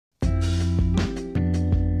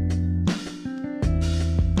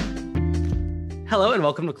Hello and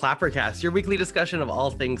welcome to Clappercast, your weekly discussion of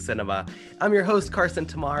all things cinema. I'm your host, Carson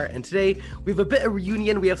Tamar, and today we have a bit of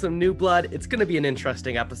reunion. We have some new blood. It's going to be an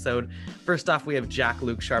interesting episode. First off, we have Jack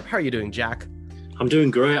Luke Sharp. How are you doing, Jack? I'm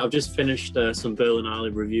doing great. I've just finished some Berlin Alley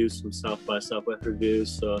reviews, some South by Southwest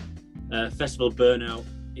reviews. So Festival Burnout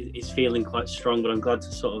is feeling quite strong, but I'm glad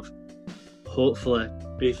to sort of hopefully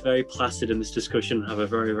be very placid in this discussion and have a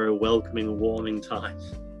very, very welcoming and warming time.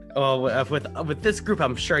 Oh, with this group,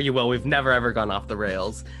 I'm sure you will. We've never, ever gone off the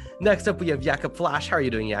rails. Next up, we have Jakob Flash. How are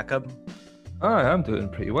you doing, Jakob? I'm doing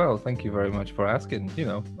pretty well. Thank you very much for asking.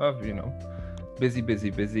 Busy.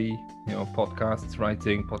 Podcast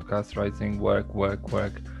writing, work.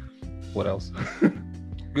 What else?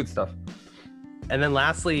 Good stuff. And then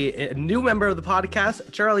lastly, a new member of the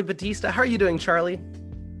podcast, Charlie Batista. How are you doing, Charlie?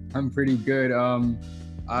 I'm pretty good.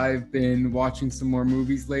 I've been watching some more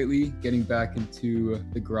movies lately, getting back into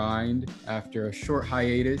the grind after a short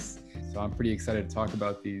hiatus. So I'm pretty excited to talk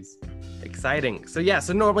about these. Exciting. So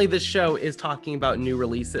normally this show is talking about new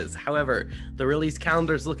releases. However, the release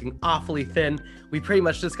calendar is looking awfully thin. We pretty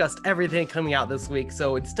much discussed everything coming out this week.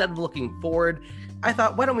 So instead of looking forward, I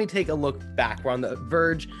thought, why don't we take a look back? We're on the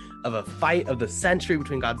verge of a fight of the century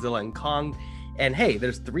between Godzilla and Kong. And hey,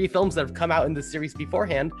 there's 3 films that have come out in this series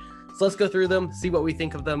beforehand. So let's go through them, see what we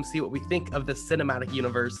think of them, see what we think of the cinematic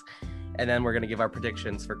universe, and then we're going to give our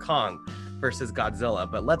predictions for Kong versus Godzilla.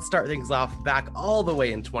 But let's start things off back all the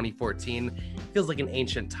way in 2014. Feels like an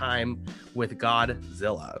ancient time with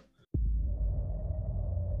Godzilla.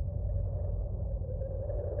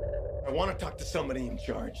 I want to talk to somebody in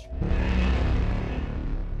charge.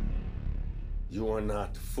 You are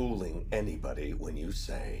not fooling anybody when you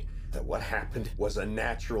say that what happened was a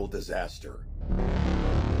natural disaster.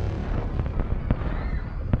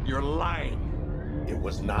 You're lying. It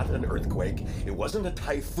was not an earthquake. It wasn't a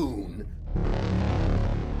typhoon.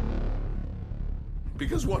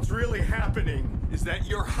 Because what's really happening is that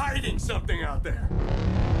you're hiding something out there.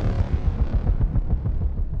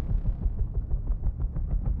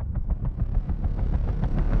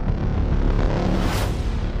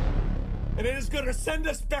 And it is going to send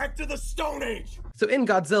us back to the Stone Age. So in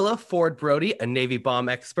Godzilla, Ford Brody, a Navy bomb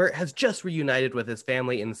expert, has just reunited with his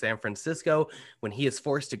family in San Francisco when he is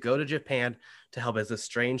forced to go to Japan to help his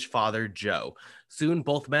estranged father, Joe. Soon,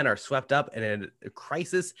 both men are swept up in a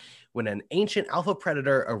crisis when an ancient alpha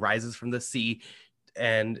predator arises from the sea.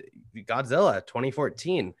 And Godzilla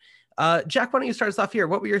 2014. Jack, why don't you start us off here?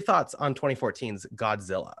 What were your thoughts on 2014's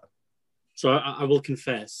Godzilla? So I will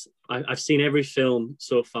confess, I've seen every film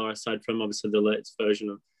so far, aside from obviously the latest version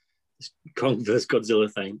of this Kong vs.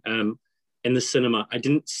 Godzilla thing, in the cinema. I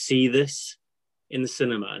didn't see this in the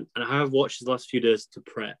cinema, and I have watched the last few days to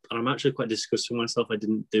prep, and I'm actually quite disgusted with myself I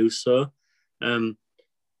didn't do so.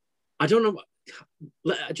 I don't know,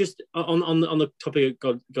 just on the topic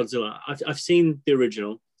of Godzilla, I've seen the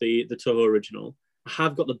original, the Toho original. I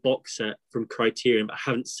have got the box set from Criterion, but I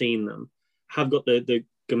haven't seen them. I have got the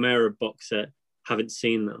Gamera box set, haven't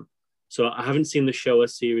seen them. So I haven't seen the Showa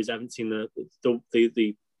series, I haven't seen the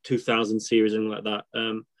 2000 series, anything like that.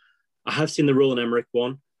 I have seen the Roland Emmerich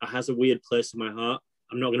one. It has a weird place in my heart.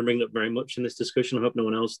 I'm not going to bring it up very much in this discussion. I hope no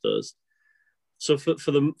one else does. So for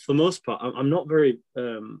the most part, I'm not very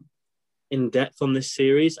in depth on this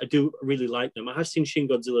series. I do really like them. I have seen Shin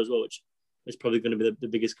Godzilla as well, which is probably going to be the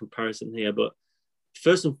biggest comparison here. But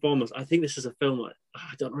first and foremost, I think this is a film like,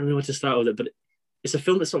 I don't really know where to start with it, but it's a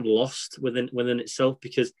film that's sort of lost within itself,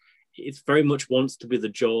 because it very much wants to be the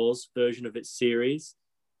Jaws version of its series,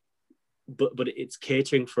 but it's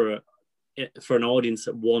catering for an audience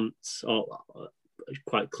that wants, or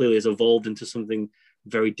quite clearly has evolved into something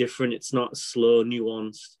very different. It's not a slow,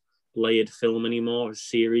 nuanced, layered film anymore, a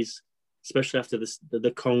series, especially after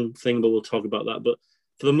the Kong thing, but we'll talk about that. But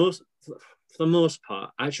for the most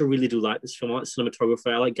part, I actually really do like this film. I like the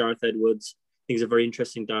cinematography. I like Gareth Edwards. I think he's a very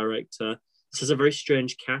interesting director. This is a very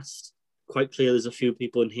strange cast. Quite clear there's a few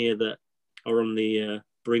people in here that are on the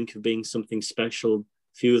brink of being something special.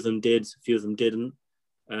 A few of them did, a few of them didn't.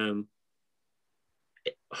 I'm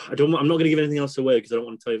not going to give anything else away because I don't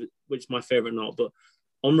want to tell you which is my favorite or not. But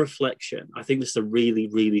on reflection, I think this is a really,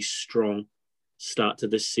 really strong start to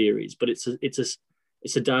this series. But it's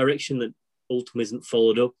a direction that ultimately isn't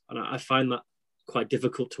followed up, and I find that quite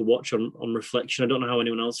difficult to watch on reflection. I don't know how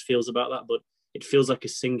anyone else feels about that, but it feels like a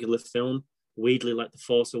singular film. Weirdly, like The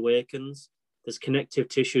Force Awakens, there's connective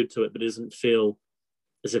tissue to it, but it doesn't feel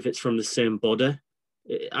as if it's from the same body.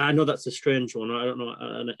 I know that's a strange one. I don't know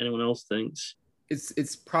what anyone else thinks.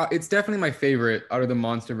 It's definitely my favorite out of the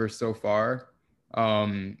MonsterVerse so far.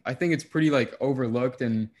 I think it's pretty overlooked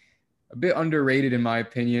and a bit underrated in my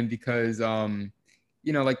opinion, because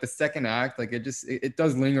you know, like the second act, like it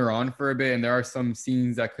does linger on for a bit, and there are some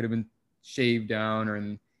scenes that could have been shaved down,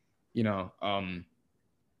 or, you know,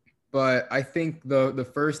 but I think the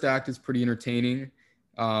first act is pretty entertaining.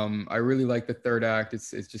 I really like the third act.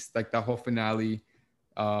 It's just like the whole finale.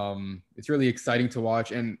 It's really exciting to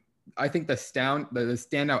watch, and I think the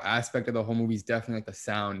standout aspect of the whole movie is definitely like the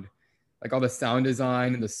sound, like all the sound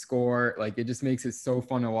design and the score. Like it just makes it so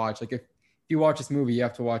fun to watch. Like if you watch this movie, you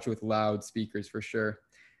have to watch it with loud speakers for sure.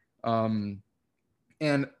 And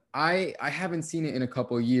I haven't seen it in a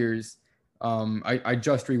couple of years. I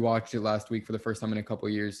just rewatched it last week for the first time in a couple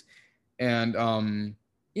of years, and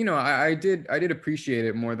you know, I did appreciate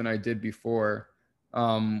it more than I did before.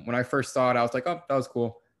 When I first saw it, I was like, oh, that was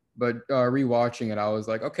cool. But rewatching it, I was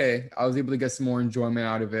like, okay, I was able to get some more enjoyment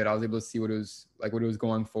out of it. I was able to see what it was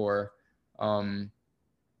going for.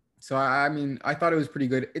 So I mean, I thought it was pretty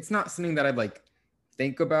good. It's not something that I'd like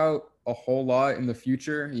think about a whole lot in the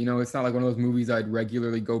future. You know, it's not like one of those movies I'd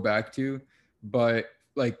regularly go back to, but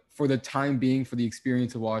like for the time being, for the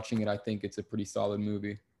experience of watching it, I think it's a pretty solid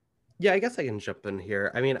movie. Yeah, I guess I can jump in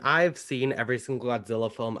here. I mean, I've seen every single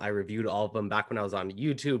Godzilla film. I reviewed all of them back when I was on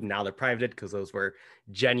YouTube. Now they're private because those were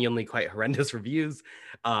genuinely quite horrendous reviews.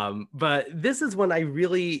 But this is one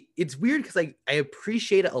it's weird because I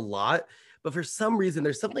appreciate it a lot, but for some reason,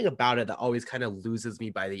 there's something about it that always kind of loses me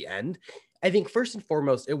by the end. I think first and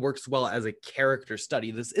foremost, it works well as a character study.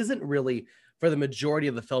 This isn't really for the majority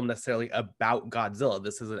of the film necessarily about Godzilla.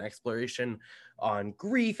 This is an exploration on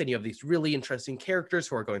grief, and you have these really interesting characters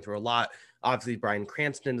who are going through a lot. Obviously, Bryan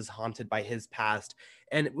Cranston is haunted by his past.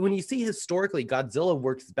 And when you see historically, Godzilla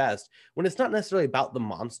works best when it's not necessarily about the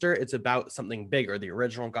monster, it's about something bigger. The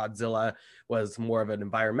original Godzilla was more of an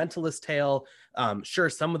environmentalist tale. Sure,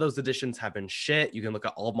 some of those editions have been shit. You can look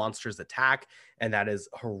at All Monsters Attack, and that is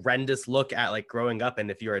horrendous look at like growing up.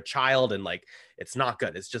 And if you're a child, and like, it's not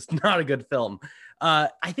good. It's just not a good film. I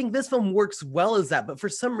think this film works well as that, but for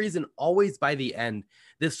some reason, always by the end,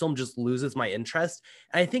 this film just loses my interest.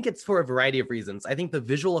 And I think it's for a variety of reasons. I think the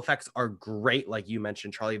visual effects are great, like you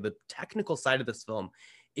mentioned, Charlie. The technical side of this film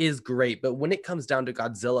is great, but when it comes down to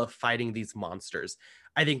Godzilla fighting these monsters,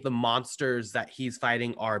 I think the monsters that he's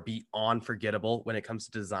fighting are beyond forgettable when it comes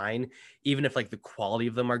to design, even if like the quality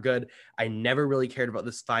of them are good. I never really cared about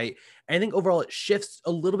this fight. And I think overall it shifts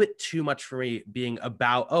a little bit too much for me being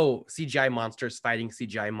about, oh, CGI monsters fighting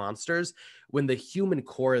CGI monsters, when the human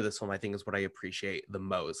core of this film, I think, is what I appreciate the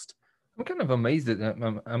most. I'm kind of amazed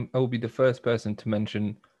that I will be the first person to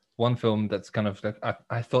mention one film that's kind of like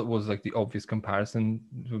I thought was like the obvious comparison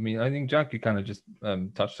for me. I think Jack, you kind of just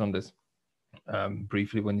touched on this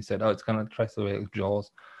briefly when you said, oh, it's kind of tries to like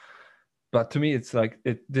Jaws. But to me, it's like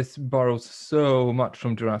this borrows so much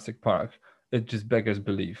from Jurassic Park. It just beggars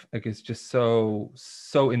belief. Like it's just so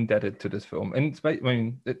indebted to this film. And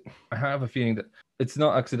I have a feeling that it's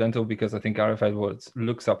not accidental, because I think Gareth Edwards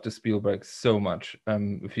looks up to Spielberg so much.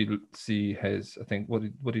 If you see his, I think, what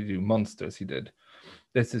did he do? Monsters he did.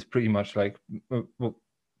 This is pretty much like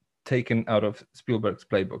taken out of Spielberg's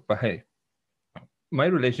playbook. But hey, my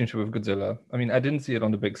relationship with Godzilla, I mean, I didn't see it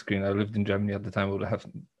on the big screen. I lived in Germany at the time.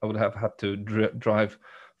 I would have had to drive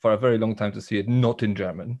for a very long time to see it not in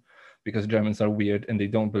German, because Germans are weird and they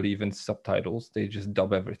don't believe in subtitles. They just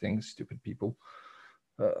dub everything, stupid people.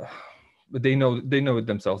 But they know it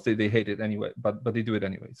themselves. They hate it anyway, but they do it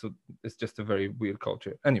anyway. So it's just a very weird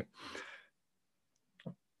culture. Anyway,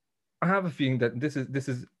 I have a feeling that this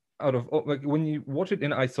is out of, like, when you watch it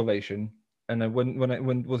in isolation, and when it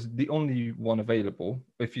was the only one available,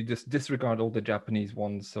 if you just disregard all the Japanese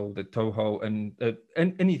ones, so the Toho and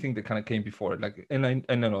anything that kind of came before it, like, and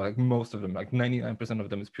I know like most of them, like 99% of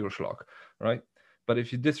them is pure schlock, right? But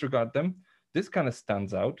if you disregard them, this kind of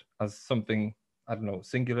stands out as something, I don't know,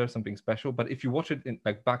 singular, something special. But if you watch it in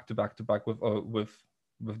like back to back with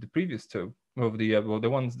the previous two, of the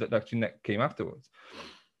ones that actually came afterwards,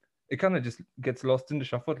 it kind of just gets lost in the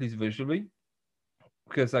shuffle, at least visually.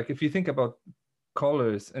 Because like if you think about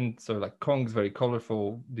colors, and so like Kong's very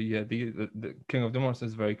colorful, the King of the Monsters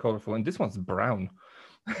is very colorful, and this one's brown.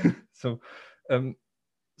 So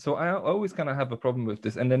I always kind of have a problem with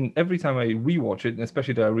this. And then every time I rewatch it, and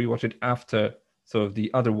especially that I rewatch it after sort of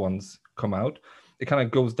the other ones come out, it kind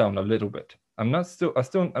of goes down a little bit. I'm not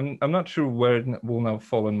sure where it will now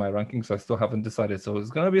fall in my rankings. I still haven't decided, so it's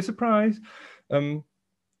gonna be a surprise.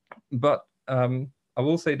 But I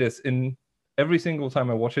will say this: in every single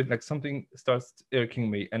time I watch it, like something starts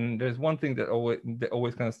irking me, and there's one thing that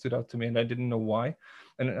always kind of stood out to me, and I didn't know why,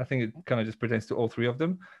 and I think it kind of just pertains to all three of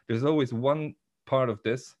them. There's always one part of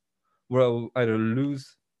this where I'll either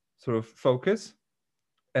lose sort of focus,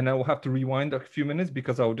 and I will have to rewind a few minutes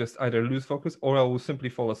because I will just either lose focus or I will simply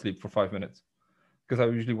fall asleep for 5 minutes, because I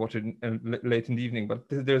usually watch it late in the evening. But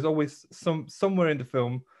there's always somewhere in the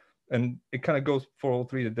film, and it kind of goes for all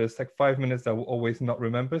three, that there's like 5 minutes that I will always not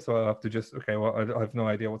remember. So I have to just, okay, well, I have no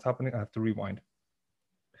idea what's happening. I have to rewind.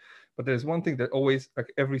 But there's one thing that always,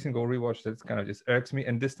 like every single rewatch, that kind of just irks me.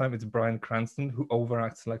 And this time it's Bryan Cranston, who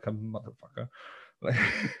overacts like a motherfucker. Like,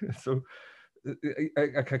 so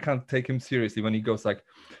I can't take him seriously when he goes like,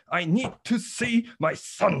 I need to see my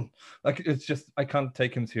son. Like, it's just, I can't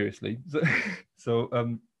take him seriously. So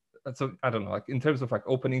I don't know, like in terms of like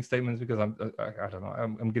opening statements, because I don't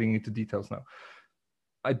know, I'm getting into details now.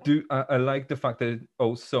 I like the fact that it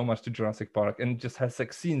owes so much to Jurassic Park, and just has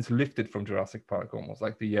like scenes lifted from Jurassic Park, almost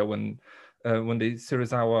like the year when they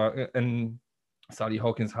Serizawa and Sally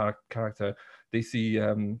Hawkins' character, they see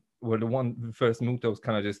where the first Mutos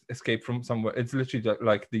kind of just escape from somewhere. It's literally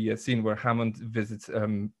like the scene where Hammond visits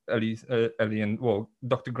Ellie and, well,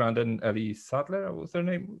 Dr. Grant and Ellie Sadler, what was their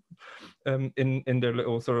name, in their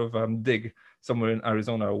little sort of dig somewhere in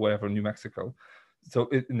Arizona or wherever, New Mexico. So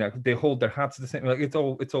they hold their hats the same. Like it's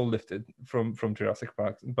all lifted from Jurassic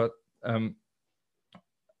Park, but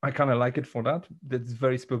I kind of like it for that. It's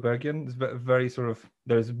very Spielbergian. It's very sort of,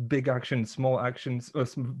 there's big action, small actions,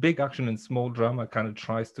 big action and small drama. Kind of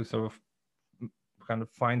tries to sort of kind of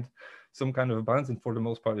find some kind of a balance, and for the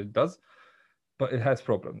most part it does, but it has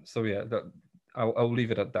problems. So yeah, I'll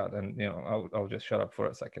leave it at that, and I'll just shut up for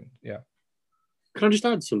a second. Yeah. Can I just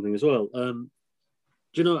add something as well?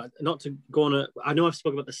 Do you know, not to go on I know I've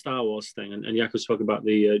spoken about the Star Wars thing, and Jakob spoke about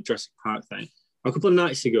the Jurassic Park thing. A couple of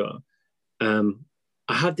nights ago,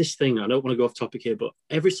 I had this thing, I don't want to go off topic here, but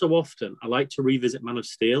every so often I like to revisit Man of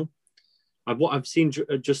Steel. I've seen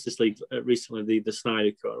Justice League recently, the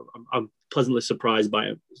Snyder Cut. I'm pleasantly surprised by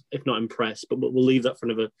it, if not impressed, but we'll leave that for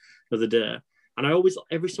another day. And I always,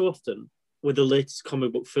 every so often, with the latest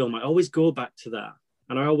comic book film, I always go back to that.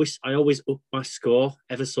 And I always up my score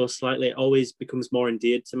ever so slightly. It always becomes more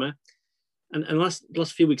endeared to me. And last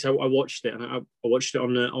few weeks, I watched it, and I watched it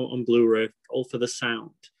on Blu-ray, all for the sound.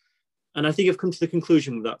 And I think I've come to the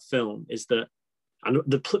conclusion with that film is that,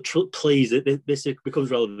 and please, this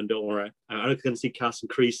becomes relevant, don't worry. I can see Carson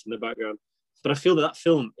Creese in the background. But I feel that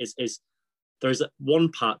film is there's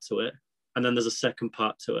one part to it, and then there's a second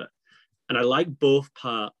part to it. And I like both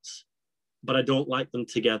parts, but I don't like them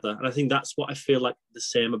together. And I think that's what I feel like the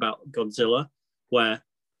same about Godzilla, where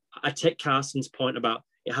I take Carson's point about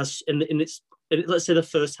it has, let's say the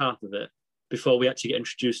first half of it, before we actually get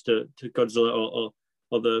introduced to Godzilla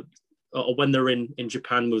or when they're in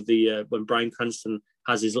Japan with when Bryan Cranston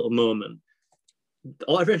has his little moment.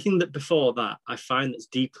 Everything that before that, I find that's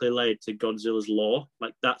deeply laid to Godzilla's lore.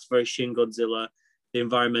 Like that's very Shin Godzilla, the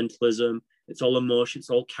environmentalism, it's all emotion, it's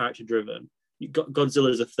all character driven.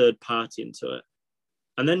 Godzilla is a third party into it.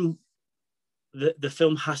 And then the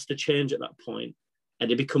film has to change at that point,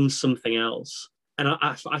 and it becomes something else. And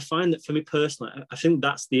I find that for me personally, I think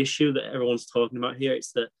that's the issue that everyone's talking about here.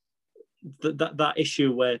 It's that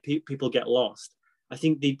issue where people get lost. I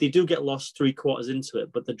think they do get lost 3/4 into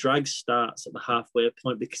it, but the drag starts at the halfway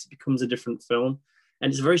point because it becomes a different film.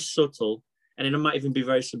 And it's very subtle, and it might even be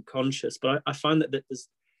very subconscious. But I find that it's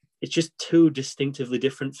just too distinctively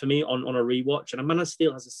different for me on a rewatch. And Man of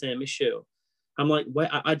Steel has the same issue. I'm like,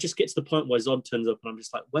 I just get to the point where Zod turns up, and I'm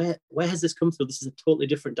just like, where has this come through? This is a totally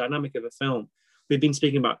different dynamic of a film. We've been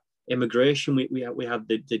speaking about immigration. We have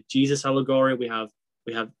the Jesus allegory. We have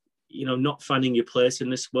not finding your place in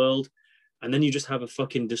this world, and then you just have a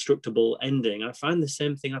fucking destructible ending. I find the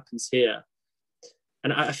same thing happens here,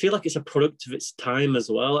 and I feel like it's a product of its time as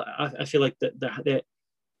well. I feel like that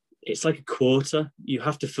it's like a quota. You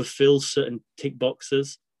have to fulfill certain tick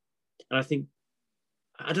boxes. And I think,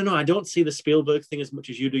 I don't know, I don't see the Spielberg thing as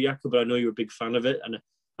much as you do, Jakob, but I know you're a big fan of it. And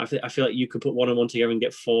I feel like you could put 1 and 1 together and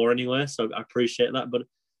get 4 anyway. So I appreciate that. But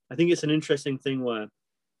I think it's an interesting thing where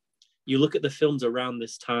you look at the films around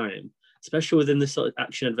this time, especially within this sort of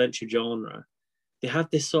action adventure genre, they have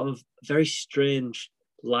this sort of very strange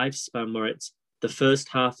lifespan where it's the first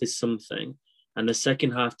half is something and the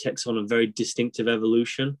second half takes on a very distinctive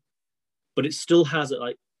evolution. But it still has it,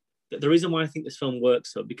 like, the reason why I think this film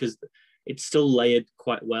works though, because it's still layered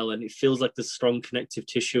quite well and it feels like there's strong connective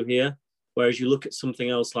tissue here. Whereas you look at something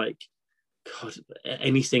else like, God,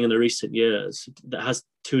 anything in the recent years that has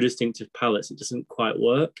 2 distinctive palettes, it doesn't quite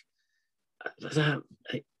work.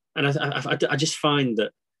 And I just find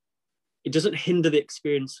that it doesn't hinder the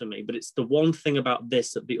experience for me, but it's the one thing about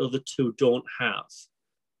this that the other 2 don't have.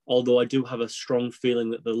 Although I do have a strong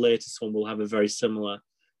feeling that the latest one will have a very similar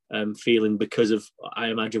feeling because of, I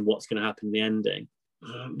imagine, what's going to happen in the ending.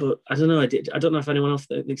 But I don't know. I don't know if anyone else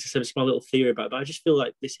thinks the same. It's my little theory about it, but I just feel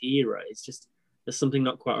like this era is just there's something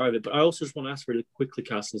not quite right with it. But I also just want to ask really quickly,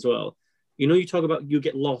 Carson, as well. You know, you talk about you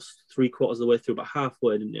get lost 3/4 of the way through, about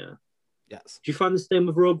halfway, didn't you? Yes. Do you find the same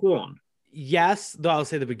with Rogue One? Yes, though I'll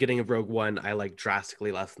say the beginning of Rogue One I like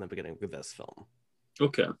drastically less than the beginning of this film.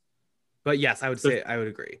 Okay. But yes, I would say I would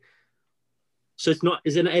agree. So it's not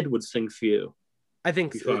is it an Edwards thing for you? I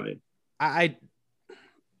think Fine. I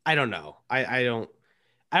don't know. I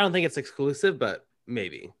don't think it's exclusive, but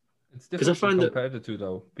maybe. It's difficult to compare the two,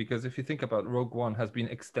 though, because if you think about Rogue One has been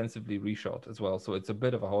extensively reshot as well, so it's a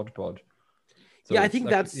bit of a hodgepodge. So yeah, I think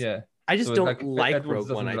like, that's. Yeah, I just so don't like Edwards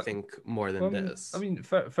Rogue One. I think more than this. I mean,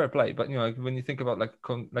 fair play, but you know, when you think about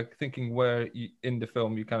like thinking where in the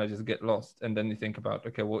film you kind of just get lost, and then you think about,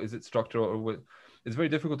 okay, well, is it structural or what? It's very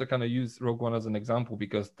difficult to kind of use Rogue One as an example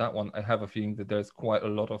because that one, I have a feeling that there's quite a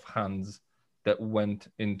lot of hands that went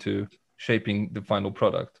into shaping the final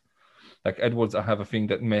product. Like Edwards, I have a feeling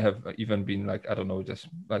that may have even been like, I don't know, just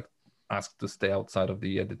like asked to stay outside of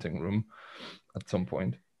the editing room at some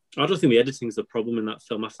point. I don't think the editing is the problem in that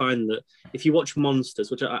film. I find that if you watch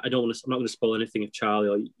Monsters, which I don't want to, I'm not going to spoil anything if Charlie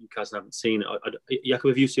or you guys haven't seen it. Jakob,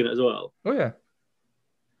 have you seen it as well? Oh yeah.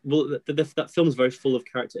 Well, that film's very full of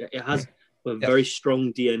character. It has a very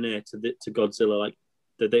strong DNA to Godzilla. Like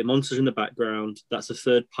the monsters in the background, that's a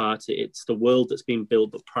third party. It's the world that's being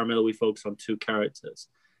built, but primarily we focus on two characters.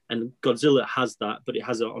 And Godzilla has that, but it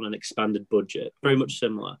has it on an expanded budget, very much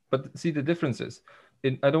similar. But see, the difference is,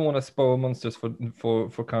 I don't want to spoil Monsters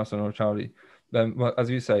for Carson or Charlie. Well, as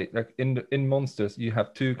you say, like in Monsters, you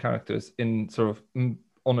have two characters in sort of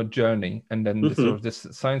on a journey, and then this sort of this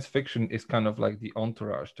science fiction is kind of like the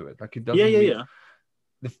entourage to it. Like it doesn't.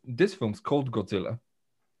 This film's called Godzilla.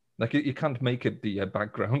 Like you can't make it the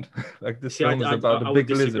background. Like this film is about a big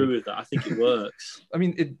lizard. I would disagree with that. I think it works. I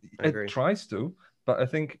mean, it tries to. But I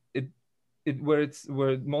think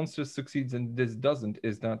where Monsters succeeds and this doesn't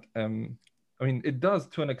is that I mean it does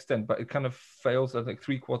to an extent, but it kind of fails at like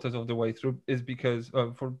 3/4 of the way through is because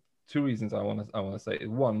for two reasons I want to say.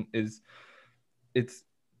 One is it's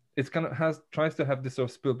kind of tries to have this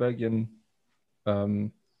sort of Spielbergian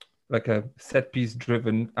like a set piece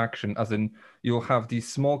driven action, as in you'll have these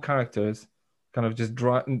small characters kind of just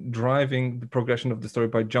driving the progression of the story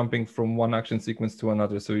by jumping from one action sequence to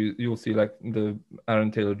another. So you'll see like the Aaron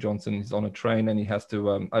Taylor Johnson, he's on a train and he has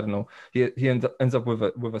to I don't know, he ends up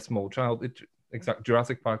with a small child.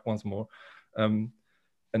 Jurassic Park once more,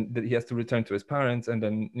 and that he has to return to his parents, and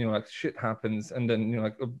then you know like shit happens, and then you know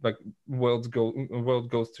like world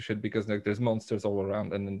goes to shit because like there's monsters all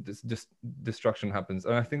around, and then this destruction happens.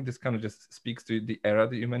 And I think this kind of just speaks to the era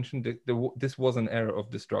that you mentioned. This was an era of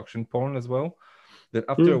destruction porn as well. That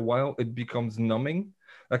after a while it becomes numbing,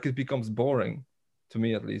 like it becomes boring, to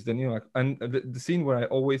me at least. And you know, like, and the scene where I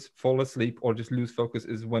always fall asleep or just lose focus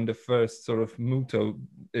is when the first sort of Muto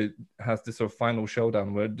it has this sort of final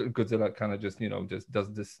showdown where Godzilla kind of just, you know, just does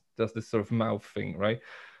this sort of mouth thing, right?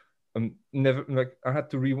 Never, like I had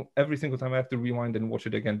to every single time I have to rewind and watch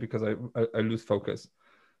it again because I lose focus.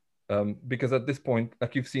 Because at this point,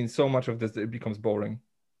 like you've seen so much of this that it becomes boring.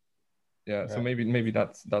 Yeah, so maybe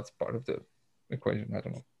that's part of the equation. I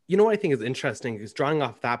don't know. You know what I think is interesting is drawing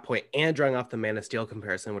off that point and drawing off the Man of Steel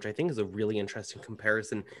comparison, which I think is a really interesting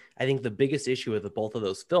comparison. I think the biggest issue with both of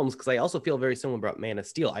those films, because I also feel very similar about Man of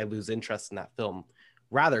Steel, I lose interest in that film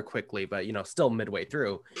rather quickly, but you know, still midway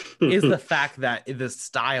through, is the fact that the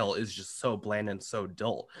style is just so bland and so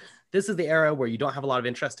dull. This is the era where you don't have a lot of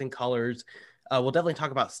interesting colors. We'll definitely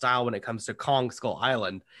talk about style when it comes to Kong Skull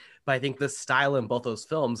Island, but I think the style in both those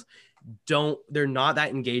films they're not that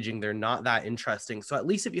engaging, they're not that interesting. So at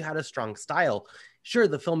least if you had a strong style, sure,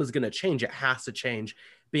 the film is going to change, it has to change,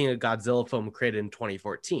 being a Godzilla film created in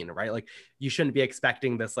 2014, right? Like you shouldn't be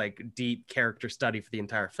expecting this like deep character study for the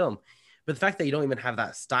entire film, but the fact that you don't even have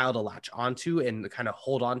that style to latch onto and kind of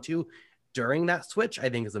hold on to during that switch, I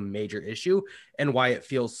think is a major issue, and why it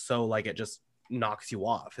feels so like it just knocks you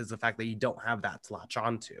off is the fact that you don't have that to latch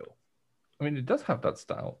onto. I mean, it does have that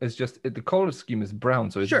style. It's just the color scheme is brown,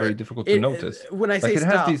 so it's very difficult to notice. When I like, say it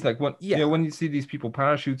style, has these like when you know, when you see these people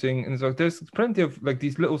parachuting, and so there's plenty of like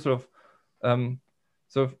these little sort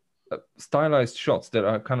of stylized shots that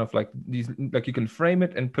are kind of like these, like you can frame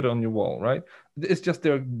it and put it on your wall, right? It's just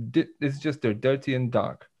they're dirty and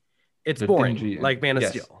dark. It's boring, like Man of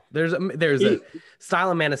Steel. There's a style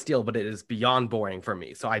of Man of Steel, but it is beyond boring for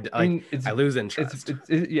me. So I lose interest.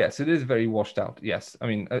 Yes, it is very washed out. Yes, I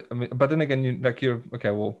mean, but then again, you're okay.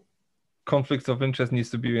 Well, conflicts of interest need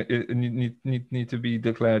to be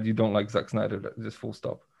declared. You don't like Zack Snyder, just full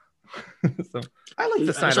stop. So, I like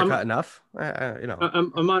the So Snyder I'm- cut enough.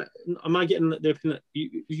 Am I getting the opinion that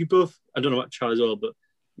you both? I don't know about Charlie as well, but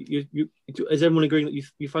you is everyone agreeing that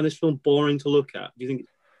you find this film boring to look at? Do you think?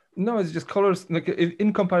 no, it's just colors. Like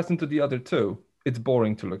in comparison to the other two, it's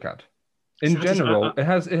boring to look at. In So I just- general, it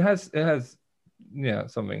has yeah,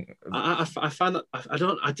 something. I find that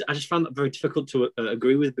I just found that very difficult to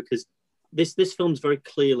agree with, because this film's very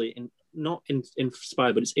clearly not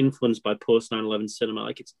inspired, but it's influenced by post 9/11 cinema.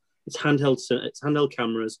 Like it's handheld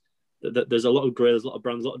cameras. There's a lot of grey, there's a lot of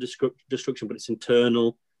brands, a lot of destruction, but it's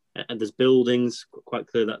internal, and there's buildings. Quite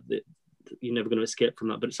clear that you're never going to escape from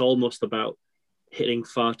that. But it's almost about hitting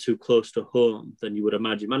far too close to home than you would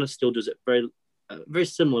imagine. Man of Steel does it very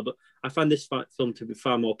similar, but I find this film to be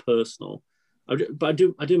far more personal. But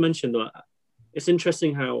I do mention that it's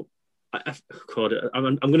interesting how I'm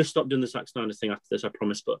going to stop doing the Zack Snyder thing after this, I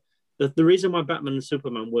promise. But the reason why Batman and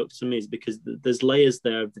Superman works for me is because there's layers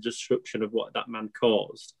there of the destruction of what that man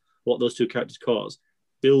caused, what those two characters caused,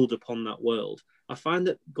 build upon that world. I find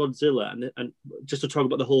that Godzilla, and just to talk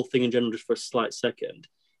about the whole thing in general just for a slight second,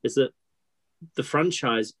 is that the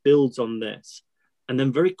franchise builds on this and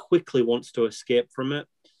then very quickly wants to escape from it.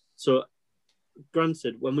 So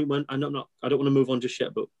granted, when we went, I don't want to move on just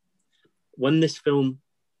yet, but when this film,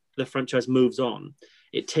 the franchise moves on,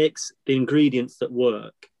 it takes the ingredients that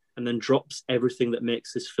work and then drops everything that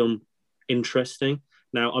makes this film interesting.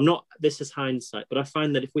 Now, this is hindsight, but I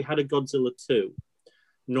find that if we had a Godzilla 2,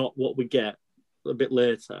 not what we get a bit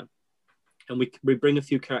later, and we bring a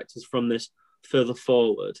few characters from this further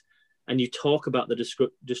forward, and you talk about the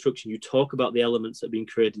destruction, you talk about the elements that are being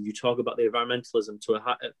created, you talk about the environmentalism to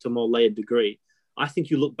a more layered degree, I think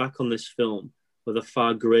you look back on this film with a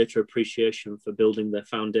far greater appreciation for building their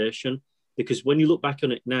foundation. Because when you look back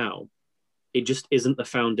on it now, it just isn't the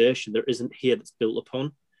foundation. There isn't here that's built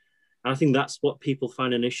upon. And I think that's what people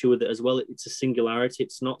find an issue with it as well. It's a singularity.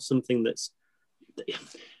 It's not something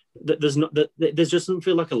there just doesn't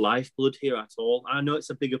feel like a lifeblood here at all. I know it's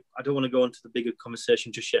a bigger, I don't want to go into the bigger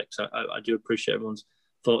conversation just yet, because I do appreciate everyone's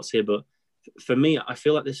thoughts here. But for me, I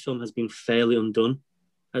feel like this film has been fairly undone.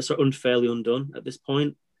 Unfairly undone at this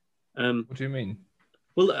point. What do you mean?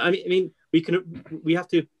 Well, I mean, we have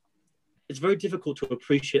to. It's very difficult to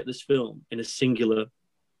appreciate this film in a singular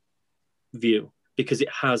view because it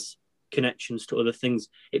has connections to other things.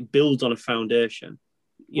 It builds on a foundation.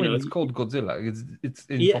 You know, it's called Godzilla. It's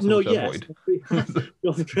impossible to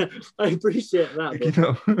avoid. I appreciate that. But, you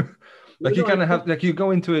know, like you kind of have, like you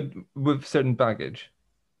go into it with certain baggage.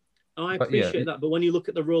 I appreciate that, but when you look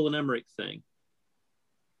at the Roland Emmerich thing,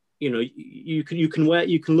 you know, you can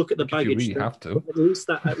look at the baggage. You really have to.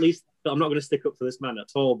 At least I'm not going to stick up for this man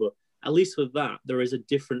at all, but at least with that, there is a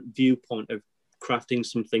different viewpoint of crafting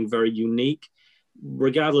something very unique,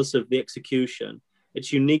 regardless of the execution.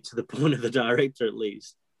 It's unique to the point of the director, at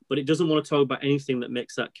least, but it doesn't want to talk about anything that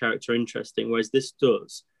makes that character interesting, whereas this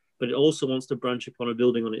does. But it also wants to branch upon a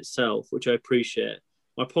building on itself, which I appreciate.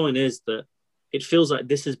 My point is that it feels like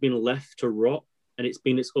this has been left to rot and it's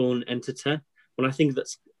been its own entity. When I think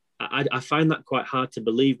I find that quite hard to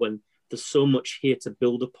believe when there's so much here to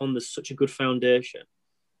build upon. There's such a good foundation.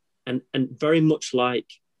 And very much like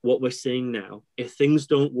what we're seeing now, if things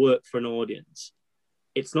don't work for an audience,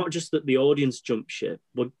 it's not just that the audience jump ship.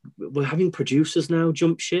 We're having producers now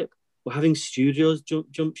jump ship. We're having studios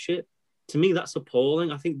jump ship. To me, that's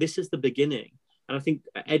appalling. I think this is the beginning. And I think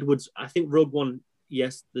Rogue One,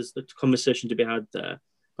 yes, there's the conversation to be had there.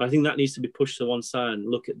 But I think that needs to be pushed to one side and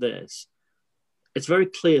look at this. It's very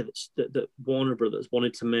clear that Warner Brothers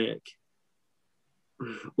wanted to make,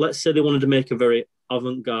 let's say they wanted to make a very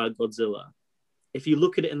avant-garde Godzilla. If you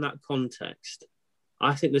look at it in that context,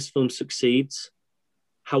 I think this film succeeds.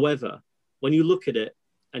 However, when you look at it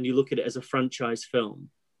and you look at it as a franchise film,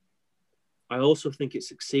 I also think it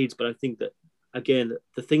succeeds, but I think that, again,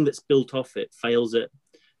 the thing that's built off it fails it.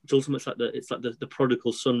 It's ultimately like the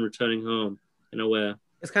prodigal son returning home in a way.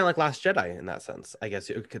 It's kind of like Last Jedi in that sense, I guess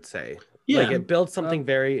you could say. Yeah. Like it builds something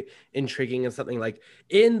very intriguing and something like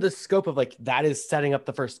in the scope of like that is setting up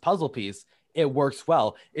the first puzzle piece. It works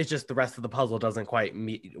well. It's just the rest of the puzzle doesn't quite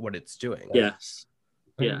meet what it's doing. Yes.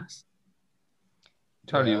 Yes.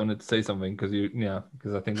 Charlie, you wanted to say something because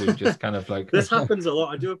I think we've just kind of like this happens a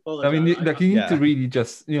lot. I do apologize. I mean, you need to really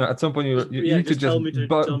just at some point you need to just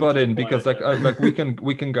butt in because like we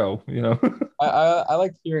can go. I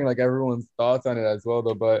like hearing like everyone's thoughts on it as well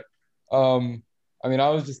though. But I mean, I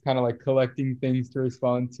was just kind of like collecting things to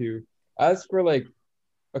respond to. As for like,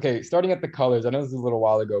 okay, starting at the colors, I know this is a little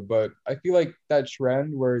while ago, but I feel like that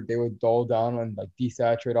trend where they would dull down and like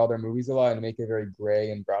desaturate all their movies a lot and make it very gray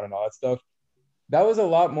and brown and all that stuff. that was a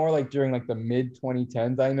lot more like during like the mid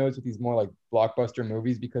 2010s. I noticed with these more like blockbuster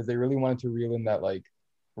movies because they really wanted to reel in that like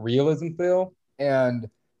realism feel. And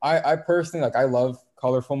I personally like I love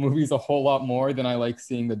colorful movies a whole lot more than I like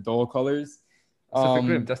seeing the dull colors. Pacific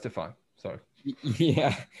Rim, testify. Sorry.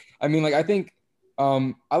 Yeah, I mean, like I think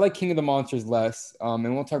I like King of the Monsters less,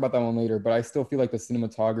 and we'll talk about that one later. But I still feel like the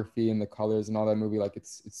cinematography and the colors and all that movie, like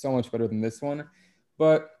it's so much better than this one.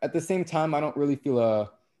 But at the same time, I don't really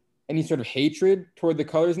feel any sort of hatred toward the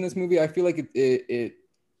colors in this movie. I feel like it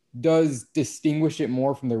does distinguish it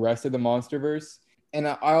more from the rest of the MonsterVerse, and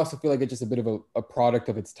I also feel like it's just a bit of a product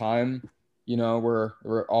of its time. You know,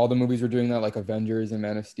 where all the movies were doing that, like Avengers and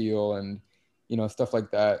Man of Steel, and you know stuff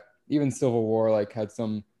like that. Even Civil War like had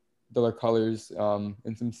some duller colors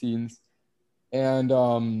in some scenes, and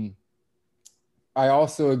I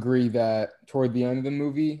also agree that toward the end of the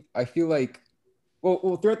movie, I feel like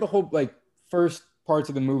well throughout the whole like first parts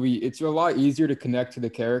of the movie, it's a lot easier to connect to the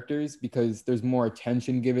characters because there's more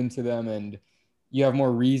attention given to them and you have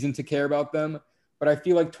more reason to care about them. But I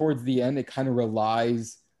feel like towards the end, it kind of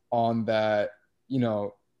relies on that, you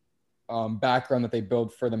know, background that they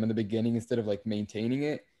build for them in the beginning instead of like maintaining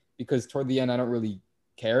it. Because toward the end, I don't really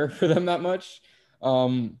care for them that much.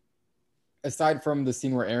 Aside from the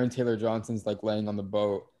scene where Aaron Taylor Johnson's like laying on the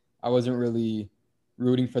boat, I wasn't really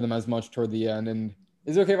rooting for them as much toward the end. And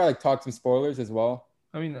is it okay if I like talk some spoilers as well?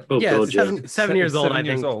 I mean, yeah, God, it's seven years old. 7 I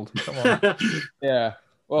years think. old. Come on. Yeah.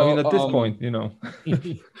 Well, I mean, at this point, you know.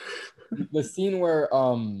 the scene where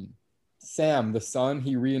Sam, the son,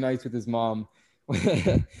 he reunites with his mom.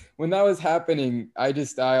 When that was happening, I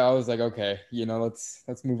was like, okay, you know,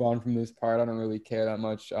 let's move on from this part. I don't really care that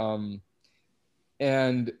much.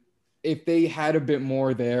 And if they had a bit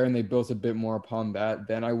more there and they built a bit more upon that,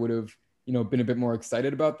 then I would have, you know, been a bit more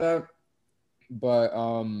excited about that. But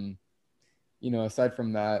you know, aside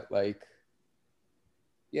from that, like,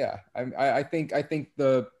 yeah, I think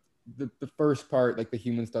the first part, like the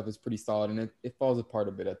human stuff, is pretty solid, and it falls apart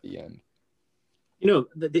a bit at the end. You know,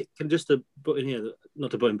 they can just to put in here,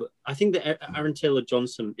 not to put in, but I think that Aaron Taylor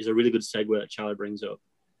Johnson is a really good segue that Charlie brings up,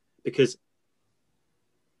 because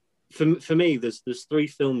for me, there's three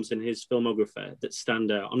films in his filmography that stand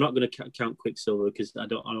out. I'm not going to count Quicksilver because I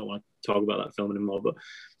don't want to talk about that film anymore.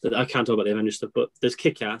 But I can't talk about the Avengers stuff. But there's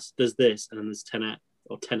Kick-Ass, there's this, and then there's Tenet,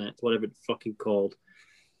 whatever it's fucking called.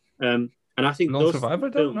 And I think those Survivor,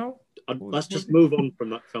 don't know. Let's just move on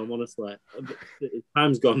from that film. Honestly,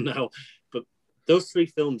 time's gone now. But those three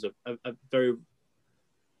films are very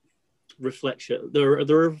reflection. They're a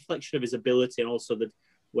reflection of his ability and also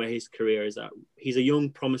where his career is at. He's a young,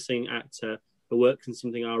 promising actor who worked in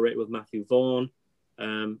something R-rated with Matthew Vaughn.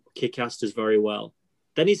 Kick-Ass does very well.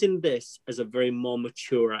 Then he's in this as a very more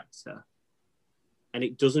mature actor, and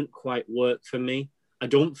it doesn't quite work for me. I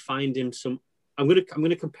don't find him I'm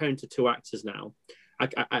gonna compare him to two actors now.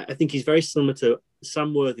 I think he's very similar to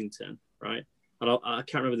Sam Worthington, right? And I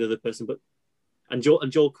can't remember the other person, and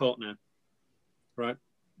Joel Courtney, right?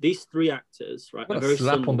 These three actors, right? What are very a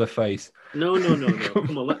slap similar. on the face. No.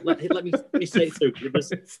 Come on, let me say it through.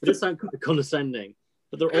 It does sound condescending,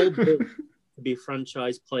 but they're all built to be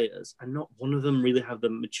franchise players, and not one of them really have the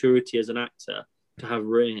maturity as an actor to have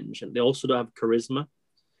range, and they also don't have charisma.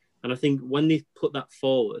 And I think when they put that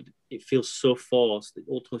forward, it feels so forced. It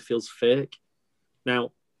ultimately feels fake.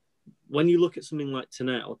 Now, when you look at something like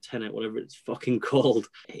Tenet, whatever it's fucking called,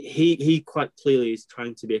 he quite clearly is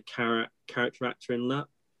trying to be a character actor in that.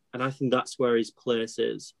 And I think that's where his place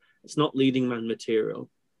is. It's not leading man material.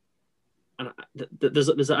 And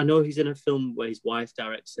I know he's in a film where his wife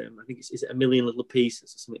directs him. I think it's A Million Little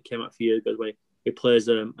Pieces or something that came out a few years ago where he plays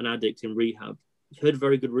an addict in rehab. I've heard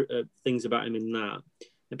very good things about him in that.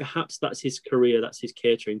 And perhaps that's his career, that's his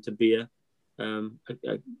catering to be a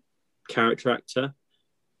character actor.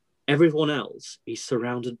 Everyone else, he's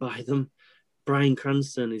surrounded by them. Bryan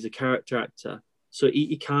Cranston is a character actor, so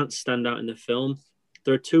he can't stand out in the film.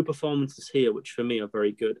 There are two performances here which for me are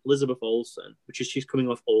very good. Elizabeth Olsen, she's coming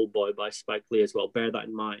off Old Boy by Spike Lee as well. Bear that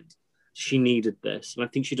in mind. She needed this, and I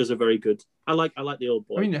think she does a very good. I like the Old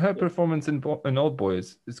Boy. I mean, her performance in Old Boy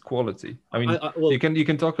is quality. I mean, you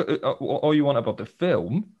can talk all you want about the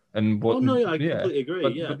film and what. Oh no, I completely agree.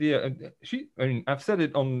 But I've said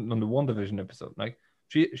it on the WandaVision episode. Like,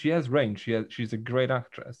 she has range. She's a great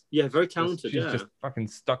actress. Yeah, very talented. She's just fucking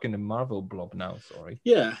stuck in the Marvel blob now. Sorry.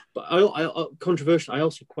 Yeah, but I controversial. I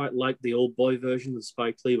also quite like the Old Boy version of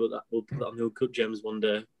Spike Lee, but we'll put that on the Uncut Gems one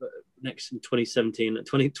day. next in 2017,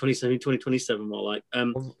 2027 more like.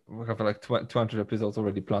 We have like 200 episodes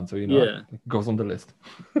already planned, so it goes on the list.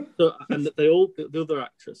 So, and the other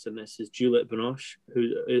actress in this is Juliette Binoche,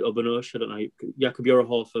 or Binoche, I don't know. Jakob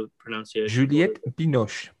for pronunciation. Juliette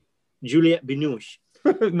Binoche. Juliette Binoche.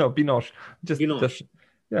 No, Binoche. Just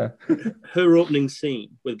yeah. Her opening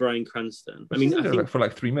scene with Bryan Cranston. I think for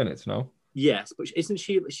like 3 minutes, no? Yes, but isn't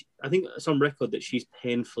she? I think it's on record that she's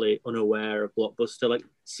painfully unaware of Blockbuster. Like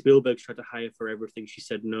Spielberg's tried to hire her for everything. She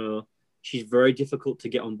said no. She's very difficult to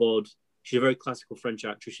get on board. She's a very classical French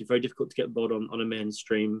actress. She's very difficult to get on board on a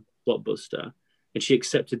mainstream Blockbuster. And she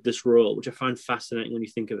accepted this role, which I find fascinating when you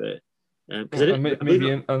think of it.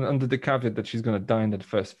 Maybe under the caveat that she's going to die in the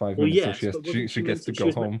first 5 minutes, yes, so she gets to go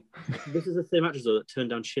home. This is the same actress that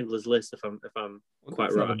turned down Schindler's List, if I'm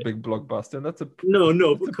quite right. Not a big blockbuster. That's a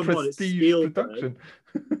no, but come on, it's Spielberg production.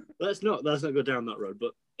 let's not go down that road.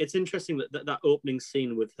 But it's interesting that opening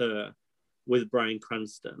scene with her, with Bryan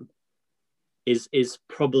Cranston, is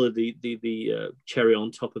probably the cherry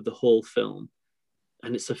on top of the whole film.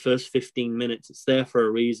 And it's the first 15 minutes. It's there for a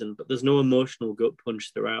reason, but there's no emotional gut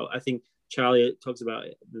punch throughout. I think Charlie talks about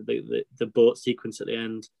the boat sequence at the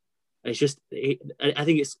end. It's just, I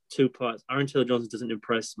think it's two parts. Aaron Taylor-Johnson doesn't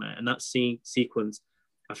impress me. And that sequence,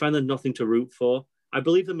 I find there's nothing to root for. I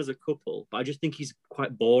believe them as a couple, but I just think he's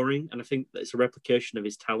quite boring. And I think that it's a replication of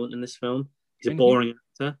his talent in this film. He's a boring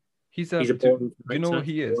actor. He's a boring character. You know what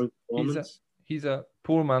he is? He's a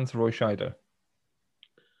poor man's Roy Scheider.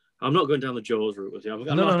 I'm not going down the Jaws route with you.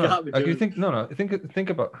 Think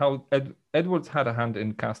about how Edwards had a hand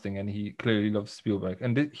in casting, and he clearly loves Spielberg,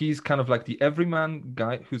 and he's kind of like the everyman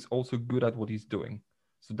guy who's also good at what he's doing.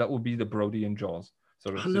 So that would be the Brody in Jaws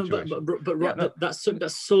sort of situation. But that's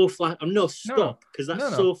so flat. Stop, because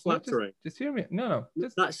that's so flattering. Just hear me.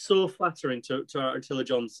 That's so flattering to Taylor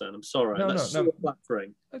Johnson. I'm sorry. That's so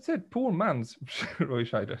flattering. I said poor man's Roy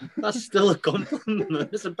Scheider. That's still a compliment.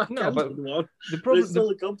 It's a backhanded one.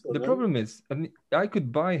 The problem is, and I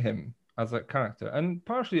could buy him as a character, and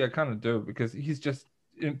partially I kind of do because he's just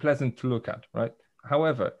pleasant to look at, right?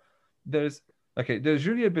 However, there's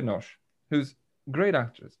Juliette Binoche, who's a great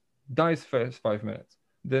actress, dies first 5 minutes.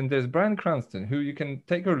 Then there's Bryan Cranston, who you can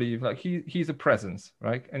take or leave. Like he's a presence,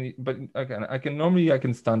 right? But again, I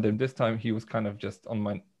can stand him. This time he was kind of just I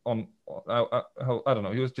don't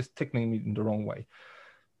know. He was just tickling me in the wrong way.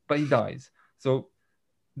 But he dies. So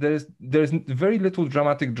there's very little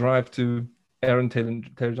dramatic drive to Aaron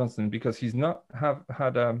Taylor Johnson because he's not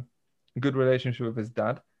had a good relationship with his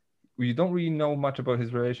dad. We don't really know much about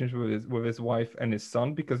his relationship with his wife and his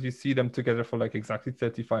son because you see them together for like exactly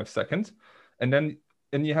 35 seconds, and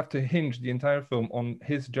you have to hinge the entire film on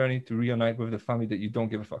his journey to reunite with the family that you don't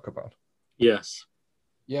give a fuck about. Yes.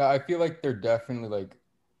 Yeah, I feel like there definitely like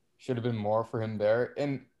should have been more for him there.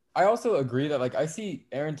 And I also agree that like I see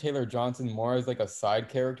Aaron Taylor Johnson more as like a side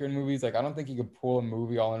character in movies. Like I don't think he could pull a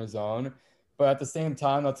movie all on his own. But at the same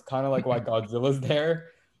time, that's kind of like why Godzilla's there,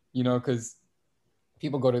 because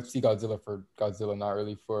people go to see Godzilla for Godzilla, not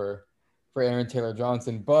really for Aaron Taylor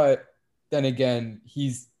Johnson. But then again,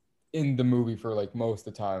 he's in the movie for like most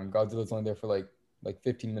of the time. Godzilla's only there for like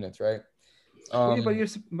 15 minutes, right? But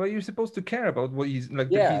you're supposed to care about what he's like.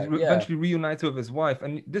 Yeah, he eventually reunites with his wife,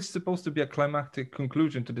 and this is supposed to be a climactic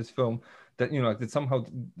conclusion to this film. That that somehow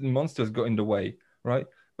the monsters got in the way, right?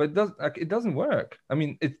 But it doesn't work. I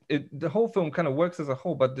mean, the whole film kind of works as a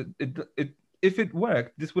whole, but if it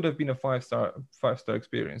worked, this would have been a five-star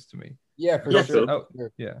experience to me. Yeah, for sure.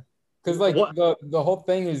 Yeah, because like the whole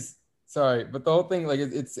thing is but the whole thing like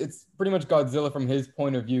it's pretty much Godzilla from his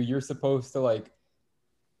point of view. You're supposed to like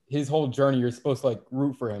his whole journey. You're supposed to like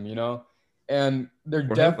root for him, and they're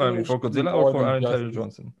definitely for Godzilla or for Aaron Taylor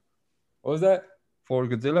Johnson. What was that? For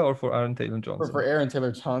Godzilla or for Aaron Taylor Johnson? For Aaron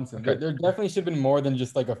Taylor Johnson. Okay. There definitely should have been more than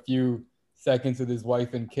just like a few seconds with his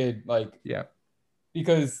wife and kid. Like, yeah.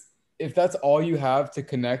 Because if that's all you have to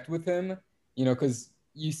connect with him, because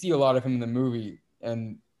you see a lot of him in the movie,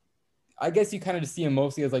 and I guess you kind of just see him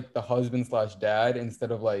mostly as like the husband/dad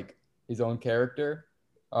instead of like his own character.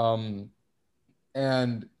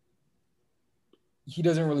 And he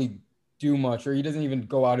doesn't really do much, or he doesn't even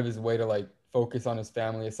go out of his way to like focus on his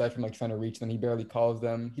family aside from like trying to reach them. He barely calls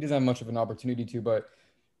them. He doesn't have much of an opportunity to, but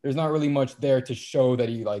there's not really much there to show that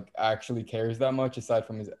he like actually cares that much aside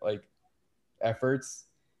from his like efforts.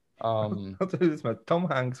 I'll tell you this, man. Tom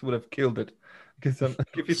Hanks would have killed it because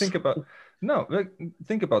if you think about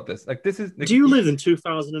think about this. Like this is. Like, do you live in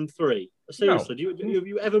 2003? Seriously, no. Have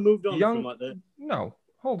you ever moved on from like that? No,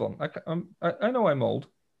 hold on. I know I'm old,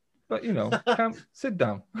 but sit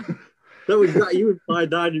down. That was that you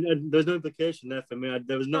implied that, and there's no implication there for me.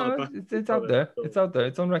 There was not. No, it's out there. It's out there.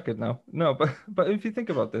 It's on record now. No, but if you think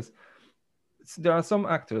about this, there are some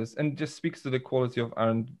actors, and it just speaks to the quality of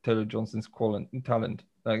Aaron Taylor Johnson's talent.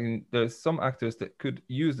 Like there's some actors that could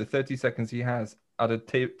use the 30 seconds he has at a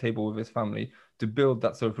table with his family to build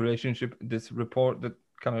that sort of relationship, this rapport that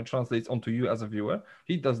kind of translates onto you as a viewer.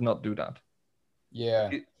 He does not do that.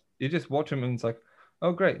 Yeah. You just watch him and it's like,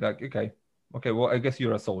 oh great, like okay, well I guess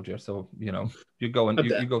you're a soldier, so you know you go and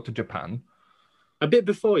you go to Japan. A bit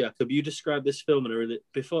before, Jakob, you described this film, and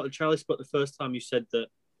before Charlie Spot, the first time you said that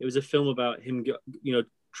it was a film about him,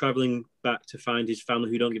 traveling back to find his family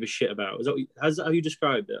who don't give a shit about. Is that how you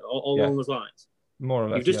described it? All along those lines? More or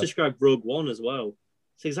less. You've just described Rogue One as well.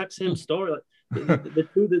 It's the exact same story. Like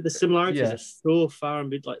the similarities are so far and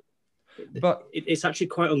big. Like, but it's actually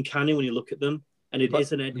quite uncanny when you look at them, and it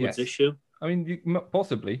is an Edwards issue. I mean,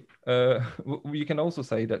 possibly. You can also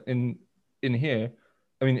say that in here,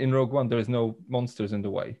 I mean, in Rogue One, there is no monsters in the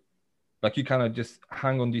way. Like you kind of just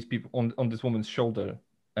hang on these people on this woman's shoulder.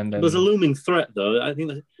 And then... There's a looming threat, though. I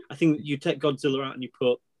think you take Godzilla out and you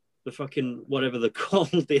put the fucking whatever they're called,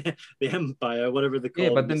 the Empire, whatever they're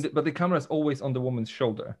called. Yeah, but the camera is always on the woman's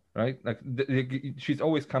shoulder, right? Like she's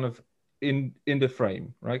always kind of in the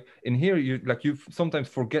frame, right? In here, you sometimes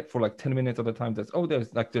forget for like 10 minutes at a time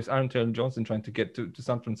that there's Aaron Taylor Johnson trying to get to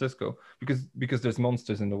San Francisco because there's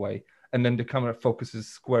monsters in the way, and then the camera focuses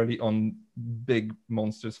squarely on big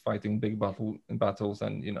monsters fighting big battles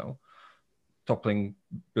and toppling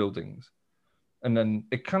buildings, and then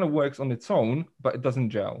it kind of works on its own, but it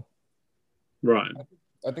doesn't gel. Right.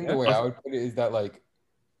 I think the way I would put it is that like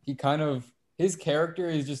his character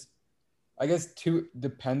is just, I guess, too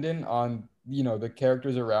dependent on the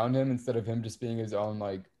characters around him instead of him just being his own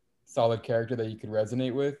like solid character that you could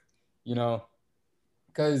resonate with,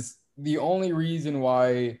 because the only reason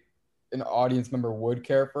why an audience member would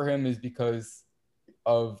care for him is because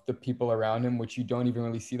of the people around him, which you don't even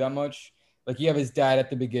really see that much. Like you have his dad at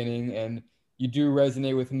the beginning and you do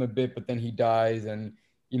resonate with him a bit, but then he dies. And,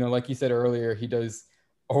 like you said earlier, he does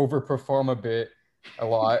overperform a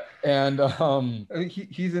lot. And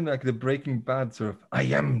he's in like the Breaking Bad sort of, I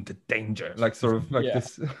am the danger, like sort of like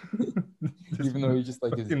this. Even though he's just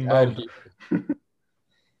like his dad.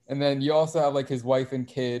 And then you also have like his wife and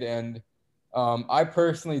kid. And I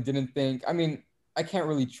personally didn't think, I can't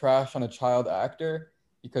really trash on a child actor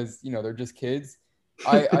because, they're just kids.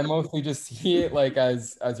 I mostly just see it like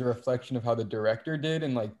as a reflection of how the director did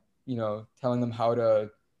and like, telling them how to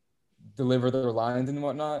deliver their lines and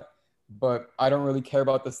whatnot. But I don't really care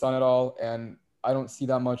about the son at all. And I don't see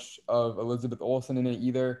that much of Elizabeth Olsen in it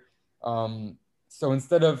either. So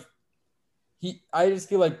instead of I just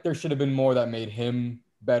feel like there should have been more that made him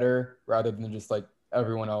better rather than just like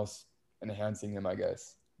everyone else enhancing him, I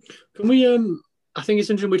guess. Can we, I think it's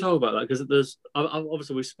interesting we talk about that because there's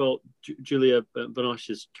obviously we spoke Julia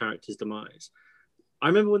Binoche's character's demise. I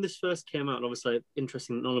remember when this first came out, and obviously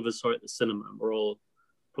interesting, none of us saw it at the cinema. We're all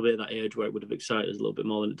probably at that age where it would have excited us a little bit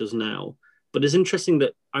more than it does now. But it's interesting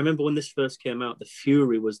that I remember when this first came out, the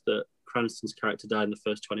fury was that Cranston's character died in the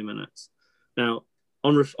first 20 minutes. Now,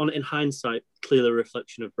 in hindsight, clearly a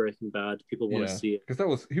reflection of Breaking Bad. People want to see it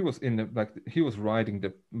because he was riding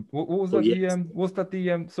the. What was that? Yes. Was that the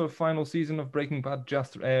sort of final season of Breaking Bad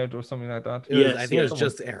just aired or something like that? I think it was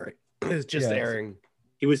just airing. It was just airing.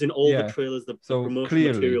 He was in all the trailers. The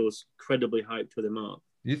promotional material was incredibly hyped with him up.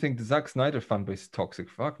 You think the Zack Snyder fan base is toxic?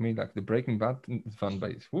 Fuck me, like the Breaking Bad fan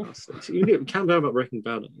base. You can't go about Breaking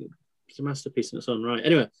Bad. It's a masterpiece in its own right.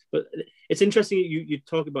 Anyway, but it's interesting you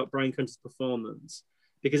talk about Bryan Cranston's performance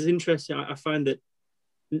because it's interesting. I find that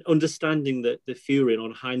understanding that the fury and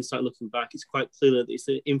on hindsight looking back, it's quite clear that it's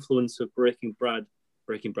the influence of Breaking Bad.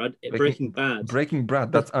 Breaking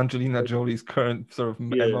Bad. That's Angelina Jolie's current sort of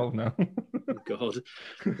MO now. Oh God,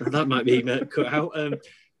 that might be cut out.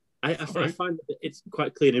 I find that it's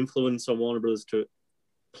quite clear an influence on Warner Brothers to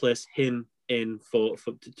place him in for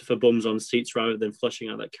bums on seats rather than fleshing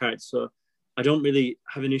out that character. So I don't really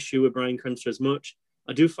have an issue with Bryan Cranston as much.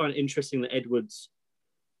 I do find it interesting that Edwards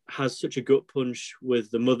has such a gut punch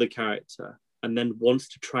with the mother character and then wants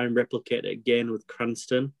to try and replicate it again with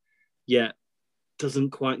Cranston, yet doesn't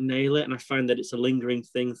quite nail it. And I find that it's a lingering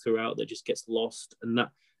thing throughout that just gets lost. And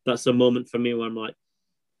that's a moment for me where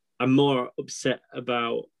I'm more upset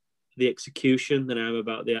about the execution than I am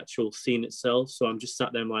about the actual scene itself. So I'm just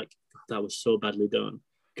sat there, I'm like, that was so badly done.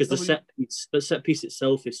 Because the set piece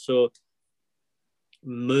itself is so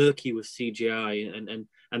murky with CGI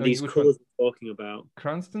and these colours we're talking about.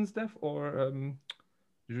 Cranston's death or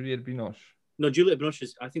Juliette Binoche? No, Juliette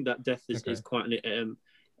Binoche I think that death is quite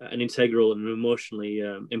an integral and emotionally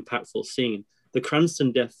impactful scene. The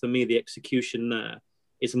Cranston death, for me, the execution there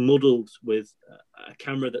is muddled with a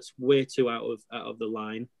camera that's way too out of the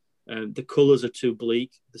line. The colors are too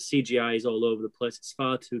bleak. The CGI is all over the place. It's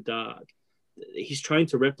far too dark. He's trying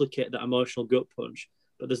to replicate that emotional gut punch,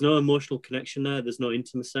 but there's no emotional connection there. There's no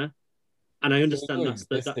intimacy. And I understand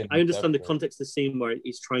I understand the context of the scene where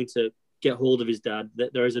he's trying to get hold of his dad,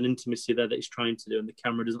 that there is an intimacy there that he's trying to do, and the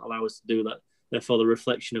camera doesn't allow us to do that. Therefore, the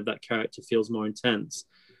reflection of that character feels more intense.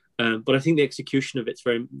 But I think the execution of it's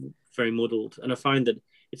very, very muddled. And I find that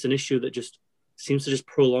it's an issue that just seems to just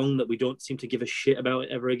prolong, that we don't seem to give a shit about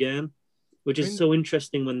it ever again, which is so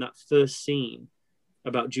interesting when that first scene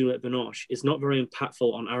about Juliette Binoche is not very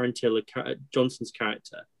impactful on Aaron Taylor Johnson's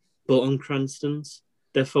character, but on Cranston's.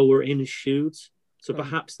 Therefore, we're in his shoes. So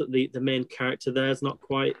perhaps that the main character there is not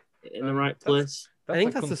quite in the right place. I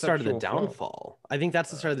think that's the start of the downfall. I think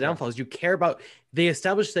that's the start of the downfall. Is you care about, they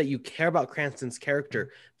established that you care about Cranston's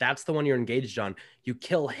character. That's the one you're engaged on. You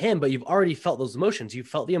kill him, but you've already felt those emotions. You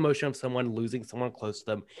felt the emotion of someone losing someone close to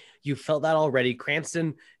them. You felt that already.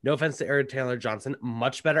 Cranston, no offense to Aaron Taylor Johnson,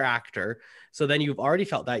 much better actor. So then you've already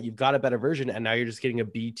felt that. You've got a better version, and now you're just getting a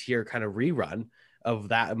B tier kind of rerun of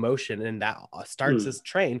that emotion, and that starts this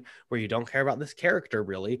train where you don't care about this character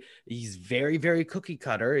really. He's very, very cookie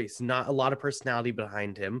cutter. He's not a lot of personality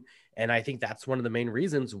behind him, and I think that's one of the main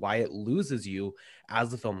reasons why it loses you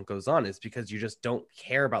as the film goes on, is because you just don't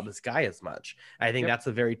care about this guy as much. I think that's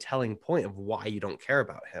a very telling point of why you don't care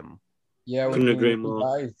about him. Yeah, when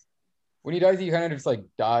he dies, he kind of just like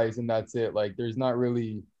dies, and that's it. Like there's not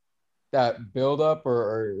really that build up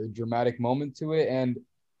or dramatic moment to it. And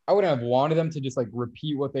I wouldn't have wanted them to just like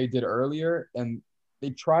repeat what they did earlier. And they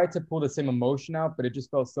tried to pull the same emotion out, but it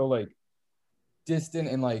just felt so like distant,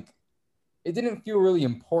 and like it didn't feel really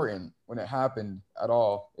important when it happened at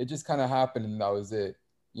all. It just kind of happened, and that was it,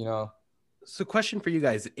 you know? So question for you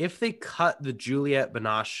guys, if they cut the Juliette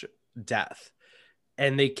Binoche death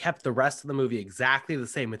and they kept the rest of the movie exactly the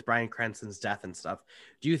same with Bryan Cranston's death and stuff,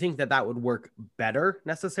 do you think that that would work better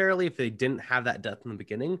necessarily if they didn't have that death in the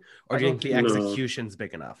beginning? Or do you think the execution's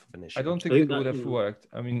big enough of an issue? I don't think it would have worked.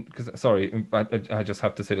 I mean, because, sorry, I just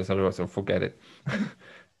have to say this, otherwise I'll forget it.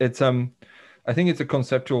 It's, I think it's a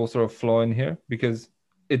conceptual sort of flaw in here, because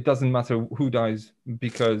it doesn't matter who dies,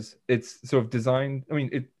 because it's sort of designed. I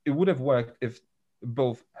mean, it would have worked if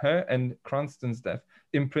both her and Cranston's death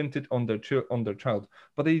imprinted on their child,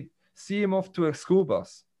 but they see him off to a school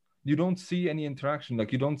bus. You don't see any interaction,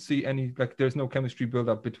 like you don't see any, like there's no chemistry build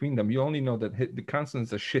up between them. You only know that the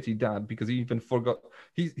Cranston's a shitty dad because he even forgot,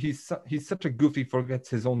 he's such a goofy, forgets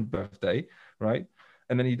his own birthday, right?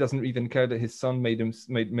 And then he doesn't even care that his son made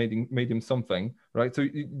him something, right? So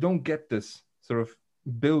you don't get this sort of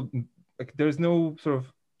build, like there's no sort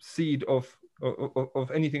of seed of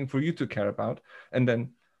anything for you to care about. And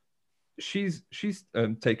then she's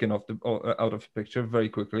taken out of the picture very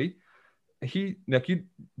quickly.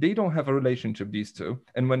 They don't have a relationship, these two.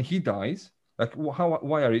 And when he dies, like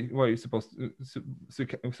why are you supposed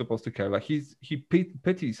to care? Like he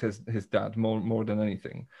pities his dad more than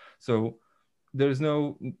anything. So there's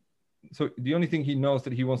no. So the only thing he knows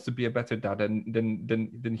that he wants to be a better dad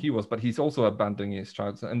than he was, but he's also abandoning his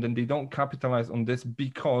child. And then they don't capitalize on this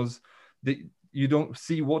because you don't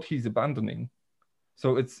see what he's abandoning.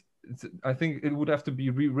 So it's I think it would have to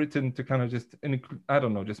be rewritten to kind of just I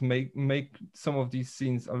don't know, just make some of these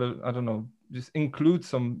scenes a little, I don't know, just include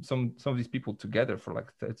some of these people together for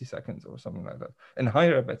like 30 seconds or something like that, and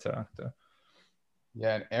hire a better actor.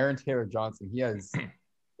 Yeah, and Aaron Taylor Johnson, he has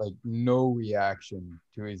like no reaction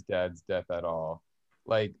to his dad's death at all.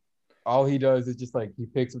 Like all he does is just like he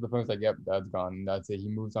picks up the phone, it's like, yep, dad's gone, and that's it. He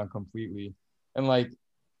moves on completely. And like,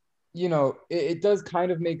 you know, it does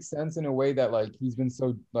kind of make sense in a way that like he's been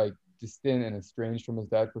so like distant and estranged from his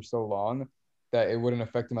dad for so long that it wouldn't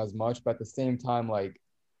affect him as much. But at the same time, like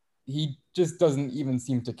he just doesn't even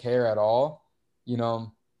seem to care at all, you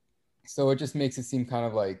know? So it just makes it seem kind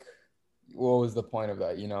of like, what was the point of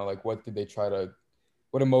that? You know, like what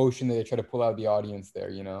emotion did they try to pull out of the audience there,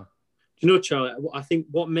 you know? You know, Charlie, I think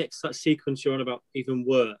what makes that sequence you're on about even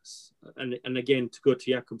worse, and again, to go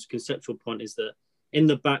to Jakob's conceptual point, is that in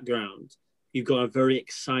the background, you've got a very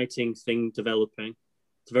exciting thing developing.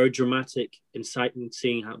 It's a very dramatic, inciting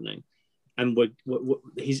scene happening. And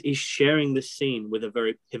he's sharing this scene with a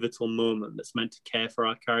very pivotal moment that's meant to care for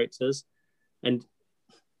our characters. And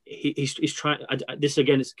he's trying, this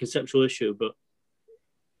again, it's a conceptual issue, but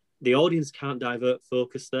the audience can't divert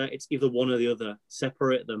focus there. It's either one or the other.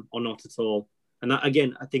 Separate them or not at all. And that,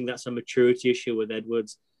 again, I think that's a maturity issue with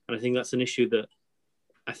Edwards. And I think that's an issue that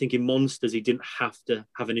I think in Monsters, he didn't have to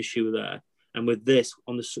have an issue there. And with this,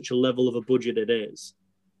 on such a level of a budget it is,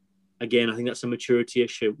 again, I think that's a maturity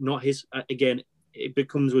issue. Not his, again, it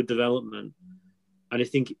becomes with development. And I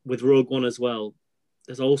think with Rogue One as well,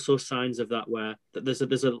 there's also signs of that where that there's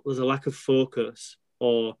a lack of focus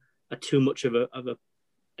or a too much of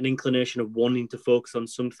an inclination of wanting to focus on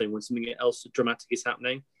something when something else dramatic is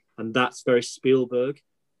happening. And that's very Spielberg.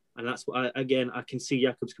 And that's what, I can see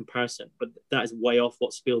Jakob's comparison, but that is way off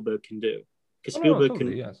what Spielberg can do. Because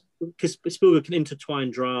Spielberg can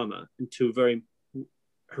intertwine drama into very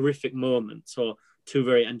horrific moments or two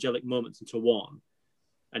very angelic moments into one,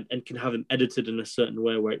 and can have them edited in a certain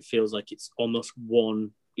way where it feels like it's almost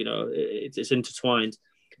one, it's intertwined.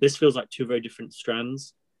 This feels like two very different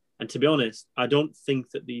strands. And to be honest, I don't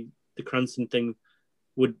think that the Cranston thing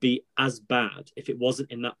would be as bad if it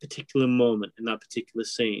wasn't in that particular moment, in that particular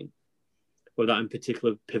scene, or that in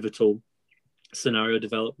particular pivotal scenario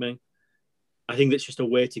developing. I think that's just a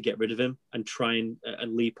way to get rid of him and try and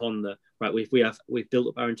leap on the right. We've built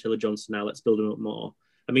up Aaron Taylor Johnson now. Let's build him up more.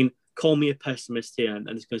 I mean, call me a pessimist here, and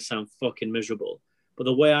it's going to sound fucking miserable. But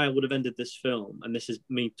the way I would have ended this film, and this is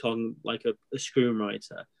me talking like a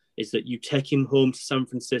screenwriter, is that you take him home to San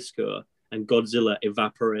Francisco and Godzilla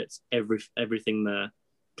evaporates everything there.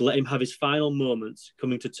 Let him have his final moments,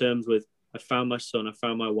 coming to terms with, I found my son, I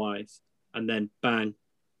found my wife, and then bang,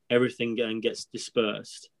 everything gets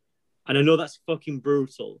dispersed. And I know that's fucking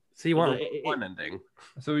brutal. So you want one ending?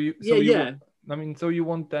 So you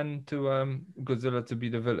want then to Godzilla to be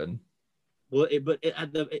the villain? Well,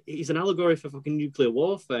 he's an allegory for fucking nuclear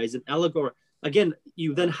warfare. He's an allegory. Again,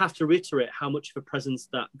 you then have to reiterate how much of a presence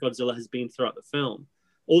that Godzilla has been throughout the film.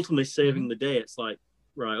 Ultimately saving the day. It's like,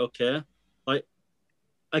 right, okay. Like,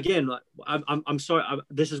 again, like I'm sorry.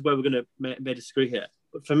 This is where we're going to may disagree here.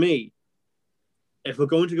 But for me, if we're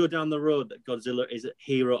going to go down the road that Godzilla is a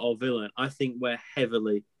hero or villain, I think we're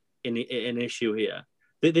heavily in an issue here.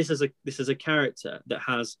 This is a character that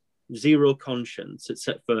has zero conscience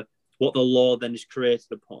except for what the law then is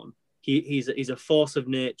created upon. He's a force of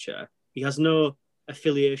nature. He has no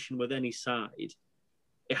affiliation with any side.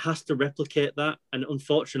 It has to replicate that. And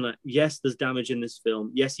unfortunately, yes, there's damage in this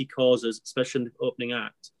film. Yes, he causes, especially in the opening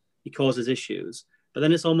act, he causes issues. But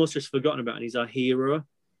then it's almost just forgotten about, and he's our hero.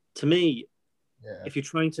 To me, if you're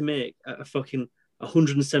trying to make a fucking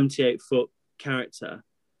 178-foot character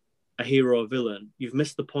a hero or villain, you've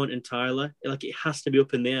missed the point entirely. Like, it has to be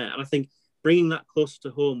up in the air. And I think bringing that closer to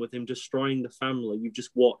home with him destroying the family you've just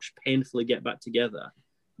watched painfully get back together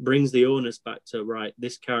brings the onus back to, right,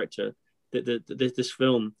 this character, this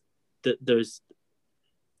film, that there's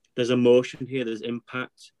emotion here, there's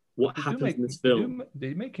impact. What happens in this film?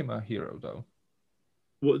 They make him a hero, though.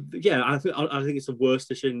 Well, yeah, I think it's the worst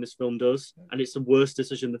decision this film does, and it's the worst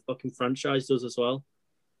decision the fucking franchise does as well.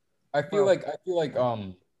 I feel like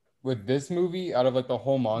with this movie, out of like the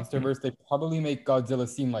whole MonsterVerse, they probably make Godzilla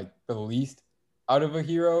seem like the least out of a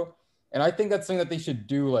hero, and I think that's something that they should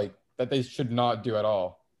do, like that they should not do at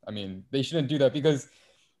all. I mean, they shouldn't do that, because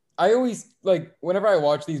I always, like, whenever I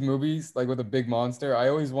watch these movies, like with a big monster, I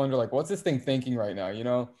always wonder, like, what's this thing thinking right now?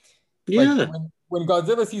 Yeah. Like, when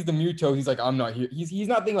Godzilla sees the Muto, he's like, I'm not here. He's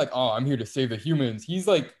not thinking like, oh, I'm here to save the humans. He's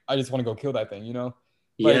like, I just want to go kill that thing, Like,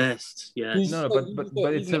 yes. No,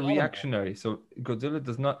 but it's a reactionary. So Godzilla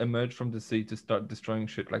does not emerge from the sea to start destroying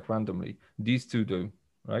shit like randomly. These two do,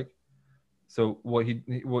 right? So what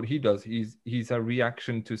he does, he's a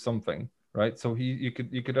reaction to something, right? So you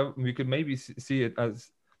could maybe see it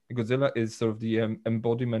as Godzilla is sort of the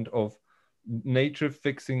embodiment of nature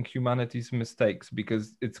fixing humanity's mistakes,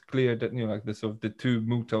 because it's clear that like the sort of the two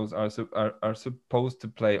Mutos are supposed to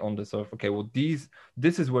play on the sort of, okay, well,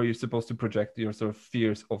 this is where you're supposed to project your sort of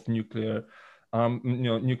fears of nuclear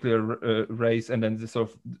race, and then the sort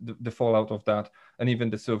of the fallout of that, and even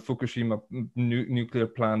the sort of Fukushima nuclear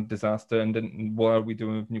plant disaster, and then what are we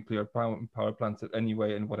doing with nuclear power plants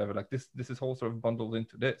anyway, and whatever. Like this is all sort of bundled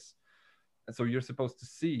into this. So you're supposed to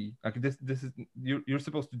see, like, this is you're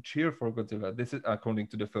supposed to cheer for Godzilla. This is according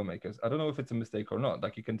to the filmmakers. I don't know if it's a mistake or not.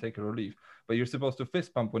 Like, you can take a relief, but you're supposed to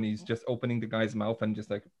fist pump when he's just opening the guy's mouth and just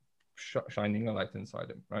like shining a light inside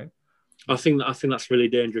him, right? I think that's really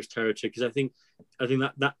dangerous territory, because I think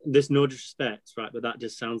that there's no disrespect, right? But that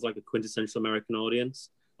just sounds like a quintessential American audience.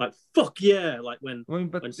 Like, fuck yeah! Like when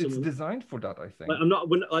it's designed for that. I think.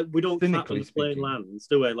 Like, we don't clap when the plane speaking. lands,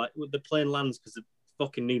 do we? Like, the plane lands because it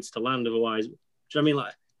fucking needs to land, otherwise. Do you know what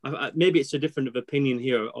I mean? Like, maybe it's a different of opinion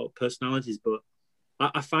here or personalities, but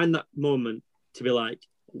I find that moment to be like,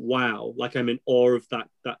 wow, like I'm in awe of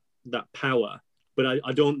that power. But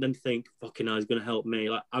I don't then think, fucking hell, he's going to help me.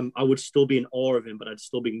 Like, I would still be in awe of him, but I'd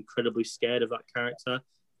still be incredibly scared of that character.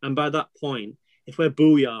 And by that point, if we're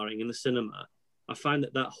booyahing in the cinema, I find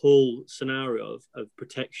that whole scenario of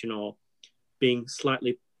protection or being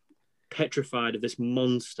slightly petrified of this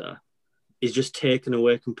monster is just taken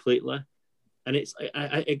away completely. And it's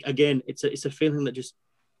again, it's a feeling that just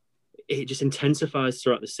intensifies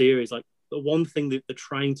throughout the series. Like the one thing that they're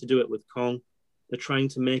trying to do it with Kong, they're trying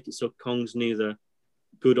to make it so Kong's neither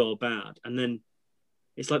good or bad, and then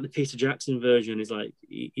it's like the Peter Jackson version is like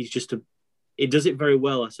he's just it does it very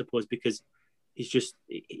well, I suppose, because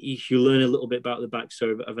you learn a little bit about the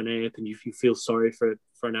backstory of an ape, and you feel sorry for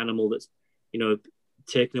an animal that's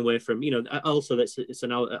taken away from also it's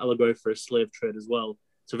an allegory for a slave trade as well.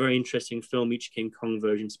 It's a very interesting film, each King Kong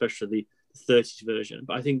version, especially the 30s version.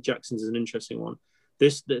 But I think Jackson's is an interesting one.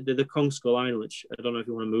 The Kong Skull Island, which I don't know if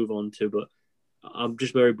you want to move on to, but I'm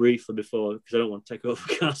just very briefly before, because I don't want to take over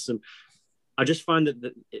Cass. And I just find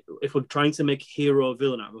that if we're trying to make hero or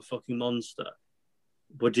villain out of a fucking monster,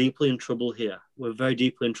 we're deeply in trouble here. We're very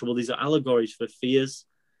deeply in trouble. These are allegories for fears.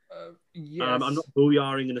 Yes. I'm not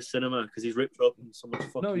booyahing in a cinema because he's ripped open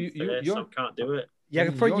someone's fucking face. I can't do it. Yeah,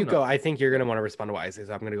 before you go, I think you're going to want to respond to what I say,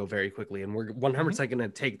 so I'm going to go very quickly, and we're 100% going to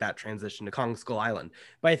take that transition to Kong Skull Island.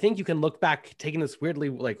 But I think you can look back, taking this weirdly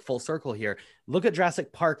like full circle here, look at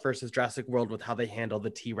Jurassic Park versus Jurassic World with how they handle the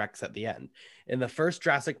T-Rex at the end. In the first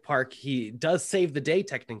Jurassic Park, he does save the day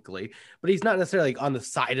technically, but he's not necessarily like on the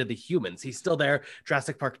side of the humans. He's still there.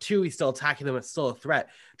 Jurassic Park 2, he's still attacking them. It's still a threat.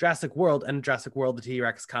 Jurassic World, the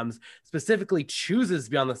T-Rex comes, specifically chooses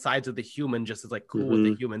to be on the sides of the human, just as like cool with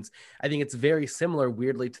the humans. I think it's very similar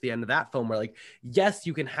weirdly to the end of that film, where like, yes,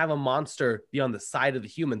 you can have a monster be on the side of the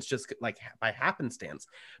humans just like by happenstance,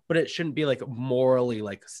 but it shouldn't be like morally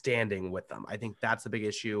like standing with them. I think that's a big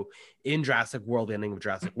issue in Jurassic World, the ending of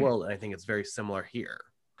Jurassic World, and I think it's very similar here.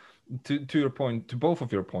 To your point, to both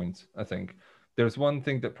of your points, I think there's one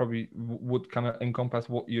thing that probably would kind of encompass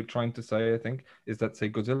what you're trying to say. I think is that, say,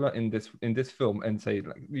 Godzilla in this film, and say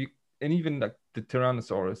like and even like the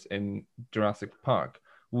Tyrannosaurus in Jurassic Park,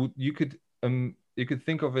 you could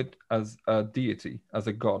think of it as a deity, as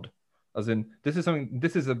a god, as in this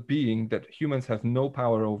is a being that humans have no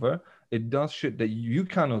power over. It does shit that you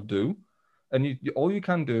cannot do, and all you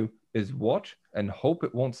can do is watch and hope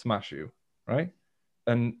it won't smash you, right?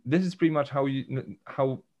 And this is pretty much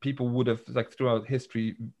how people would have, like, throughout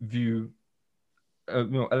history view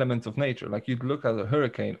elements of nature. Like, you'd look at a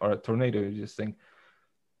hurricane or a tornado, you just think,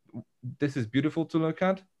 this is beautiful to look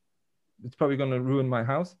at, it's probably going to ruin my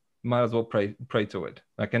house, might as well pray to it.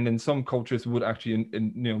 Like, and then some cultures would actually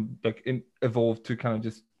evolve to kind of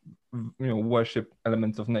just worship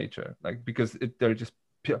elements of nature, like, because they're just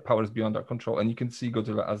powers beyond our control. And you can see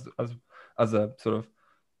Godzilla as a sort of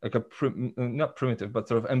like not primitive, but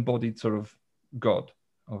sort of embodied sort of god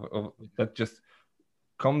of that just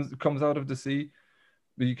comes out of the sea.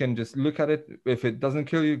 But you can just look at it. If it doesn't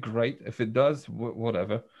kill you, great. If it does,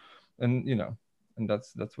 whatever. And and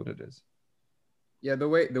that's what it is. Yeah, the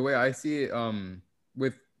way I see it,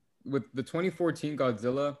 with the 2014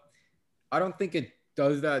 Godzilla, I don't think it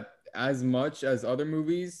does that as much as other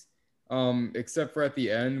movies, except for at the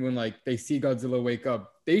end when like they see Godzilla wake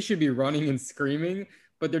up. They should be running and screaming,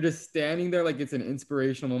 but they're just standing there like it's an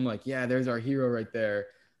inspirational moment. Like, yeah, there's our hero right there.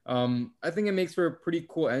 I think it makes for a pretty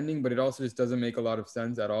cool ending, but it also just doesn't make a lot of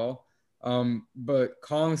sense at all. But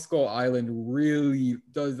Kong Skull Island really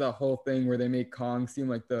does that whole thing where they make Kong seem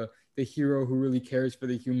like the hero who really cares for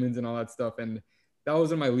the humans and all that stuff. And that was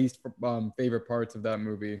one of my least favorite parts of that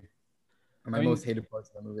movie. Or my most hated parts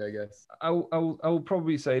of that movie, I guess. I will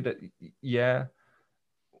probably say that, yeah.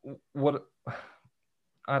 What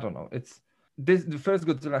I don't know. The first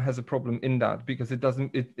Godzilla has a problem in that because it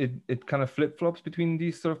kind of flip-flops between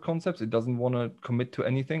these sort of concepts. It doesn't want to commit to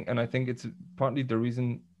anything, and I think it's partly the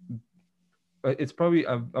reason. It's probably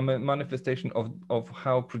a manifestation of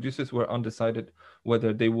how producers were undecided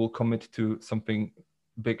whether they will commit to something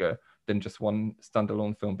bigger than just one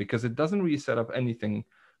standalone film, because it doesn't really set up anything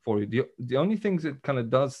for you. The only things it kind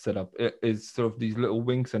of does set up is sort of these little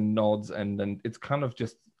winks and nods, and then it's kind of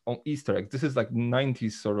just on Easter eggs. This is like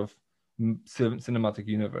 90s sort of cinematic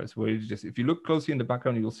universe where you just, if you look closely in the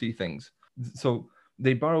background, you'll see things. So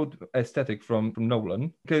they borrowed aesthetic from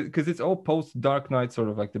Nolan because it's all post Dark Knight, sort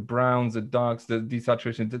of like the browns, the darks, the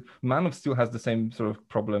desaturation. Man of Steel has the same sort of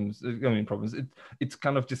problems. It's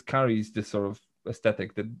kind of just carries this sort of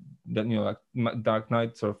aesthetic that like Dark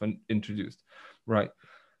Knight sort of introduced, right?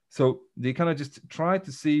 So they kind of just try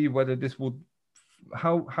to see whether this would,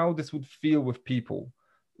 how this would feel with people,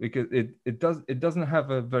 because it doesn't have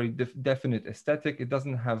a very definite aesthetic. It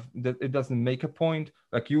doesn't make a point.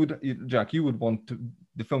 Like Jack, you would want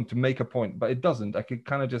the film to make a point, but it doesn't. Like, it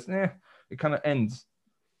kind of just it kind of ends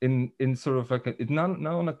in sort of like it's not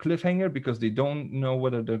on a cliffhanger because they don't know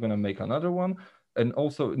whether they're gonna make another one, and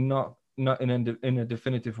also not in a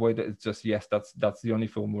definitive way that it's just yes, that's the only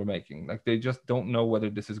film we're making. Like they just don't know whether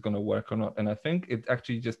this is gonna work or not. And I think it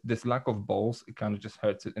actually just this lack of balls, it kind of just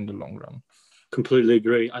hurts it in the long run. Completely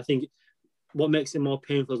agree. I think what makes it more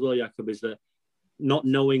painful as well, Jakob, is that not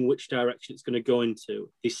knowing which direction it's going to go into,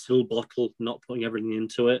 they still bottle not putting everything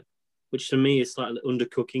into it, which to me is slightly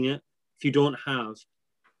undercooking it. If you don't have,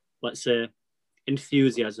 let's say,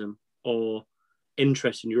 enthusiasm or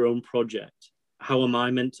interest in your own project, how am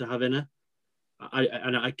I meant to have in it? I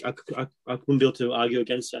wouldn't be able to argue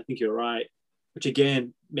against it. I think you're right, which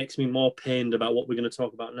again makes me more pained about what we're going to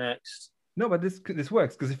talk about next. No, but this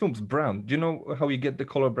works because the film's brown. Do you know how you get the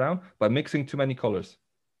color brown? By mixing too many colors.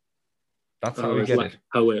 That's how you get it.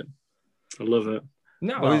 I love it.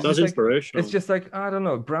 No, well, that's inspirational. It's just like, I don't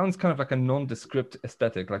know, brown's kind of like a nondescript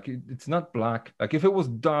aesthetic. Like it's not black. Like if it was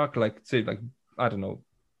dark, like say, like, I don't know,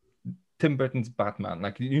 Tim Burton's Batman,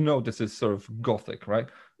 like, you know, this is sort of gothic, right?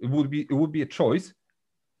 It would be a choice,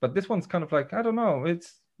 but this one's kind of like, I don't know,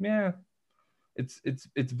 it's very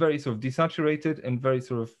sort of desaturated and very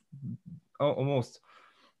sort of almost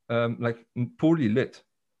like poorly lit.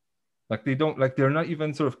 Like they're not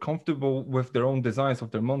even sort of comfortable with their own designs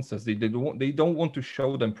of their monsters. They don't want to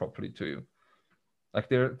show them properly to you. Like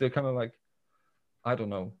they're kind of like, I don't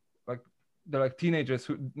know, like they're like teenagers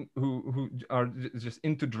who are just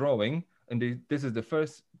into drawing, and this is the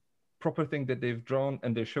first proper thing that they've drawn,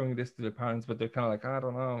 and they're showing this to their parents, but they're kind of like, I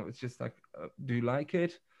don't know, it's just like, do you like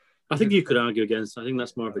it? I think you could argue against. I think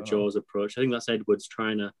that's more of a Jaws approach. I think that's Edwards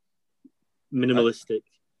trying to minimalistic.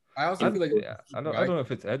 I also feel like I don't know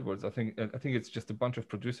if it's Edwards. I think it's just a bunch of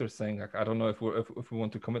producers saying like, I don't know if we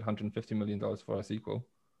want to commit $150 million for a sequel.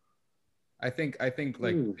 I think like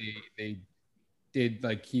they did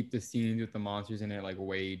like keep the scenes with the monsters in it like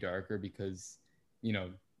way darker because, you know,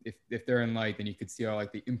 if they're in light, then you could see all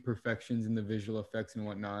like the imperfections in the visual effects and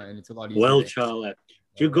whatnot, and it's a lot easier. Well, Charlotte,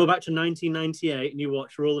 do you go back to 1998 and you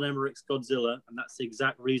watch Roland Emmerich's Godzilla, and that's the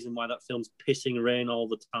exact reason why that film's pissing rain all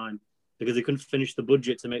the time. Because they couldn't finish the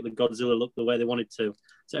budget to make the Godzilla look the way they wanted to.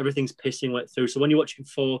 So everything's pissing wet through. So when you watch it in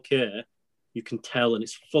 4K, you can tell, and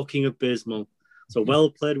it's fucking abysmal. So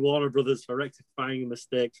well played, Warner Brothers, for rectifying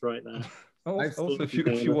mistakes right there. Also, if you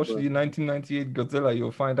watch the 1998 Godzilla,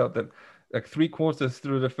 you'll find out that like 3/4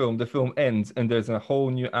 through the film ends, and there's a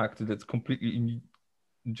whole new act that's completely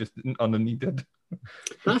just unneeded.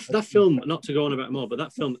 That film, not to go on about more, but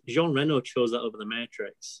that film, Jean Reno chose that over The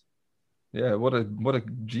Matrix. Yeah, what a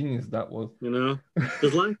genius that was. You know,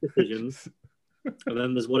 there's life decisions, and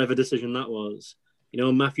then there's whatever decision that was. You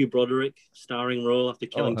know, Matthew Broderick, starring role after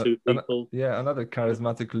killing two people. Another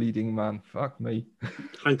charismatic leading man. Fuck me.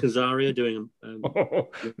 Hank Azaria doing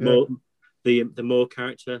the Mo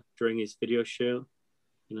character during his video shoot.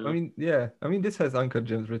 You know? I mean, this has Uncle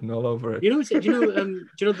Jim's written all over it. Do you know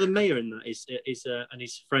the mayor in that is and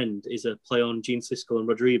his friend is a play on Gene Siskel and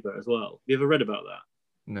Rod Reber as well. Have you ever read about that?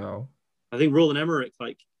 No. I think Roland Emmerich,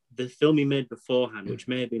 like the film he made beforehand, which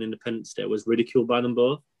may have been Independence Day, was ridiculed by them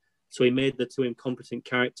both. So he made the two incompetent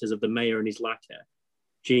characters of the mayor and his lackey,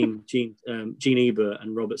 Gene Ebert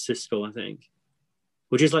and Robert Siskel, I think,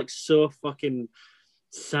 which is like so fucking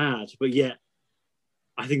sad. But yet,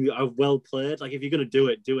 I think I've well played. Like if you're gonna do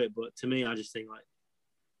it. But to me, I just think like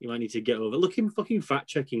you might need to get over. Look, him fucking fact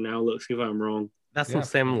checking now. Look, see if I'm wrong. That's some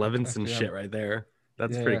Sam Levinson shit right there.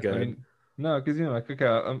 That's pretty good. I mean, no, because you know, like, okay,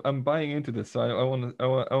 I'm buying into this, so I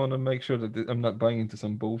want to make sure that I'm not buying into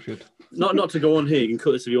some bullshit. Not to go on here. You can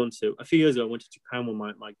cut this if you want to. A few years ago, I went to Japan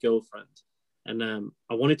with my girlfriend, and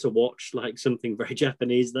I wanted to watch like something very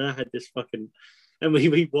Japanese. There, I had this fucking, and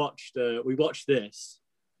we watched this.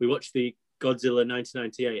 We watched the Godzilla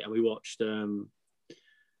 1998, and we watched the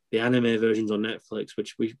anime versions on Netflix,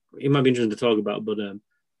 which it might be interesting to talk about. But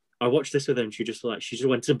I watched this with her, and she just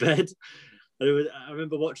went to bed. I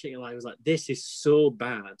remember watching it and I was like, this is so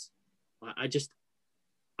bad. I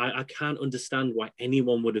can't understand why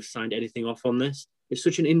anyone would have signed anything off on this. It's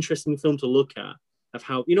such an interesting film to look at, of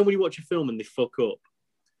how, you know, when you watch a film and they fuck up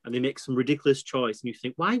and they make some ridiculous choice and you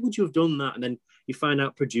think, why would you have done that? And then you find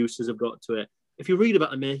out producers have got to it. If you read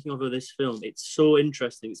about the making of this film, it's so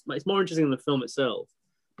interesting. It's more interesting than the film itself.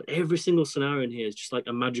 But every single scenario in here is just like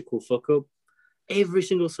a magical fuck up. Every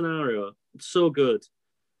single scenario. It's so good.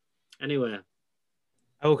 Anyway.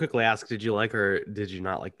 I will quickly ask, did you like or did you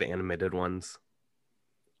not like the animated ones?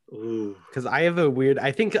 Because I have a weird,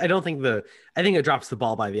 I think it drops the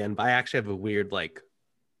ball by the end, but I actually have a weird like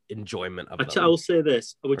enjoyment of them. I will say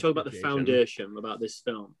this. We talk about the foundation about this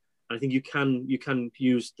film. I think you can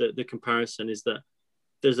use the comparison is that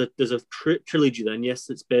there's a trilogy then, yes,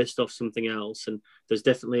 that's based off something else, and there's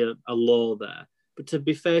definitely a lore there. But to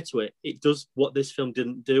be fair to it, it does what this film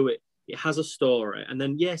didn't do. It has a story, and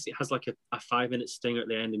then yes, it has like a 5-minute stinger at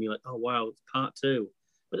the end, and you're like, oh wow, it's part 2.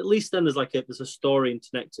 But at least then there's a story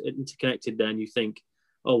interconnected there, and you think,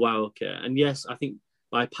 oh wow, okay. And yes, I think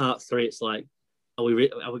by part 3, it's like,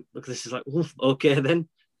 look, this is like, oof, okay then.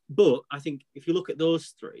 But I think if you look at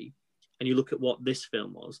those 3, and you look at what this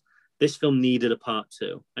film was, this film needed a part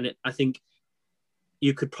 2, and I think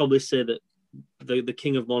you could probably say that the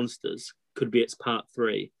King of Monsters could be its part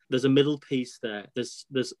 3. There's a middle piece there. There's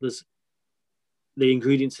the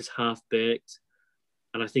ingredients is half baked,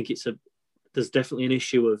 and I think there's definitely an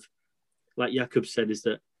issue of, like Jakub said, is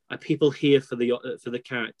that are people here for the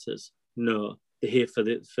characters? No, they're here for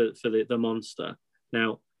the monster.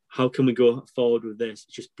 Now, how can we go forward with this?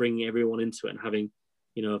 It's just bringing everyone into it and having,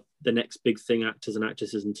 the next big thing, actors and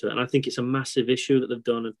actresses into it. And I think it's a massive issue that they've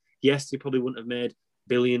done. And yes, they probably wouldn't have made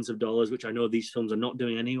billions of dollars, which I know these films are not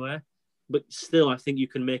doing anywhere. But still, I think you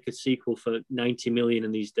can make a sequel for 90 million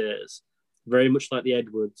in these days, very much like the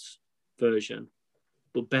Edwards version,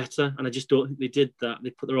 but better. And I just don't think they did that. They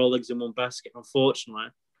put their all eggs in one basket. Unfortunately,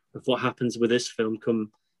 of what happens with this film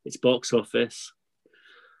come its box office,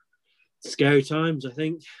 scary times, I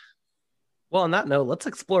think. Well, on that note, let's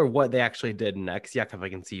explore what they actually did next. Jakub, I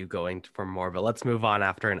can see you going for more, but let's move on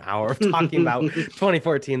after an hour of talking about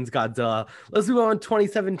 2014's Godzilla. Let's move on to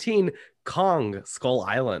 2017, Kong, Skull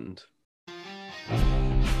Island.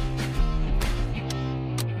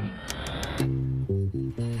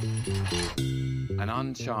 An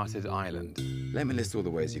uncharted island. Let me list all the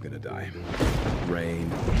ways you're gonna die.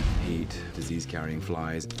 Rain, heat, disease-carrying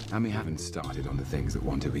flies, and we haven't started on the things that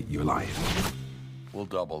want to eat you alive. We'll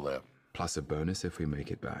double that. Plus a bonus if we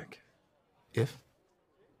make it back. If?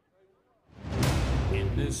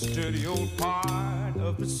 In this dirty old part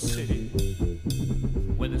of the city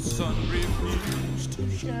where the sun refused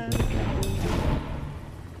to shine.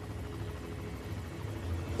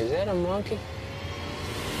 Is that a monkey?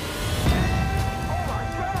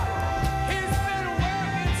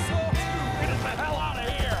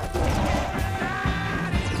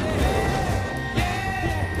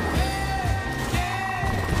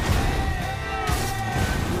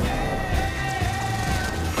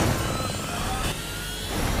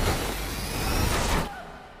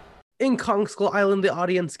 In Kong Skull Island, the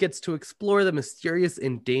audience gets to explore the mysterious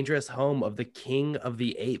and dangerous home of the King of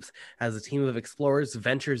the Apes as a team of explorers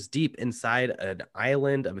ventures deep inside an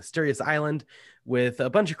island, a mysterious island, with a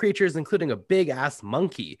bunch of creatures, including a big-ass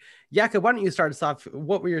monkey. Jakub, why don't you start us off?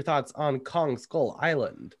 What were your thoughts on Kong Skull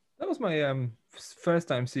Island? That was my first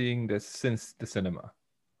time seeing this since the cinema,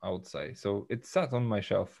 I would say. So it sat on my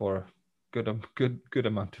shelf for good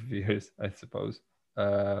amount of years, I suppose.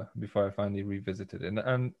 Before I finally revisited it.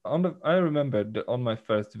 And I remember that on my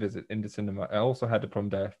first visit in the cinema, I also had a problem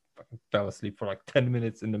that I fell asleep for like 10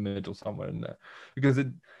 minutes in the middle somewhere in there, because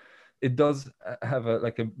it does have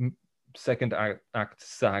a second act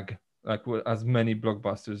sag, like as many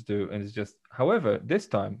blockbusters do. And it's just, however, this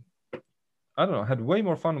time, I don't know, I had way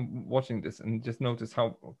more fun watching this and just noticed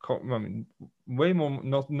how, way more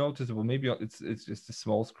not noticeable. Maybe it's just a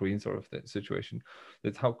small screen sort of the situation.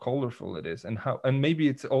 That's how colorful it is, and maybe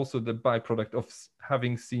it's also the byproduct of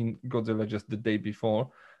having seen Godzilla just the day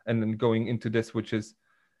before, and then going into this, which is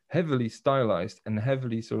heavily stylized and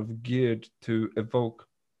heavily sort of geared to evoke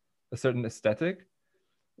a certain aesthetic,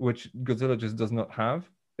 which Godzilla just does not have.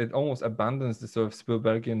 It almost abandons the sort of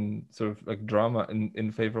Spielbergian sort of like drama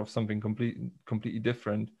in favor of something completely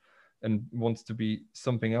different, and wants to be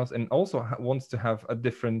something else, and also wants to have a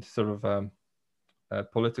different sort of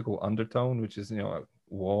political undertone, which is,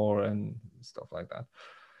 war and stuff like that.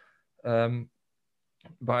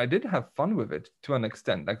 But I did have fun with it to an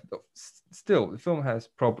extent. Like, still, the film has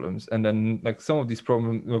problems, and then like some of these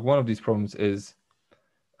problems, like one of these problems is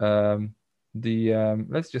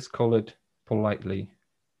let's just call it politely,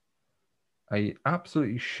 a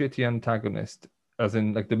absolutely shitty antagonist, as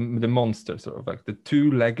in like the monster, sort of like the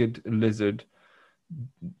two-legged lizard.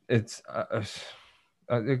 It's I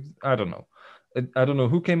don't know. I don't know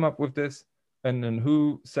who came up with this, and then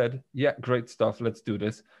who said, yeah, great stuff, let's do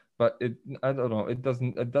this. But I don't know. It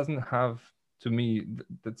doesn't have, to me,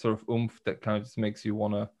 that sort of oomph that kind of just makes you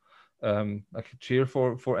want to like cheer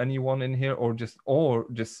for anyone in here, or just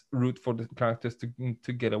root for the characters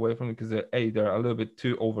to get away from it, because they're a little bit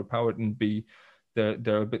too overpowered, and B,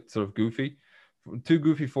 they're a bit sort of goofy, too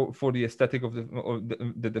goofy for the aesthetic of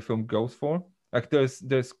that the film goes for. Like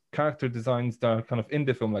there's character designs that are kind of in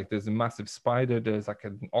the film, like there's a massive spider, there's like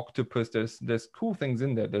an octopus, there's cool things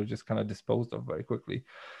in there. They're just kind of disposed of very quickly.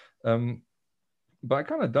 but I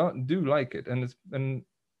kind of do like it, and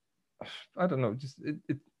I don't know, just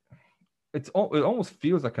it almost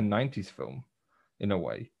feels like a 90s film in a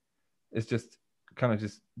way. It's just kind of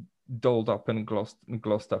just dolled up and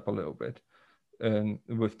glossed up a little bit, and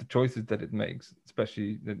with the choices that it makes,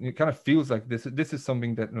 especially, it kind of feels like this is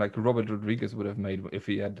something that like Robert Rodriguez would have made if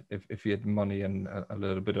he had money and a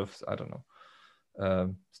little bit of, I don't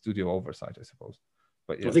know, studio oversight, I suppose.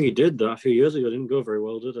 But yeah, I think he did that a few years ago. It didn't go very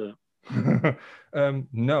well, did it?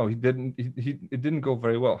 No, he didn't. It didn't go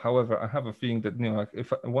very well. However, I have a feeling that, you know, like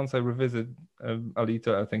once I revisit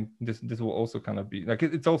Alita, I think this will also kind of be like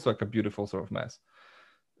it's also like a beautiful sort of mess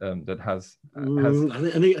that has. I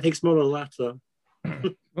think it's more the latter.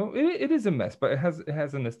 Well, it is a mess, but it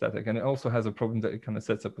has an aesthetic, and it also has a problem that it kind of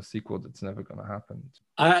sets up a sequel that's never going to happen.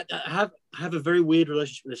 I have a very weird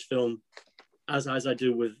relationship with this film, as I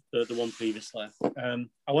do with the one previously.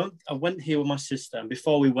 I went here with my sister, and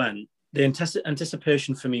before we went, the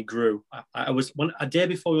anticipation for me grew. I was a day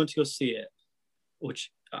before we went to go see it,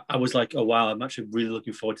 which I was like, oh wow, I'm actually really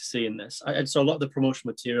looking forward to seeing this. I saw a lot of the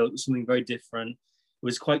promotional material. It was something very different. It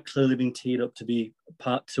was quite clearly being teed up to be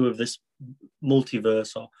part 2 of this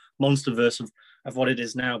multiverse or monsterverse of what it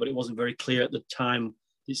is now, but it wasn't very clear at the time.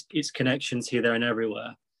 Its connections here, there, and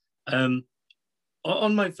everywhere.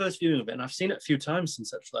 On my first viewing of it, and I've seen it a few times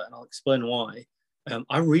since actually, and I'll explain why.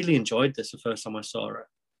 I really enjoyed this the first time I saw it.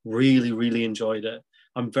 Really, really enjoyed it.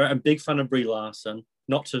 I'm a big fan of Brie Larson,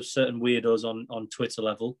 not to certain weirdos on Twitter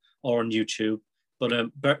level or on YouTube, but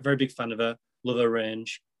very, very big fan of her. Love her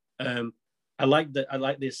range. I like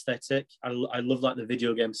the aesthetic. I love like the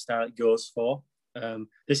video game style it goes for.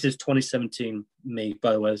 This is 2017 me,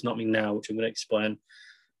 by the way. It's not me now, which I'm going to explain.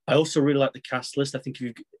 I also really like the cast list. I think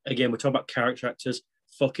we're talking about character actors,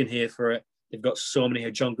 fucking here for it. They've got so many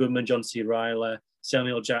here. John Goodman, John C. Reilly,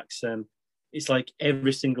 Samuel Jackson. It's like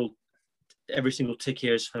every single tick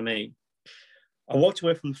here is for me. I walked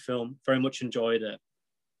away from the film, very much enjoyed it.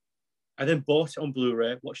 I then bought it on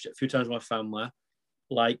Blu-ray, watched it a few times with my family,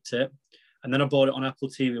 liked it. And then I bought it on Apple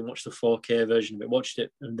TV and watched the 4K version of it. Watched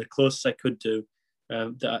it and the closest I could do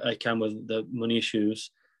that I can with the money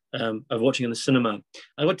issues of watching in the cinema.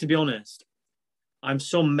 I got to be honest, I'm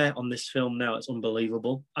so met on this film now, it's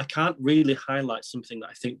unbelievable. I can't really highlight something that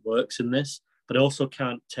I think works in this, but I also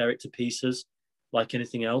can't tear it to pieces like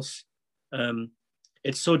anything else.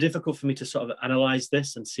 It's so difficult for me to sort of analyze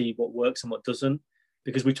this and see what works and what doesn't,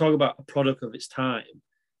 because we talk about a product of its time.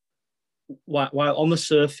 While on the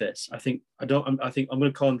surface, I think I'm going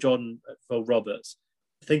to call him Jordan Vogt Roberts.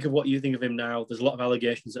 Think of what you think of him now. There's a lot of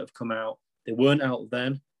allegations that have come out. They weren't out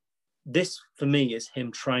then. This, for me, is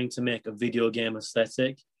him trying to make a video game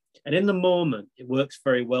aesthetic. And in the moment, it works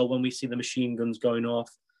very well when we see the machine guns going off,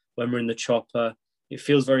 when we're in the chopper. It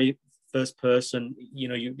feels very first person. You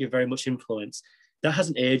know, you're very much influenced. That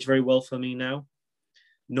hasn't aged very well for me now,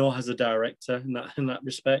 nor has the director in that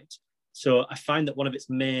respect. So I find that one of its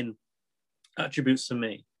main attributes to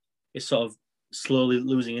me is sort of slowly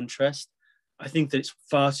losing interest. I think that it's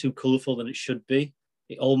far too colourful than it should be.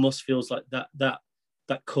 It almost feels like that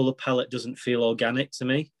colour palette doesn't feel organic to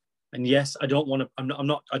me. And yes, I don't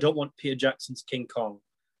want Peter Jackson's King Kong.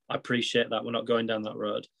 I appreciate that. We're not going down that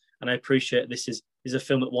road. And I appreciate this is a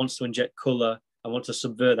film that wants to inject colour and wants to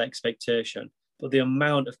subvert that expectation. But the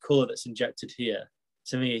amount of colour that's injected here,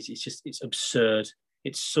 to me, it's absurd.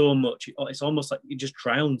 It's so much. It's almost like it just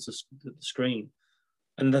drowns the screen.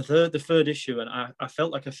 And the third issue, and I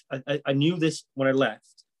felt like I knew this when I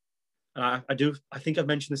left. And I think I've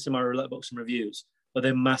mentioned this in my Letterboxd and reviews, but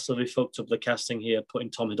they massively fucked up the casting here, putting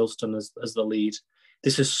Tom Hiddleston as the lead.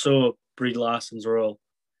 This is so Brie Larson's role.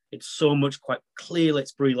 It's so much quite clearly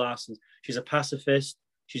it's Brie Larson. She's a pacifist.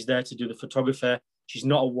 She's there to do the photography. She's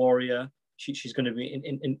not a warrior. She's going to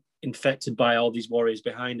be infected by all these warriors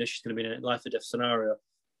behind her. She's going to be in a life or death scenario.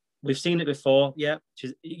 We've seen it before. Yeah,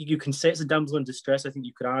 you can say it's a damsel in distress. I think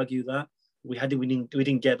you could argue that. We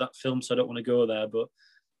didn't get that film, so I don't want to go there. But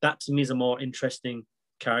that to me is a more interesting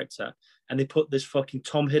character. And they put this fucking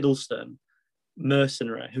Tom Hiddleston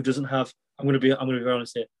mercenary who doesn't have. I'm going to be very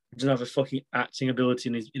honest here. He doesn't have a fucking acting ability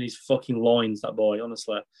in his fucking loins. That boy,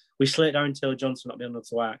 honestly. We slate Aaron Taylor Johnson not being able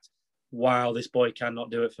to act. Wow, this boy cannot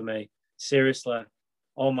do it for me. Seriously.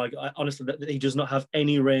 Oh my God. Honestly, he does not have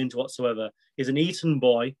any range whatsoever. He's an Eton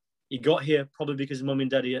boy. He got here probably because his mum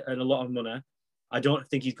and daddy earn a lot of money. I don't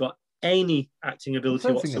think he's got any acting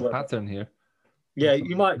ability whatsoever. A pattern here. Yeah,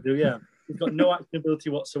 you might do, yeah. He's got no acting ability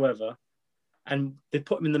whatsoever. And they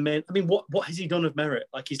put him in the main. I mean, what has he done of merit?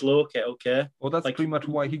 Like, he's Loki, okay? Well, that's like, pretty much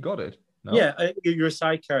why he got it. No? Yeah, you're a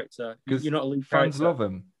side character. You're not a lead fans character. love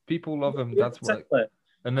him. People love him. Yeah, that's exactly. why.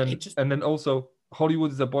 And then also,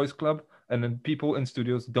 Hollywood is a boys' club, and then people in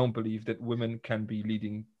studios don't believe that women can be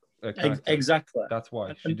leading characters. Exactly. That's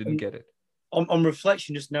why she didn't get it. On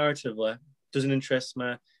reflection, just narratively, doesn't interest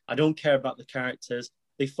me. I don't care about the characters.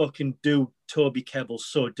 They fucking do Toby Kebbell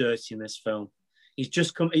so dirty in this film. He's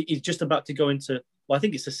just about to go into, well, I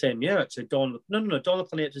think it's the same year actually. Dawn of the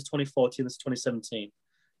Planet Apes is 2014, this is 2017.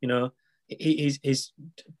 You know, he's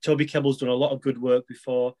Toby Kebbell's done a lot of good work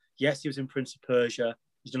before. Yes, he was in Prince of Persia.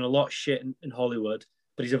 He's done a lot of shit in Hollywood,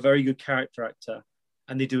 but he's a very good character actor.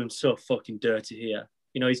 And they do him so fucking dirty here.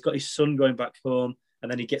 You know, he's got his son going back home,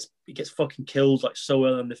 and then he gets fucking killed like so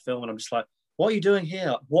early in the film, and I'm just like, what are you doing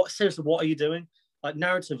here? Seriously, what are you doing? Like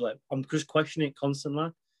narratively, I'm just questioning it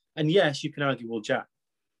constantly. And yes, you can argue, well, Jack,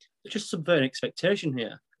 they're just subverting expectation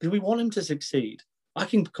here because we want him to succeed. I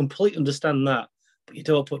can completely understand that, but you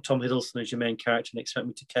don't put Tom Hiddleston as your main character and expect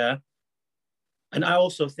me to care. And I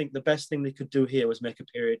also think the best thing they could do here was make a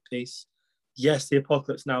period piece. Yes, the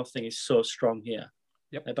Apocalypse Now thing is so strong here.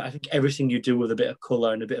 Yep. But I think everything you do with a bit of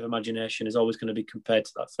colour and a bit of imagination is always going to be compared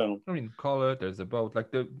to that film. I mean, color, there's a boat.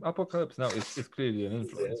 Like the Apocalypse Now is clearly an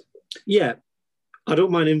influence. Yeah, I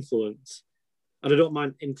don't mind influence. And I don't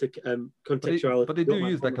mind contextuality. But they do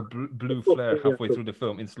use like a blue flare halfway through the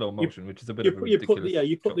film in slow motion, which is a bit of a ridiculous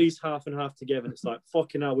you put these half and half together, and it's like,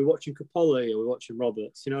 fucking hell, we're watching Coppola here, we're watching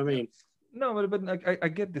Roberts. You know what I mean? No, but I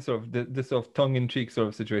get this sort of tongue-in-cheek sort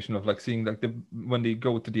of situation of like seeing like when they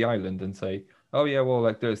go to the island and say, oh yeah, well,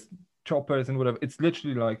 like there's choppers and whatever. It's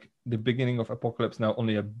literally like the beginning of Apocalypse Now.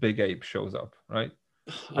 Only a big ape shows up, right?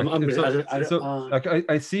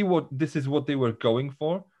 I see what they were going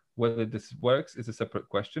for. Whether this works is a separate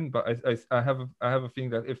question, but I have a feeling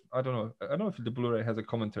that if I don't know if the Blu-ray has a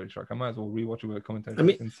commentary track, I might as well rewatch it with a commentary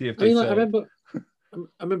track and see if they say.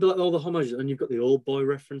 I remember like all the homages, and you've got the Old Boy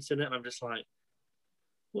reference in it, and I'm just like,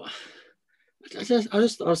 what? I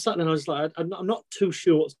was sat there and I was like, I'm not too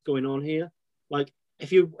sure what's going on here. Like,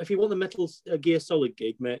 if you want the Metal Gear Solid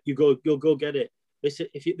gig, mate, you'll go get it. This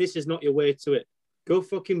is not your way to it. Go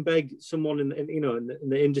fucking beg someone in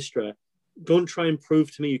the industry. Don't try and prove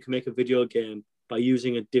to me you can make a video game by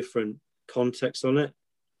using a different context on it.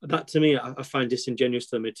 That to me, I find disingenuous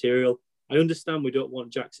to the material. I understand we don't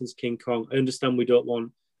want Jackson's King Kong. I understand we don't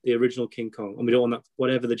want the original King Kong, and we don't want that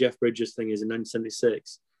whatever the Jeff Bridges thing is in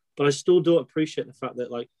 1976. But I still don't appreciate the fact that,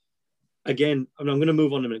 like, again, I'm going to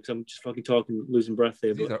move on a minute because I'm just fucking talking, losing breath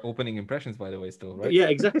here. These are opening impressions, by the way, still, right? Yeah,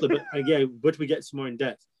 exactly. But again, but we get some more in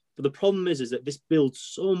depth. But the problem is that this builds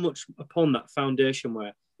so much upon that foundation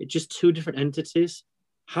where it's just two different entities.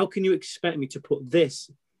 How can you expect me to put this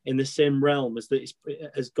in the same realm as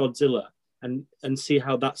Godzilla and see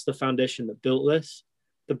how that's the foundation that built this?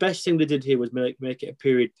 The best thing they did here was make it a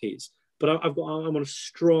period piece. But I'm on a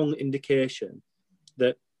strong indication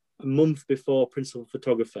that a month before Principal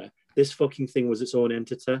Photographer, this fucking thing was its own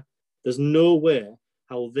entity. There's no way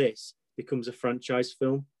how this becomes a franchise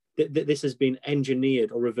film. This has been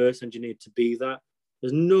engineered or reverse engineered to be that.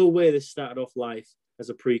 There's no way this started off life as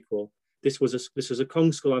a prequel. This was a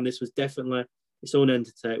Kong Skull, and this was definitely its own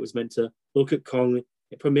entity. It was meant to look at Kong,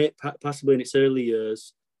 possibly in its early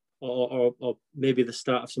years, or maybe the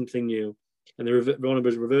start of something new. And the Warner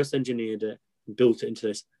Bros. Reverse engineered it and built it into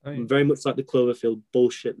this. Very much like the Cloverfield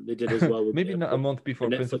bullshit that they did as well. With maybe not a month before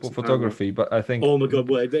Principal Photography, but I think. Oh my god!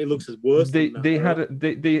 Well, it looks as worse. They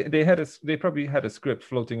probably had a script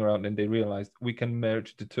floating around, and they realized we can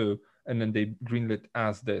merge the two, and then they greenlit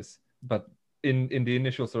as this. But in the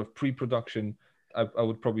initial sort of pre-production, I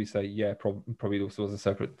would probably say probably this was a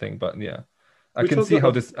separate thing. But yeah. I can see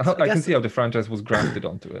how the franchise was grafted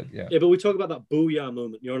onto it. Yeah. Yeah, but we talk about that booyah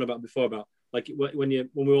moment you're on about before, about like when we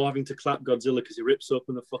were all having to clap Godzilla because he rips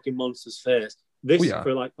open the fucking monster's face. This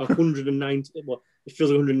for like 190, well, it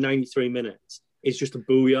feels like 193 minutes. It's just a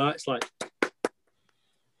booyah. It's like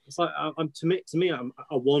to me, I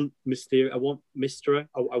want mystery. I want mystery.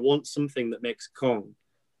 I want something that makes Kong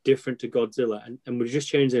different to Godzilla, and we just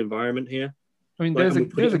change the environment here. I mean,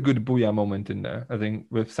 there's a good booyah moment in there. I think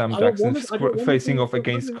with Sam Jackson facing off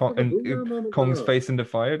against Kong and Kong's face in the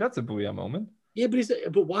fire. That's a booyah moment. Yeah,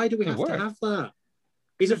 but why do we have to have that?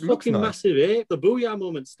 He's a fucking massive ape. The booyah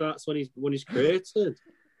moment starts when he's created.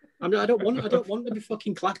 I mean, I don't want to be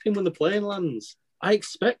fucking clapping when the plane lands. I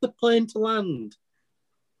expect the plane to land.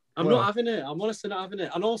 I'm not having it. I'm honestly not having it.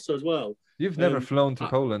 And also as well, you've never flown to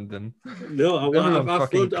Poland, then? No, I've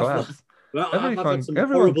flown. I've had some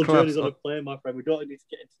horrible journeys on a plane, my friend. We don't need to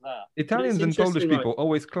get into that. Italians and Polish people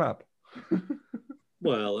always clap.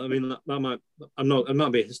 Well, I mean, that might. I'm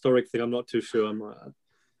not be a historic thing. I'm not too sure.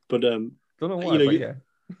 But don't know why.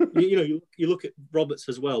 You look at Roberts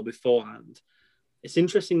as well beforehand. It's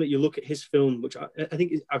interesting that you look at his film, which I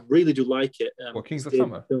think I really do like it. Kings of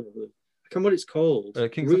Summer. I remember what it's called.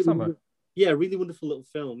 Kings really, of Summer. Yeah, really wonderful little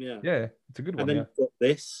film. Yeah. Yeah, it's a good one. And then you've got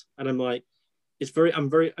this, and I'm like,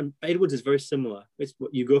 Edward's is very similar. It's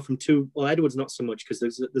what you go from two. Well, Edward's not so much because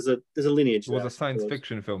there's a lineage. It was there, a science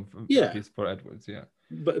fiction film. For Edwards. Yeah.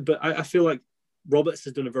 But I feel like Roberts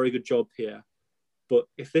has done a very good job here. But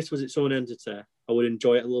if this was its own entity, I would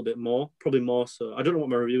enjoy it a little bit more, probably more so. I don't know what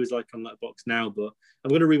my review is like on Letterboxd now, but I'm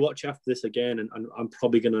going to rewatch it after this again, and I'm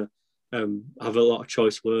probably going to have a lot of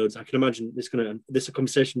choice words. I can imagine this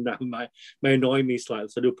conversation that may annoy me slightly,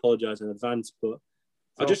 so I do apologize in advance. But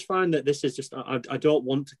I just find that this is just I don't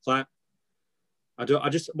want to clap. I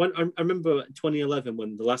remember 2011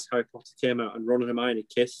 when the last Harry Potter came out and Ron and Hermione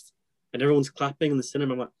kissed, and everyone's clapping in the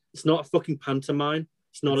cinema. I'm like, it's not a fucking pantomime.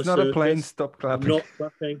 It's not a plane. Stop clapping. I'm not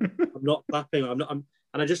clapping. I'm not clapping.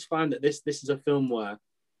 And I just find that this is a film where,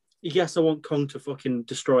 yes, I want Kong to fucking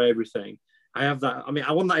destroy everything. I have that. I mean,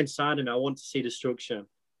 I want that inside of me. I want to see destruction.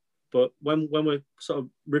 But when we're sort of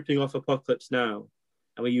ripping off Apocalypse Now,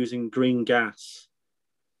 and we're using green gas,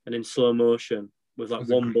 and in slow motion with like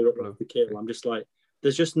one bullet left to kill, I'm just like,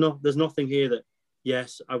 there's nothing here that.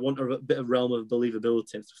 Yes, I want a bit of realm of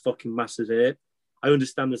believability. It's a fucking massive ape. I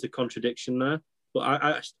understand there's a contradiction there.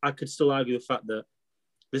 But I could still argue the fact that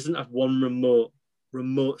this doesn't have one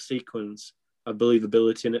remote sequence of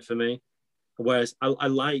believability in it for me. Whereas I'll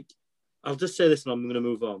just say this and I'm going to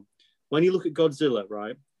move on. When you look at Godzilla,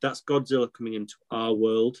 right, that's Godzilla coming into our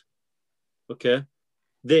world. Okay?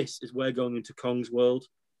 This is we're going into Kong's world,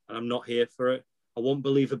 and I'm not here for it. I want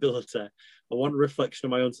believability. I want a reflection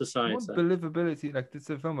of my own society. I want believability. Like, it's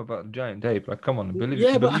a film about a giant ape. Like, come on,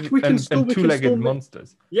 and two-legged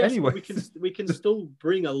monsters. Yes, anyway, we can still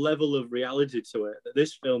bring a level of reality to it that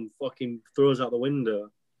this film fucking throws out the window.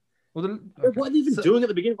 Well, what are they even doing at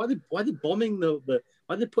the beginning? Why are they bombing why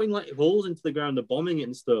are they putting like holes into the ground and bombing it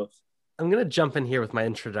and stuff? I'm gonna jump in here with my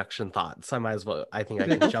introduction thoughts. I might as well. I think I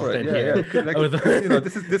can jump in here. Like,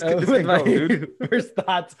 this can go, dude. First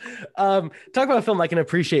thoughts. Talk about a film I can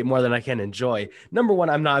appreciate more than I can enjoy. Number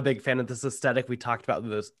one, I'm not a big fan of this aesthetic. We talked about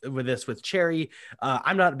this with Cherry.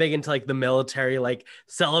 I'm not big into like the military like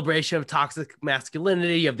celebration of toxic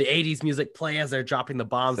masculinity of the '80s music play as they're dropping the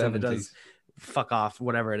bombs 70s. and it does. Fuck off,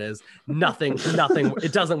 whatever it is. Nothing.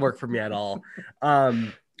 It doesn't work for me at all.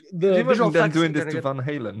 The visual effects doing this to Van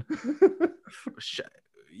Halen.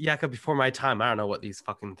 Yaka before my time. I don't know what these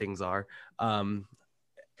fucking things are.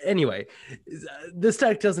 Anyway, the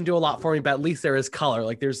aesthetic doesn't do a lot for me, but at least there is color.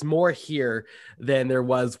 Like there's more here than there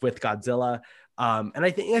was with Godzilla. And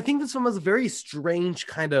I think this one has a very strange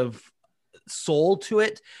kind of soul to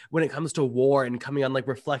it when it comes to war and coming on like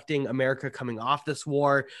reflecting America coming off this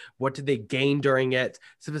war. What did they gain during it?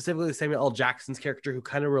 Specifically Samuel L. Jackson's character who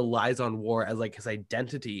kind of relies on war as like his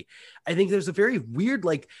identity. I think there's a very weird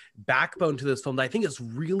like backbone to this film that I think is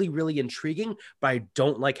really, really intriguing, but I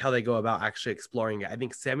don't like how they go about actually exploring it. I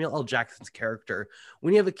think Samuel L. Jackson's character,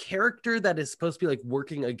 when you have a character that is supposed to be like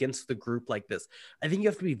working against the group like this, I think you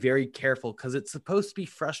have to be very careful because it's supposed to be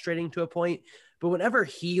frustrating to a point. But whenever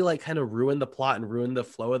he like kind of ruined the plot and ruined the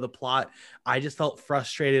flow of the plot, I just felt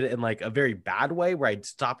frustrated in like a very bad way where I'd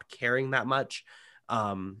stopped caring that much.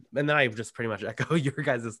 And then I just pretty much echo your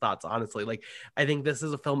guys' thoughts, honestly. Like, I think this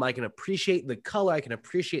is a film I can appreciate the color, I can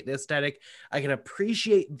appreciate the aesthetic, I can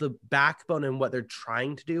appreciate the backbone and what they're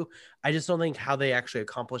trying to do. I just don't think how they actually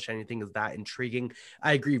accomplish anything is that intriguing.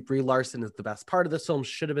 I agree, Brie Larson is the best part of this film,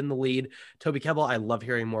 should have been the lead. Toby Kebbell, I love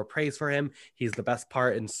hearing more praise for him. He's the best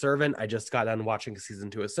part in Servant. I just got done watching season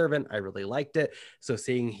 2 of Servant. I really liked it. So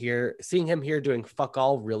seeing him here doing fuck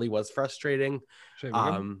all really was frustrating.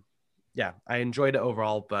 Yeah, I enjoyed it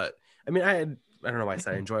overall, but I mean, I don't know why I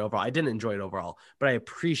said I enjoy overall. I didn't enjoy it overall, but I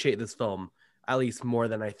appreciate this film at least more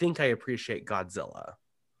than I think I appreciate Godzilla.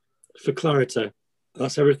 For clarity,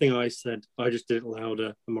 that's everything I said. I just did it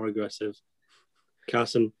louder and more aggressive.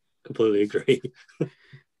 Carson, completely agree.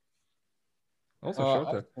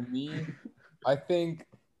 Also, for me, I think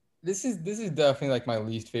this is definitely like my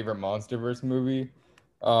least favorite MonsterVerse movie.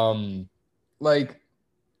 Like,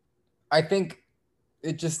 I think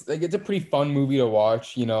it just like it's a pretty fun movie to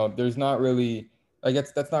watch. You know, there's not really like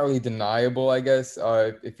that's not really deniable, I guess.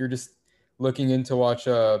 If you're just looking in to watch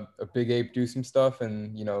a big ape do some stuff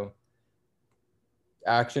and you know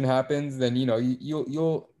action happens, then you know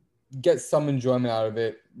you'll get some enjoyment out of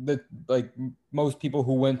it. That like most people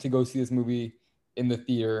who went to go see this movie in the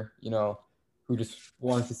theater, you know, who just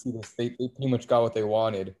wanted to see this, they pretty much got what they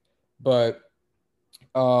wanted. But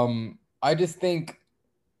I just think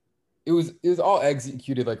it was all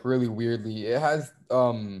executed like really weirdly. It has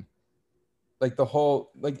like the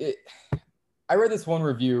whole like it. I read this one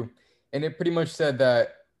review and it pretty much said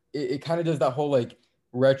that it kind of does that whole like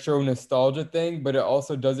retro nostalgia thing, but it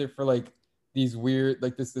also does it for like these weird,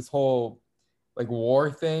 like this whole like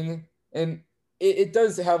war thing. And it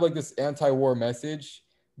does have like this anti-war message,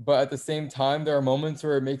 but at the same time, there are moments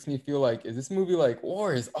where it makes me feel like, is this movie like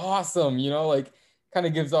war is awesome? You know, like kind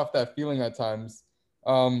of gives off that feeling at times.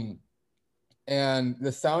 And the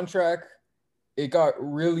soundtrack, it got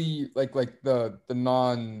really like the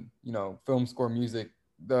non, you know, film score music,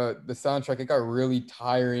 the soundtrack, it got really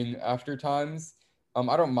tiring after times.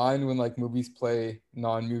 I don't mind when like movies play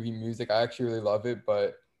non-movie music. I actually really love it,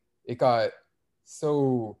 but it got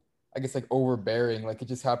so, I guess, like overbearing. Like it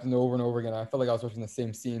just happened over and over again. I felt like I was watching the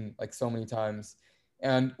same scene like so many times.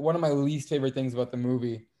 And one of my least favorite things about the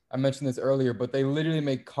movie, I mentioned this earlier, but they literally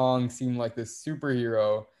make Kong seem like this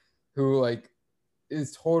superhero who like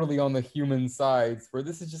is totally on the human sides, where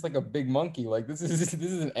this is just like a big monkey. Like this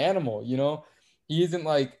is an animal, you know? He isn't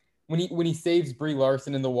like, when he saves Brie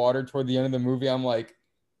Larson in the water toward the end of the movie, I'm like,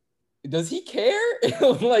 does he care?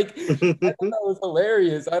 Like, I thought that was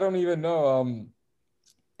hilarious. I don't even know.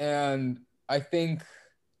 And I think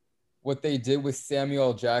what they did with Samuel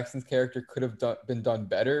L. Jackson's character could have been done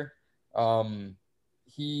better. I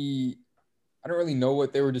don't really know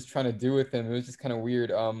what they were just trying to do with him. It was just kind of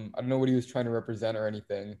weird. I don't know what he was trying to represent or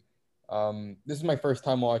anything. This is my first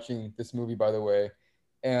time watching this movie, by the way.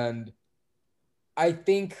 And I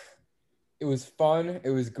think it was fun. It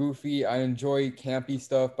was goofy. I enjoy campy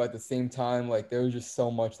stuff, but at the same time, like there was just so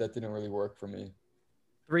much that didn't really work for me.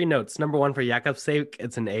 3 notes. Number 1, for Jakob's sake,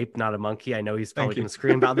 it's an ape, not a monkey. I know he's probably going to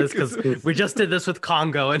scream about this because we just did this with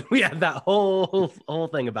Congo and we had that whole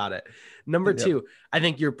thing about it. Number 2, I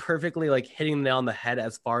think you're perfectly like hitting the nail on the head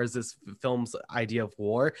as far as this film's idea of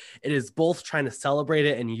war. It is both trying to celebrate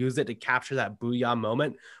it and use it to capture that booyah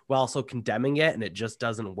moment while also condemning it, and it just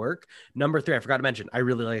doesn't work. Number 3, I forgot to mention, I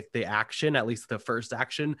really like the action, at least the first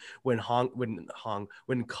action, when Kong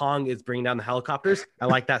is bringing down the helicopters. I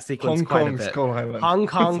like that sequence quite a bit. Hong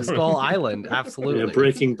Kong Skull Island, absolutely. Yeah,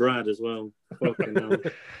 Breaking Brad as well.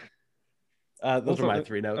 Those are my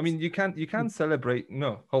 3 notes. I mean, you can celebrate.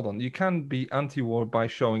 No, hold on. You can be anti-war by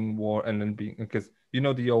showing war and then being, because you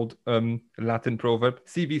know the old Latin proverb,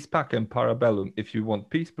 "Si vis pacem para bellum." If you want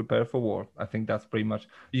peace, prepare for war. I think that's pretty much.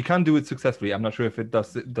 You can do it successfully. I'm not sure if it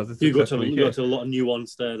does it successfully. You got to a lot of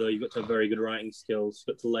nuance there, though. You got to have very good writing skills.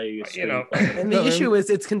 You got to lay your and the issue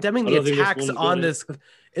is, it's condemning the attacks on this.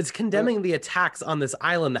 It's condemning the attacks on this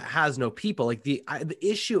island that has no people. Like the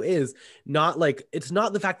issue is not like, it's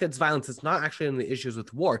not the fact that it's violence. It's not actually in the issues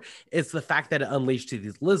with war. It's the fact that it unleashed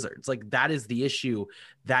these lizards. Like that is the issue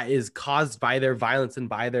that is caused by their violence and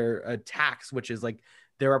by their attacks, which is like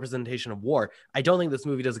their representation of war. I don't think this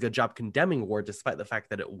movie does a good job condemning war, despite the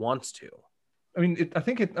fact that it wants to. I mean, I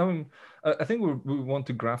think we want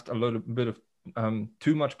to graft a little bit of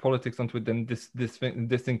too much politics onto it. Then this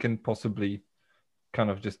thing can possibly kind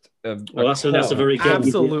of just that's a very good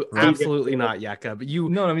absolutely not, Jakob. You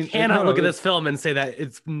cannot look at this film and say that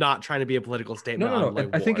it's not trying to be a political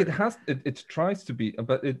statement. I think it has. It tries to be,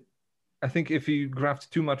 but I think if you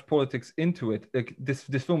graft too much politics into it, like this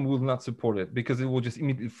film will not support it, because it will just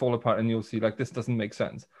immediately fall apart, and you'll see like this doesn't make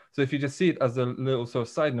sense. So if you just see it as a little sort of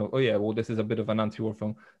side note, oh yeah, well this is a bit of an anti-war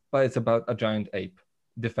film, but it's about a giant ape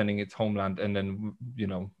defending its homeland, and then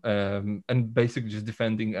and basically just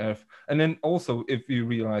defending Earth. And then also, if you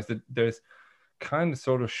realize that there's kind of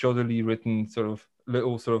sort of shoddily written sort of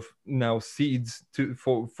little sort of now seeds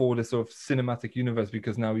for the sort of cinematic universe,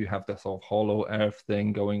 because now you have this sort of hollow Earth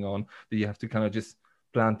thing going on that you have to kind of just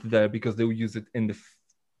plant there, because they'll use it in the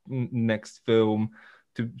next film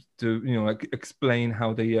to like explain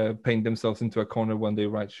how they paint themselves into a corner when they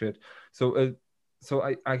write shit. So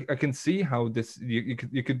I can see how this you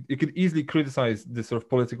could easily criticize this sort of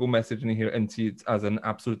political message in here and see it as an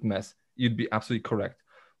absolute mess. You'd be absolutely correct.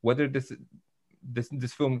 Whether this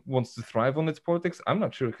film wants to thrive on its politics, I'm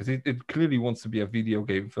not sure, because it clearly wants to be a video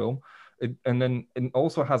game film. And then it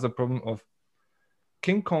also has a problem of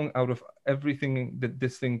King Kong, out of everything that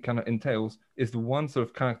this thing kind of entails, is the one sort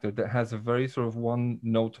of character that has a very sort of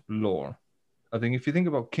one-note lore. I think if you think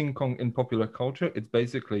about King Kong in popular culture, it's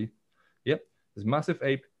basically, this massive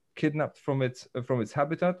ape kidnapped from its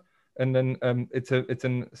habitat, and then it's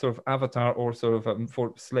an sort of avatar or sort of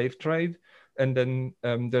for slave trade. And then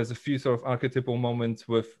there's a few sort of archetypal moments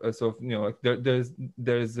with sort of like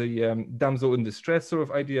there's a damsel in distress sort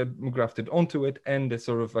of idea grafted onto it, and there's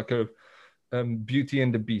sort of like a Beauty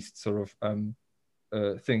and the Beast sort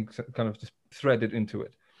of thing kind of just threaded into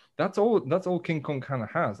it. That's all King Kong kind of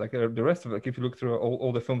has. Like the rest of it, like if you look through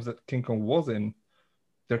all the films that King Kong was in,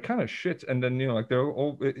 they're kind of shit. And then like they're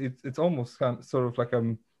all it's almost kind of, sort of like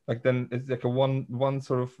like then it's like a one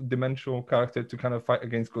sort of dimensional character to kind of fight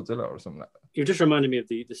against Godzilla or something like that. You just reminded me of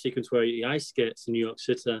the sequence where he ice skates in New York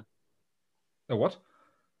City. A what?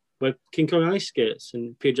 Where King Kong ice skates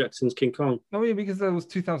in Peter Jackson's King Kong. No, yeah, because that was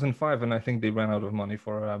 2005, and I think they ran out of money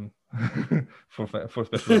for for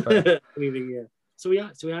special effects. Anything, yeah. So he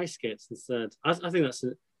ice skates instead. I think that's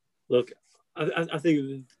it. Look, I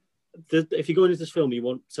think if you go into this film, you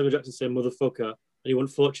want Samuel Jackson to say "motherfucker," and you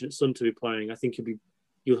want Fortunate Son to be playing. I think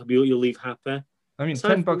you'll leave happy. I mean,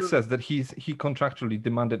 $10 says that he contractually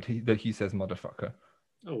demanded that he says "motherfucker."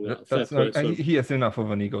 Oh, yeah, that's not, he has enough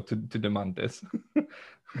of an ego to demand this.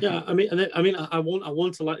 Yeah, I mean, I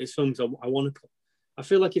want to like this film. So I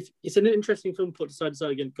feel like if it's an interesting film put side to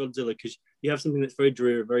side against Godzilla, because you have something that's very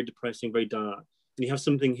dreary, very depressing, very dark, and you have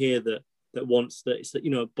something here that wants that it's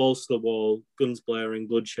balls to the wall, guns blaring,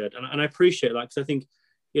 bloodshed, and I appreciate that, because I think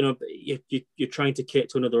you're trying to cater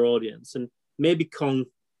to another audience, and maybe Kong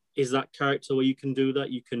is that character where you can do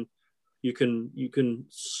that. You can.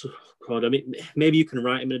 God, I mean, maybe you can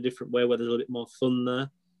write him in a different way where there's a little bit more fun there.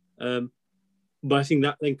 But I think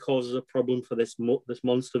that then causes a problem for this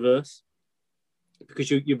MonsterVerse,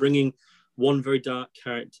 because you're bringing one very dark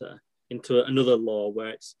character into another lore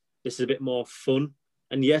where this is a bit more fun.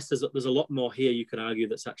 And yes, there's a lot more here you could argue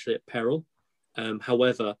that's actually at peril.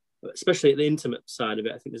 However, especially at the intimate side of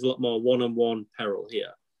it, I think there's a lot more one-on-one peril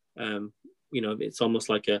here. It's almost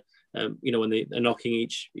like when they're knocking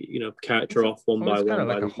each character off one by one. It's kind of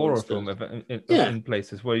like a horror film in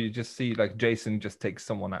places where you just see like Jason just takes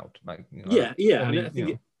someone out. Like and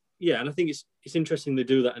I think it's interesting to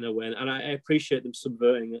do that in a way, and I appreciate them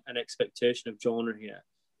subverting an expectation of genre here.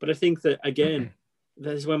 But I think that again,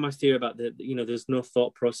 that's where my theory about there's no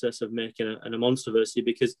thought process of making a MonsterVerse,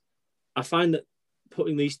 because I find that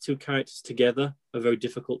putting these two characters together a very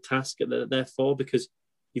difficult task. Therefore, because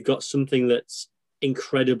you've got something that's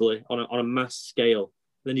incredibly on a mass scale.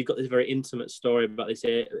 Then you've got this very intimate story about this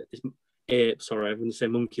ape. Sorry, I'm going to say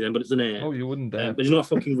monkey then, but it's an ape. Oh, you wouldn't dare. But he's not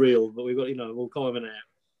fucking real. But we've got, we'll call him an ape.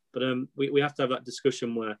 But we have to have that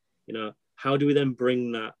discussion where, how do we then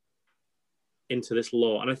bring that into this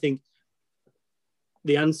law? And I think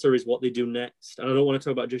the answer is what they do next. And I don't want to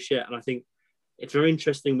talk about it just yet. And I think it's very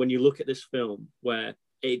interesting when you look at this film where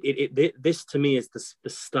this to me is the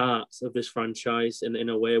start of this franchise in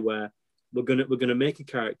a way where we're gonna make a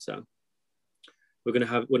character. We're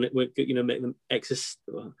gonna make them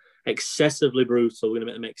excessively brutal. We're gonna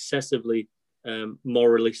make them excessively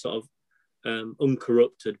morally sort of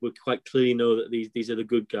uncorrupted. We quite clearly know that these are the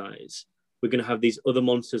good guys. We're gonna have these other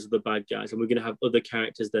monsters are the bad guys, and we're gonna have other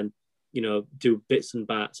characters then do bits and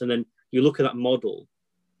bats. And then you look at that model,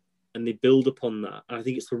 and they build upon that. And I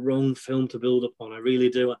think it's the wrong film to build upon. I really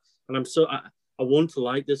do. And I want to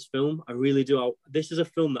like this film. I really do. This is a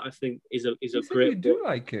film that I think is a great. You do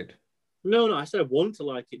like it? No. I said I want to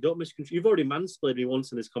like it. Don't misconstrue. You've already mansplained me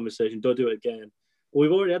once in this conversation. Don't do it again. But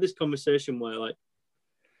we've already had this conversation where, like,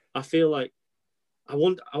 I feel like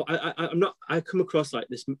I come across like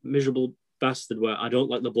this miserable bastard where I don't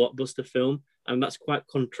like the blockbuster film, and that's quite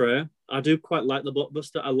contrary. I do quite like the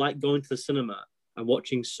blockbuster. I like going to the cinema and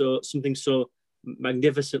watching something so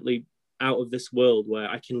magnificently out of this world where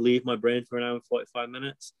I can leave my brain for an hour and 45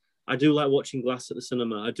 minutes. I do like watching Glass at the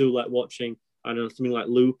cinema. I do like watching, something like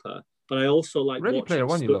Looper. But I also like Ready Player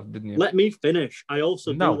One. You loved, didn't you? Let me finish. I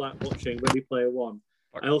also do like watching Ready Player One.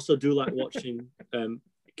 I also do like watching,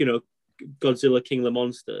 Godzilla King of the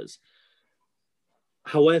Monsters.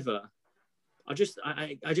 However, I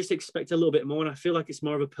just expect a little bit more, and I feel like it's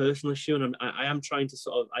more of a personal issue, and I am trying to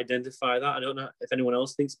sort of identify that. I don't know if anyone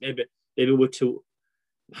else thinks maybe we're too.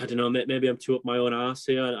 I don't know. Maybe I'm too up my own arse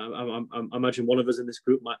here. I imagine one of us in this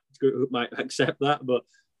group might accept that, but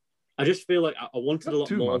I just feel like I wanted a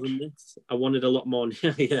lot more than this. I wanted a lot more.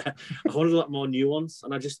 Yeah, I wanted a lot more nuance,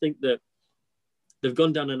 and I just think that they've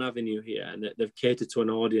gone down an avenue here, and they've catered to an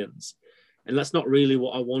audience, and that's not really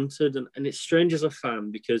what I wanted. And it's strange as a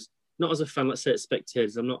fan, because not as a fan, let's say it's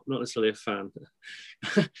spectators. I'm not necessarily a fan.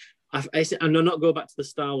 I'm not going back to the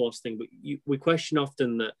Star Wars thing, but we question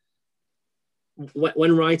often that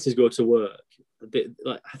when writers go to work,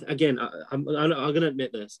 again, I'm going to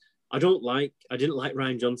admit this. I didn't like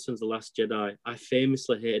Rian Johnson's The Last Jedi. I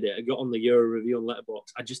famously hated it. I got on the Euro review on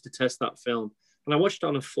Letterboxd. I just detest that film. And I watched it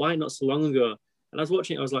on a flight not so long ago. And I was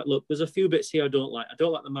watching it. I was like, look, there's a few bits here I don't like. I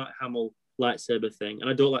don't like the Mark Hamill lightsaber thing. And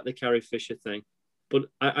I don't like the Carrie Fisher thing. But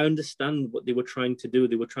I understand what they were trying to do.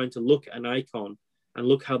 They were trying to look at an icon and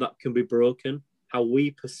look how that can be broken, how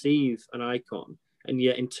we perceive an icon. And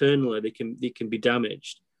yet internally they can be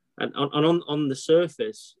damaged. And on the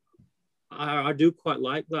surface, I do quite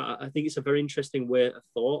like that. I think it's a very interesting way of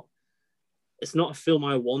thought. it's not a film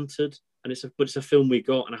I wanted, and but it's a film we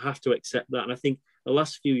got, and I have to accept that. And I think the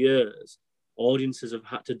last few years, audiences have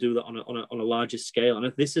had to do that on a larger scale.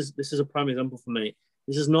 And this is a prime example for me.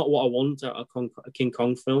 This is not what I want out of a King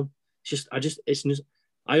Kong film.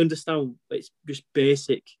 I understand it's just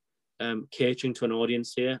basic catering to an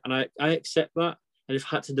audience here, and I accept that, and I've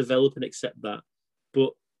had to develop and accept that.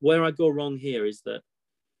 But where I go wrong here is that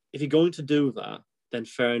if you're going to do that, then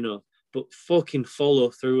fair enough. But fucking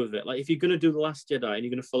follow through with it. Like, if you're going to do The Last Jedi and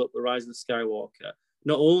you're going to follow up The Rise of the Skywalker,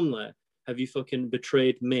 not only have you fucking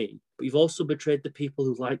betrayed me, but you've also betrayed the people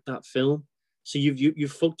who like that film. So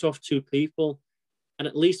you've fucked off two people. And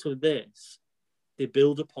at least with this, they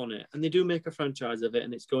build upon it. And they do make a franchise of it,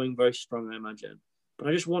 and it's going very strong, I imagine. But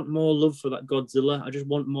I just want more love for that Godzilla. I just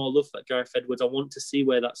want more love for that Gareth Edwards. I want to see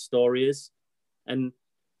where that story is. And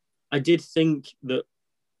I did think that,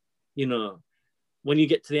 you know, when you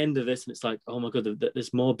get to the end of this and it's like, oh my God,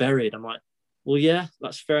 there's more buried. I'm like, well, yeah,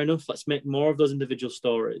 that's fair enough. Let's make more of those individual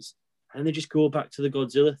stories. And they just go back to the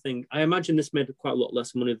Godzilla thing. I imagine this made quite a lot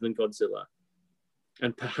less money than Godzilla.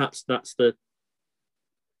 And perhaps that's the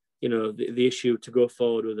issue to go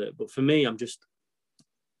forward with it. But for me, I'm just,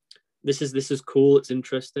 this is cool. It's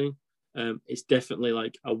interesting. It's definitely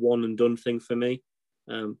like a one and done thing for me.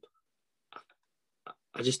 I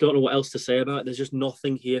just don't know what else to say about it. There's just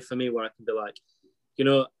nothing here for me where I can be like, you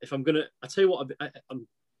know, if I'm gonna, I tell you what,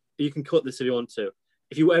 you can cut this if you want to.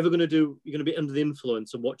 If you're ever gonna you're gonna be under the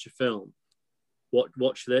influence and watch a film,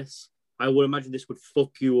 watch this. I would imagine this would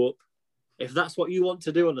fuck you up. If that's what you want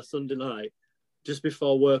to do on a Sunday night, just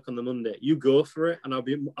before work on the Monday, you go for it, and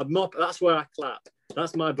that's where I clap.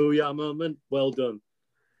 That's my booyah moment. Well done.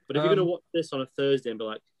 But if you're gonna watch this on a Thursday and be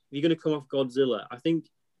like, if you're gonna come off Godzilla, I think,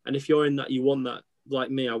 and if you're in that, you want that.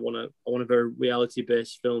 Like me, I want a very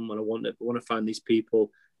reality-based film, and I want to find these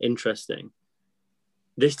people interesting.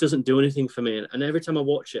 This doesn't do anything for me, and every time I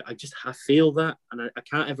watch it, I feel that, and I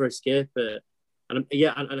can't ever escape it. And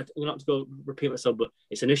I'm not to go repeat myself, but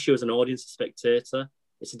it's an issue as an audience, spectator.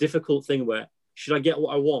 It's a difficult thing where should I get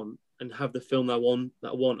what I want and have the film that I want,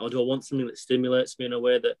 or do I want something that stimulates me in a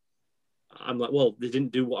way that I'm like, well, they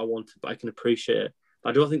didn't do what I wanted, but I can appreciate it.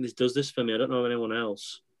 But I don't think this does this for me. I don't know anyone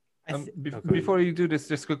else. Before you do this,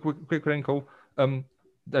 just a quick wrinkle. I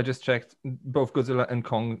just checked. Both Godzilla and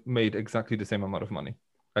Kong made exactly the same amount of money,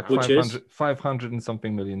 like $500 and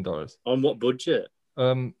something million. On what budget?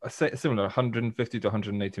 Similar, $150 to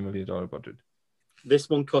 $180 million budget. This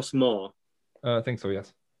one costs more. I think so.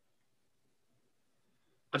 Yes.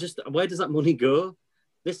 Where does that money go?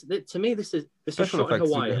 To me, this is special effects.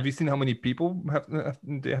 Hawaii. Have you seen how many people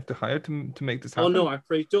they have to hire to make this happen? Oh no,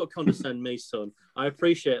 don't condescend me, son. I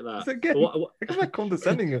appreciate that. Again, I'm not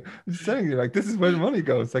condescending you. I'm just telling you, like, this is where the money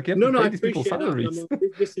goes. Like, you have to pay these people's salaries. I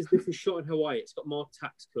mean, this is shot in Hawaii. It's got more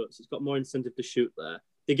tax cuts. It's got more incentive to shoot there.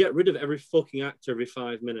 They get rid of every fucking actor every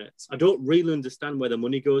 5 minutes. I don't really understand where the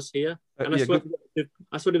money goes here. And I swear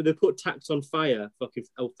if they put tax on fire, fucking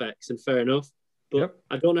effects, and fair enough. But yep.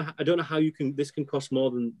 I don't know how this can cost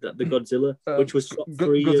more than the Godzilla, which was shot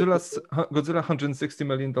 3 years. Godzilla $160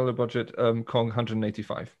 million budget, Kong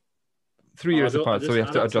 185. 3 years apart, so we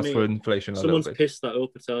have to adjust for inflation. Someone's pissed that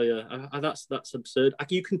up, I tell you. That's absurd.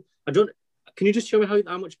 Can you just show me how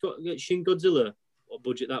much Shin Godzilla, what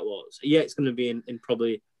budget that was? Yeah, it's going to be in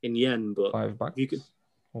probably in yen, but $5. You could.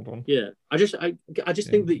 Hold on. Yeah, I just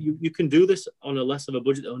think that you can do this on a less of a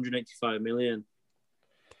budget than 185 million.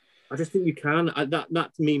 I just think you can.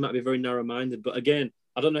 That to me might be very narrow-minded, but again,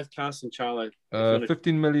 I don't know if Carson, Charlie,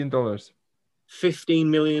 $15 million. $15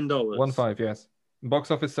 million. 15, yes.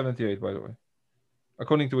 Box office 78, by the way,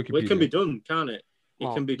 according to Wikipedia. Well, it can be done, can't it?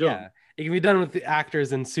 It can be done. Yeah. It can be done with the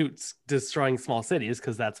actors in suits destroying small cities,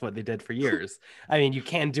 because that's what they did for years. I mean, you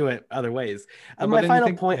can do it other ways. My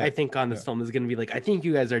final point, I think, on this film is going to be like, I think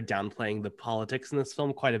you guys are downplaying the politics in this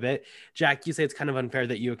film quite a bit. Jack, you say it's kind of unfair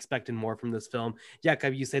that you expected more from this film.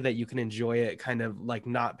 Jacob, you say that you can enjoy it kind of like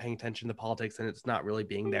not paying attention to politics and it's not really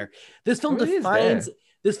being there. This film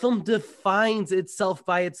defines itself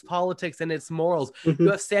by its politics and its morals. You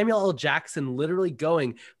have Samuel L. Jackson literally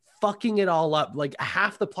fucking it all up. Like,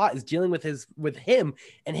 half the plot is dealing with him,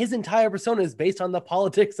 and his entire persona is based on the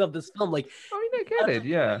politics of this film. Like, I mean, I get it,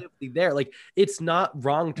 yeah. There, like, it's not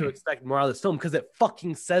wrong to expect more out of this film because it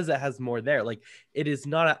fucking says it has more there. Like, it is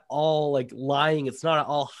not at all like lying. It's not at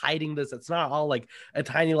all hiding this. It's not at all like a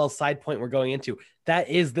tiny little side point we're going into. That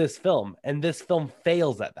is this film, and this film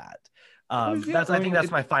fails at that. I think that's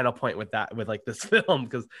my final point with like this film,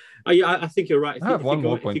 because I think you're right. I have one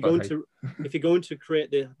more point. If you're going to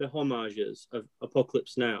create the homages of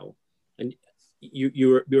Apocalypse Now, and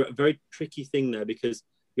you're a very tricky thing there, because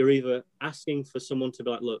you're either asking for someone to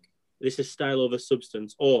be like, look, this is style over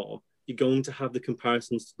substance, or you're going to have the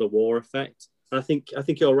comparisons to the war effect. And I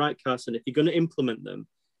think you're right, Carson. If you're going to implement them,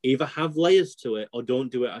 either have layers to it or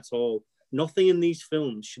don't do it at all. Nothing in these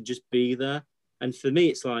films should just be there. And for me,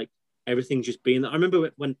 it's like everything's just being there. I remember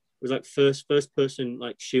when it was like first person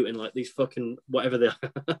like shooting like these fucking whatever they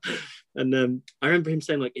are. And I remember him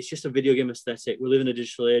saying like, it's just a video game aesthetic. We live in a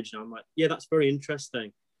digital age. And I'm like, yeah, that's very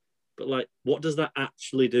interesting. But like, what does that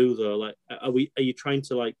actually do though? Like, are you trying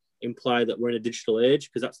to like imply that we're in a digital age?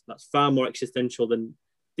 Because that's far more existential than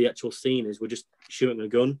the actual scene is. We're just shooting a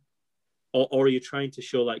gun. Or are you trying to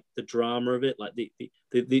show like the drama of it, like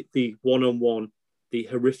the one-on-one, the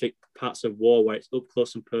horrific parts of war where it's up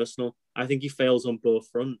close and personal? I think he fails on both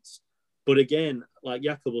fronts. But again, like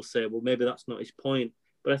Jakob will say, well, maybe that's not his point.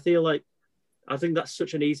 But I think that's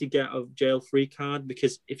such an easy get out of jail free card,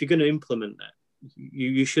 because if you're going to implement that,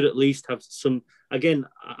 you should at least have some. Again,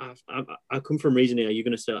 I come from reasoning. You're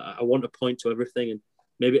going to say I want to point to everything, and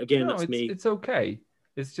maybe again that's me. It's okay.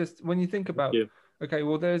 It's just when you think about. Okay,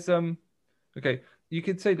 well, there's Okay, you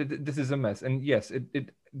could say that this is a mess, and yes,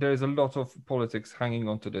 there's a lot of politics hanging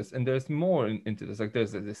onto this, and there's more into this. Like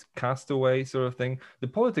there's this castaway sort of thing. The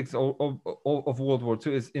politics of World War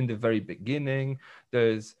II is in the very beginning.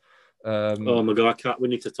 There's oh my god, we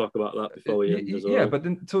need to talk about that before we end as well. Yeah, but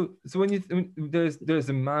then so when there's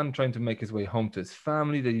a man trying to make his way home to his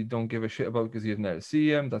family that you don't give a shit about because you've never seen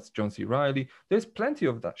him. That's John C. Reilly. There's plenty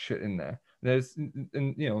of that shit in there.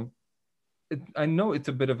 And you know. I know it's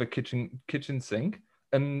a bit of a kitchen sink,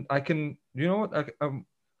 and I can, you know what,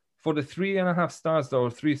 for the 3.5 stars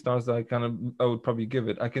or 3 stars that I would probably give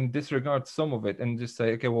it, I can disregard some of it and just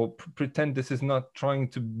say, okay, well, pretend this is not trying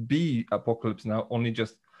to be Apocalypse Now, only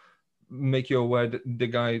just make you aware that the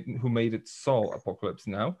guy who made it saw Apocalypse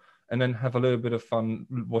Now, and then have a little bit of fun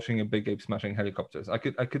watching a big ape smashing helicopters. I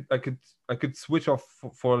could switch off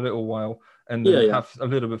for a little while and have a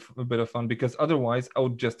bit of fun, because otherwise I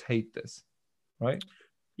would just hate this. Right?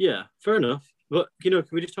 Yeah, fair enough. But, you know,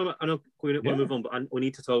 can we just talk about, I know we want to move on, but we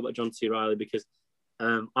need to talk about John C. Reilly, because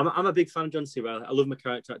I'm a big fan of John C. Reilly. I love my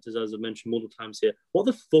character actors, as I've mentioned multiple times here. What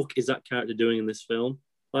the fuck is that character doing in this film?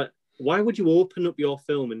 Like, why would you open up your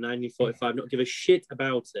film in 1945, not give a shit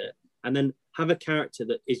about it, and then have a character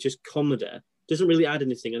that is just comedy, doesn't really add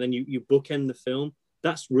anything, and then you bookend the film?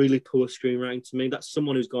 That's really poor screenwriting to me. That's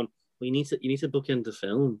someone who's gone, well, you need to bookend the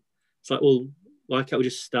film. It's like, well, why can't we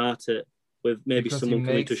just start it with maybe because someone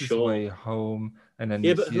coming to shore? Way home, and then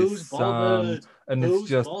but who's bothered? And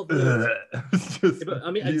who's it's just, but, I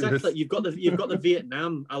mean, exactly. You've got the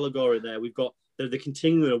Vietnam allegory there. We've got the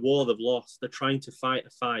continuing a war they've lost. They're trying to fight a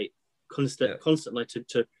fight constantly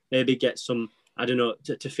to maybe get some, I don't know,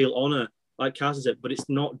 to feel honor, like Carson said. But it's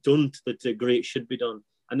not done to the degree it should be done.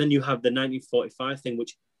 And then you have the 1945 thing,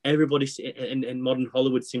 which everybody in modern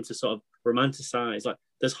Hollywood seems to sort of romanticize. Like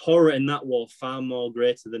there's horror in that war far more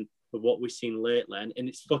greater than what we've seen lately, and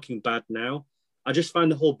it's fucking bad now. I just find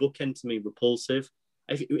the whole bookend to me repulsive.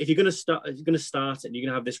 If you're going to start it, and you're going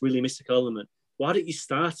to have this really mystical element, why don't you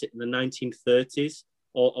start it in the 1930s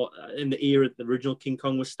or in the era the original King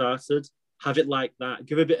Kong was started? Have it like that.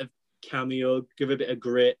 Give a bit of cameo, give a bit of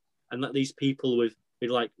grit, and let these people with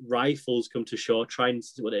like rifles come to shore, try and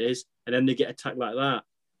see what it is, and then they get attacked like that.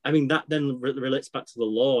 I mean, that then relates back to the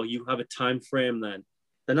law. You have a time frame then.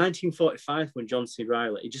 The 1945, when John C.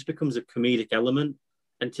 Reilly, it just becomes a comedic element.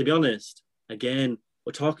 And to be honest, again,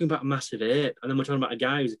 we're talking about a massive ape, and then we're talking about a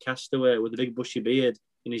guy who's a castaway with a big bushy beard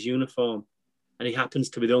in his uniform, and he happens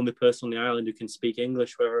to be the only person on the island who can speak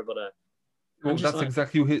English for everybody. Well, that's like,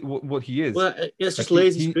 exactly what he is. Well, it's just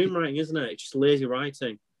lazy screenwriting, isn't it? It's just lazy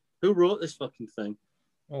writing. Who wrote this fucking thing?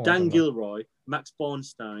 Dan Gilroy, Max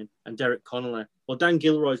Bornstein, and Derek Connolly. Well, Dan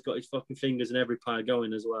Gilroy's got his fucking fingers in every pie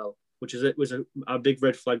going as well, which was a big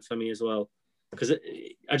red flag for me as well. Because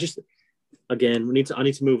I just, again, I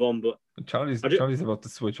need to move on. But Charlie's about to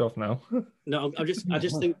switch off now. No, I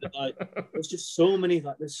just think that like there's just so many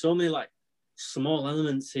small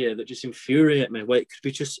elements here that just infuriate me. Where it could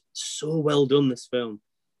be just so well done. This film,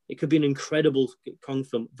 it could be an incredible Kong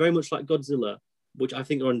film, very much like Godzilla, which I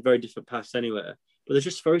think are on very different paths anyway. But they're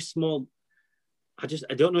just very small. I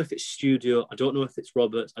don't know if it's studio. I don't know if it's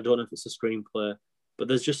Roberts. I don't know if it's a screenplay. But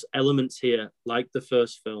there's just elements here like the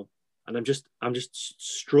first film, and I'm just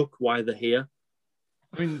struck why they're here.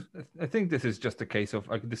 I mean, I think this is just a case of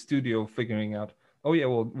like the studio figuring out, oh yeah,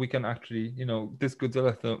 well, we can actually, you know, this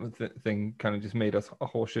Godzilla thing kind of just made us a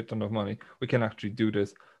whole shit ton of money. We can actually do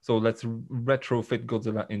this. So let's retrofit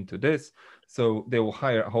Godzilla into this. So they will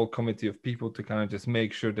hire a whole committee of people to kind of just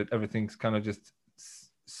make sure that everything's kind of just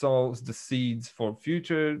sows the seeds for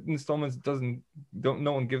future installments.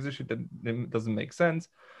 No one gives a shit, that it doesn't make sense.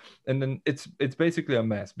 And then it's basically a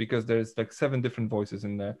mess because there's like 7 different voices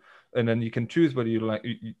in there, and then you can choose whether you like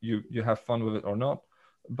you have fun with it or not.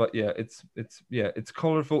 But yeah, it's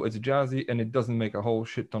colorful, it's jazzy, and it doesn't make a whole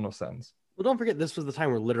shit ton of sense. Well, don't forget, this was the time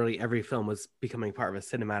where literally every film was becoming part of a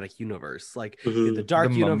cinematic universe, like the Dark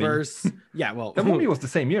The Mummy. Universe. Yeah, well, The Mummy was the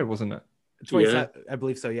same year, wasn't it? 27, I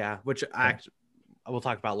believe so. Yeah, which I will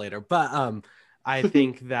talk about later. But I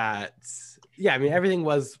think that I mean, everything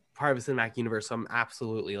was part of a cinematic universe, so I'm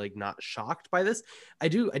absolutely like not shocked by this. I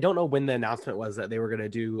don't know when the announcement was that they were going to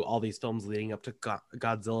do all these films leading up to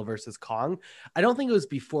Godzilla versus Kong. I don't think it was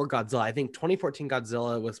before Godzilla. I think 2014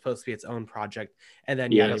 Godzilla was supposed to be its own project, and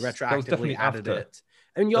then they retroactively added it.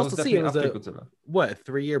 And you also see it was a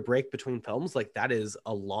 3-year break between films. Like, that is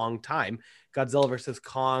a long time. Godzilla versus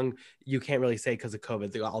Kong, you can't really say because of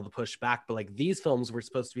COVID, they got all the pushback. But like, these films were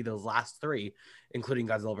supposed to be those last 3, including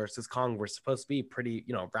Godzilla versus Kong, were supposed to be pretty,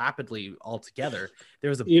 rapidly all together. There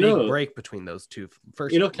was a big break between those two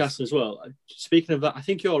first. Cass, as well. Speaking of that, I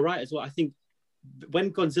think you're right as well. I think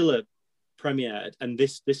when Godzilla premiered and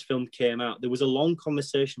this film came out, there was a long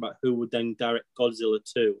conversation about who would then direct Godzilla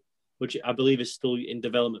 2. Which I believe is still in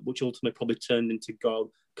development, which ultimately probably turned into Godzilla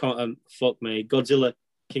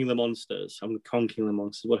King of the Monsters. I'm Kong King of the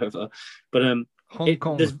Monsters, whatever. But Hong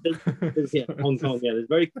Kong. There's Hong Kong. Yeah, there's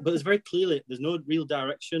very clearly there's no real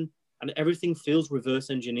direction, and everything feels reverse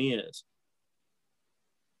engineered.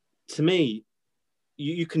 To me,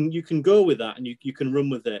 you can go with that and you can run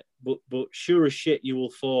with it, but sure as shit you will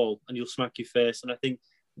fall and you'll smack your face. And I think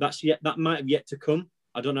that might have yet to come.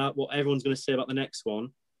 I don't know what everyone's going to say about the next one.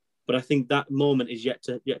 But I think that moment is yet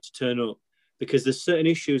to turn up, because there's certain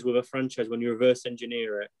issues with a franchise when you reverse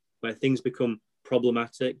engineer it, where things become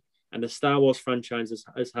problematic. And the Star Wars franchise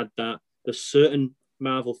has had that. There's certain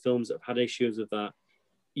Marvel films that have had issues with that.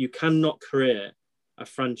 You cannot create a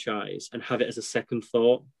franchise and have it as a second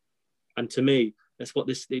thought. And to me, that's what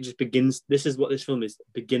this is what this film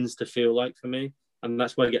begins to feel like for me. And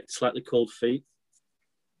that's why I get slightly cold feet.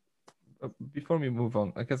 Before we move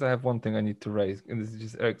on, I guess I have one thing I need to raise, and this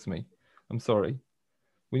just irks me. I'm sorry.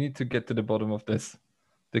 We need to get to the bottom of this.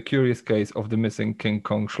 The curious case of the missing King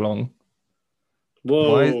Kong schlong.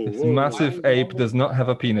 Whoa! This massive ape does not have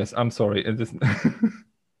a penis. I'm sorry. It just...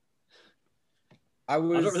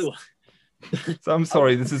 So I'm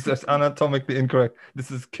sorry. This is just anatomically incorrect.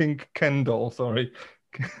 This is King Kendall. Sorry.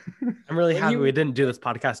 I'm really happy we didn't do this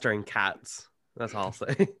podcast during cats. That's all I'll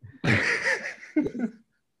say.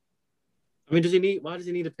 I mean, why does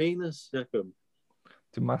he need a penis, Jacob?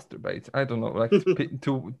 To masturbate. I don't know, like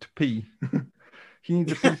to pee. He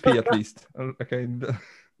needs a pee at least. Okay. But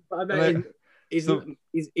I mean, he's an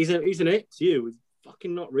ape to you. It's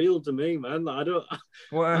fucking not real to me, man. I don't.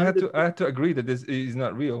 Well, I had to agree that this is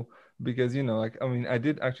not real, because I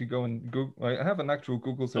did actually go and Google. I have an actual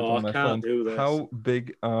Google search on my phone. How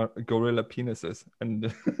big are gorilla penises?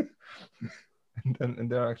 And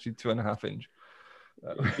and they're actually 2.5 inch.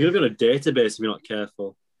 You're on a database if you're not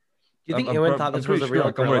careful. Do you think Ewan thought this was a real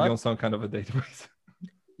gorilla? I'm already on some kind of a database.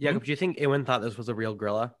 Yeah, but do you think Ewan thought this was a real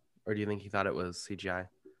gorilla, or do you think he thought it was CGI?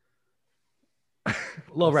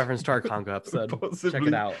 Little reference to our Congo episode. Possibly. Check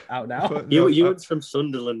it out now. Ewan's from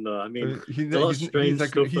Sunderland, though. I mean, a lot of strange stuff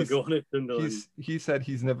going on in Sunderland. He said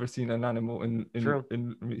he's never seen an animal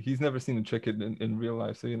he's never seen a chicken in real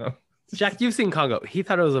life, so Jack, you've seen Congo. He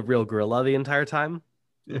thought it was a real gorilla the entire time.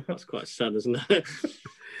 Yeah. That's quite sad, isn't it?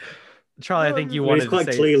 Charlie, I think you wanted to say... It's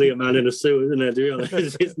quite clearly a man in a suit, isn't it? To be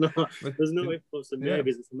honest, it's not. There's no ifs and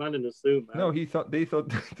maybes. It's a man in a suit, man. No, they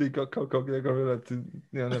thought they got gorilla to...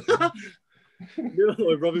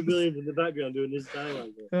 Robin Williams in the background doing this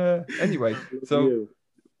dialogue. Anyway, so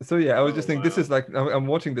yeah, I was just thinking, this is like, I'm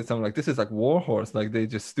watching this, I'm like, this is like Warhorse. Like, they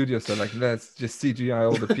just studios are like, let's just CGI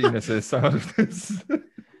all the penises out of this.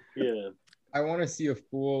 Yeah. I want to see a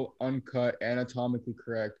full, uncut, anatomically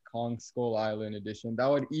correct Kong Skull Island edition. That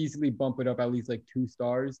would easily bump it up at least like 2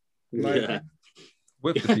 stars. Yeah.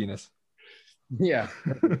 With the penis. Yeah.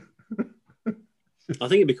 I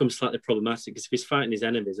think it becomes slightly problematic because if he's fighting his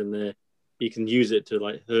enemies and he can use it to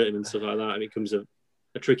like hurt him and stuff like that, it becomes a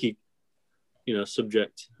tricky,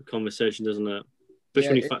 subject of conversation, doesn't it? Especially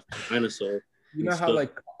when he fights a dinosaur. You know how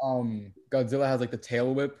like Godzilla has like the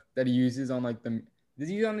tail whip that he uses on like the... Did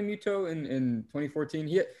he use on the Muto in 2014?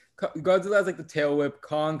 Godzilla has like the tail whip.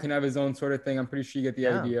 Kong can have his own sort of thing. I'm pretty sure you get the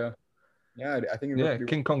idea. Yeah, I think.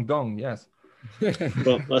 King Kong Dong. Yes.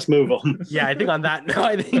 Well, let's move on. Yeah, I think on that note,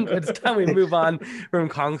 I think it's time we move on from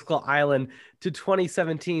Kong Skull Island to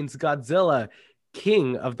 2017's Godzilla,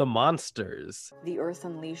 king of the monsters. The Earth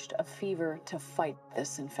unleashed a fever to fight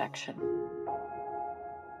this infection.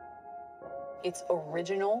 Its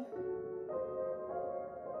original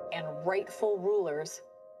and rightful rulers,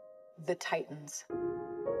 the Titans.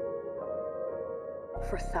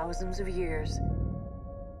 For thousands of years,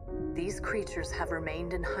 these creatures have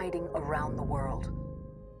remained in hiding around the world.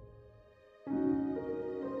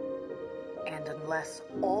 And unless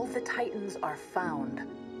all the Titans are found,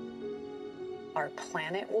 our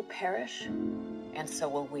planet will perish, and so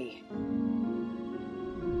will we.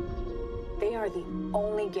 They are the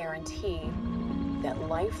only guarantee that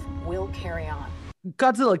life will carry on.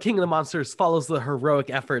 Godzilla King of the Monsters follows the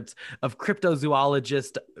heroic efforts of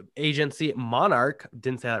cryptozoologist agency Monarch,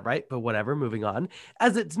 didn't say that right, but whatever, moving on,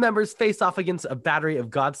 as its members face off against a battery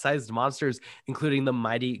of god-sized monsters, including the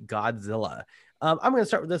mighty Godzilla. I'm going to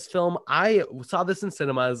start with this film. I saw this in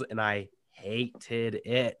cinemas and I hated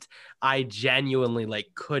it. I genuinely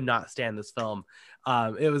could not stand this film. I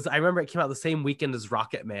remember it came out the same weekend as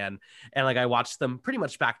Rocket Man, and I watched them pretty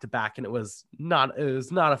much back to back, and it was not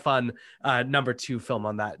a fun number 2 film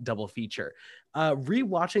on that double feature.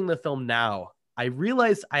 Rewatching the film now, I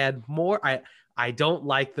realized I had more. I don't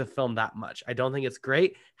like the film that much. I don't think it's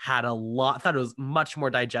great. Thought it was much more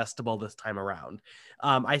digestible this time around.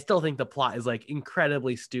 I still think the plot is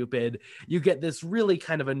incredibly stupid. You get this really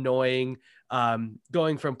kind of annoying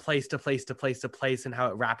going from place to place to place to place and how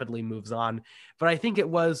it rapidly moves on. But I think it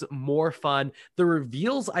was more fun. The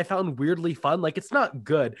reveals I found weirdly fun. It's not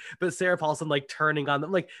good, but Sarah Paulson turning on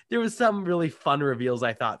them. There was some really fun reveals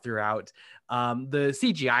I thought throughout. The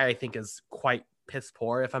CGI I think is quite piss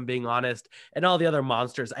poor, if I'm being honest, and all the other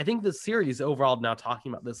monsters. I think the series overall, now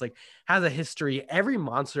talking about this, has a history. Every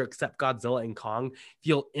monster except Godzilla and Kong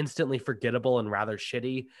feel instantly forgettable and rather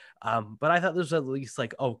shitty. But I thought there's at least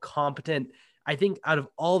competent. I think out of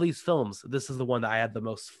all these films, this is the one that I had the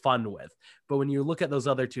most fun with. But when you look at those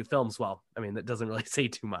other 2 films, well, I mean, that doesn't really say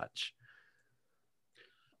too much.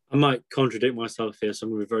 I might contradict myself here, so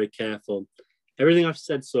I'm going to be very careful. Everything I've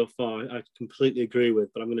said so far, I completely agree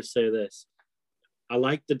with, but I'm going to say this. I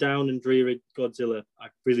like the down and dreary Godzilla. I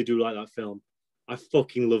really do like that film. I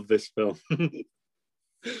fucking love this film. And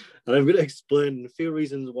I'm going to explain a few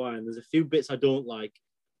reasons why. And there's a few bits I don't like.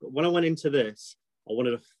 But when I went into this, I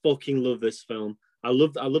wanted to fucking love this film. I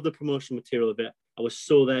love the promotional material of it. I was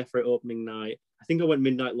so there for it opening night. I think I went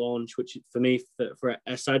midnight launch, which for me,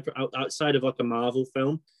 outside of a Marvel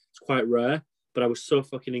film, it's quite rare. But I was so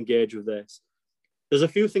fucking engaged with this. There's a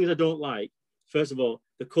few things I don't like. First of all,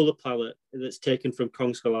 the color palette that's taken from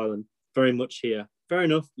Kong Skull Island, very much here. Fair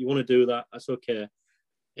enough, you want to do that, that's okay.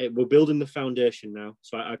 We're building the foundation now,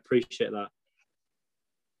 so I appreciate that.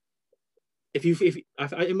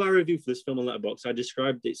 In my review for this film on Letterboxd, I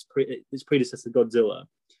described its predecessor Godzilla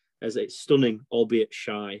as it's stunning, albeit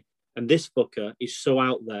shy. And this fucker is so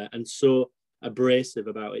out there and so abrasive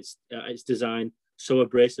about its design, so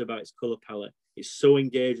abrasive about its color palette. It's so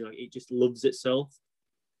engaging, it just loves itself.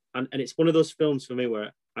 And it's one of those films for me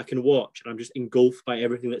where I can watch and I'm just engulfed by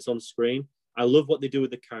everything that's on screen. I love what they do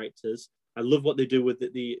with the characters. I love what they do with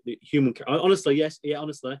the human. Honestly,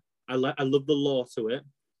 honestly, I love the lore to it.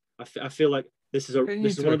 I feel like this is one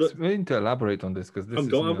of the. We need to elaborate on this because this. I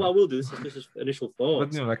will do this. This is initial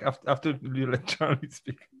thoughts. But after you let Charlie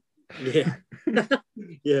speak. Yeah,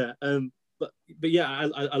 yeah. But yeah,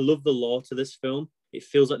 I love the lore to this film. It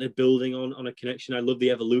feels like they're building on a connection. I love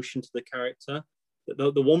the evolution to the character.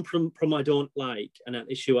 The one problem I don't like, and an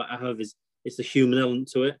issue I have, is the human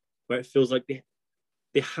element to it, where it feels like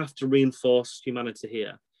they have to reinforce humanity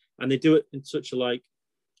here, and they do it in such an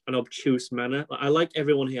obtuse manner. I like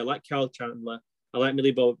everyone here. I like Carol Chandler. I like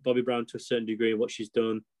Millie Bobby Brown to a certain degree and what she's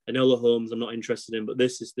done. Enola Holmes, I'm not interested in, but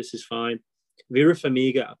this is fine. Vera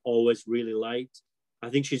Farmiga, I've always really liked.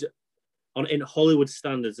 I think she's in Hollywood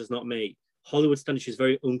standards, as not me. Hollywood standards, she's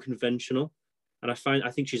very unconventional. And I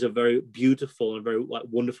think she's a very beautiful and very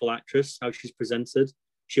wonderful actress, how she's presented.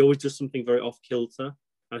 She always does something very off kilter.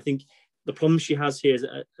 And I think the problem she has here is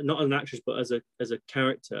not as an actress, but as a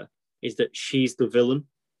character, is that she's the villain.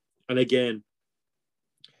 And again,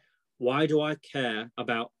 why do I care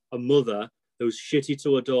about a mother who's shitty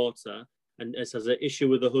to her daughter and has an issue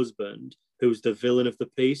with her husband, who's the villain of the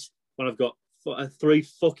piece, when I've got a 3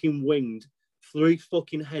 fucking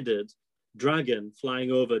headed dragon flying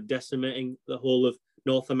over, decimating the whole of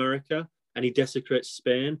North America, and he desecrates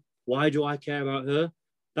Spain? Why do I care about her?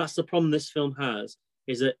 That's the problem this film has,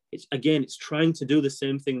 is that it's trying to do the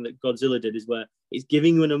same thing that Godzilla did, is where it's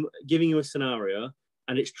giving you a scenario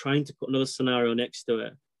and it's trying to put another scenario next to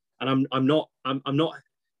it. And I'm not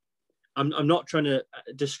trying to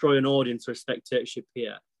destroy an audience or a spectatorship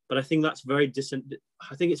here, but I think that's very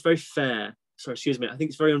I think it's very fair. Sorry, excuse me. I think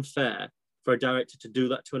it's very unfair for a director to do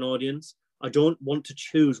that to an audience. I don't want to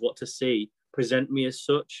choose what to see. Present me as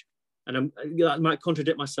such. And I might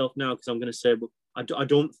contradict myself now because I'm going to say, well, I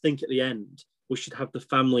don't think at the end we should have the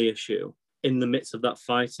family issue in the midst of that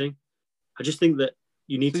fighting. I just think that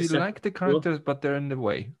you need to. You like the characters, but they're in the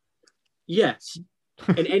way. Yes.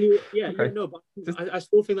 And any Okay. no, but I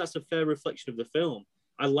still think that's a fair reflection of the film.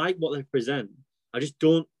 I like what they present.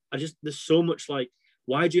 There's so much like,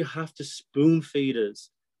 why do you have to spoon feed us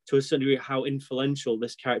to a certain degree how influential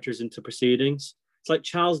this character is into proceedings? It's like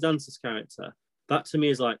Charles Dance's character. That to me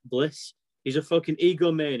is like Bliss. He's a fucking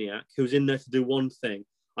egomaniac who's in there to do one thing.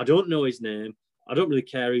 I don't know his name. I don't really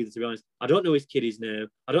care either, to be honest. I don't know his kiddie's name.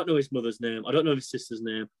 I don't know his mother's name. I don't know his sister's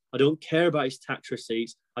name. I don't care about his tax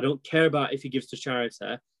receipts. I don't care about if he gives to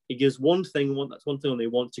charity. He gives one thing, that's one thing, and they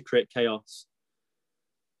want to create chaos.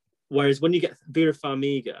 Whereas when you get Vera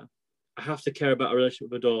Farmiga, I have to care about a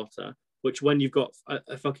relationship with her daughter, which when you've got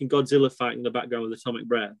a fucking Godzilla fight in the background with atomic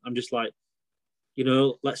breath, I'm just like,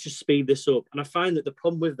 let's just speed this up. And I find that the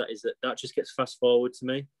problem with that is that just gets fast forward to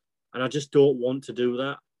me. And I just don't want to do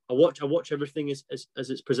that. I watch everything as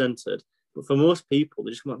it's presented. But for most people,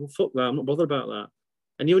 they just come like, well, fuck that. I'm not bothered about that.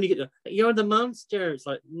 And you only get, you're the monster. It's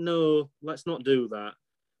like, no, let's not do that.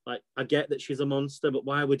 Like, I get that she's a monster, but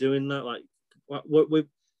why are we doing that? Like,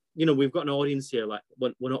 we've got an audience here. Like,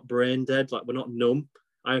 we're not brain dead. Like, we're not numb.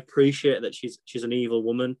 I appreciate that she's an evil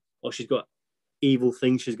woman or she's got evil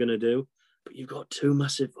things she's going to do. But you've got two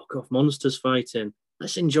massive fuck-off monsters fighting.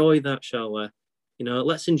 Let's enjoy that, shall we?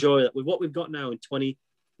 Let's enjoy that. With what we've got now in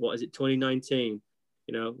 2019,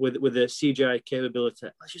 with the CGI capability,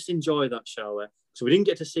 let's just enjoy that, shall we? So we didn't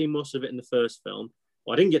get to see most of it in the first film.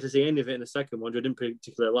 Well, I didn't get to see any of it in the second one, which I didn't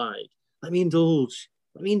particularly like. Let me indulge.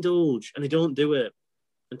 And they don't do it.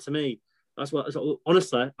 And to me, that's what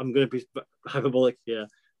honestly, I'm going to be hyperbolic here.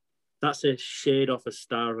 That's a shade off a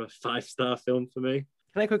 5-star film for me.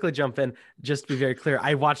 Can I quickly jump in? Just to be very clear,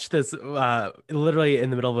 I watched this literally in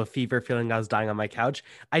the middle of a fever, feeling I was dying on my couch.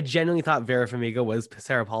 I genuinely thought Vera Farmiga was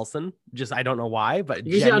Sarah Paulson. Just, I don't know why, but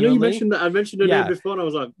genuinely. I know you mentioned that. I mentioned her name before, and I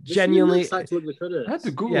was like, genuinely. I had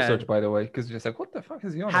to Google search, by the way, because just like, what the fuck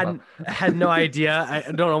is he on about? Had no idea. I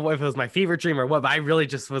don't know if it was my fever dream or what, but I really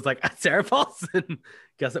just was like, Sarah Paulson.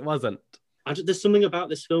 Guess it wasn't. There's something about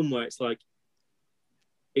this film where it's like,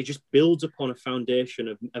 it just builds upon a foundation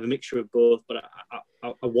of a mixture of both. But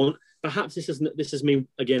I want, perhaps this is me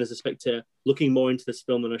again as a spectator looking more into this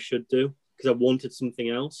film than I should do because I wanted something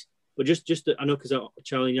else. But just I know because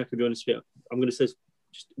Charlie and Yak will be honest with you, I'm going to say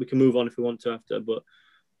we can move on if we want to after. But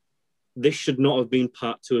this should not have been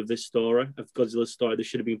part 2 of this story, of Godzilla's story. This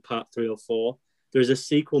should have been part 3 or 4. There is a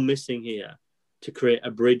sequel missing here to create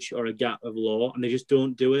a bridge or a gap of lore, and they just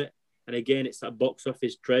don't do it. And again, it's that box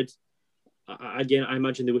office dread. I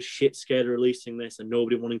imagine they were shit scared of releasing this and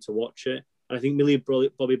nobody wanting to watch it. And I think Millie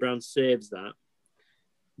Bobby Brown saves that.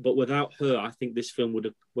 But without her, I think this film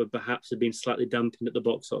would perhaps have been slightly dampened at the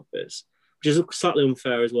box office, which is slightly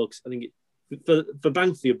unfair as well. Because I think for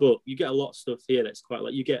bang for your buck, you get a lot of stuff here that's quite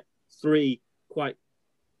like you get 3 quite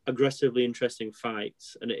aggressively interesting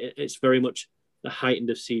fights, and it's very much the heightened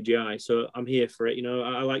of CGI. So I'm here for it.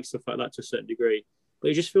 I like stuff like that to a certain degree.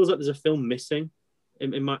 But it just feels like there's a film missing.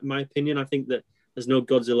 In my opinion, I think that there's no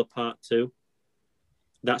Godzilla Part 2.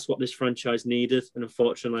 That's what this franchise needed, and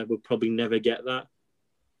unfortunately, we'll probably never get that.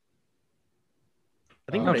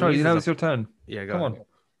 I think now it's your turn. Yeah, Come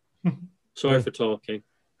on. Sorry for talking.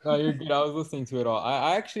 No, you're good. I was listening to it all.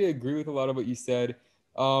 I actually agree with a lot of what you said.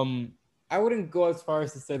 I wouldn't go as far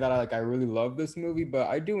as to say that I really love this movie, but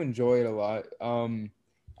I do enjoy it a lot.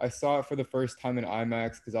 I saw it for the first time in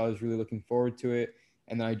IMAX because I was really looking forward to it.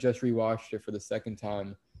 And then I just rewatched it for the second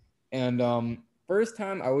time. And first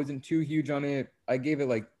time, I wasn't too huge on it. I gave it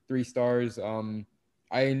like 3 stars. I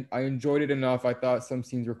enjoyed it enough. I thought some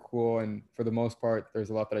scenes were cool. And for the most part, there's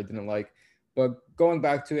a lot that I didn't like. But going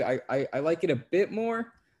back to it, I like it a bit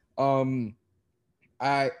more. I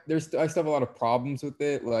still have a lot of problems with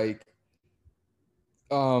it. Like,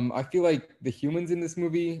 I feel like the humans in this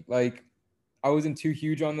movie, like, I wasn't too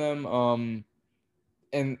huge on them.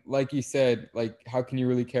 And like you said, like, how can you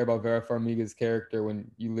really care about Vera Farmiga's character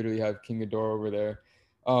when you literally have King Ghidorah over there?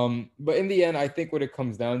 But in the end, I think what it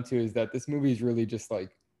comes down to is that this movie is really just like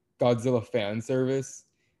Godzilla fan service.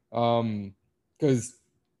 Because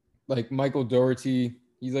like Michael Dougherty,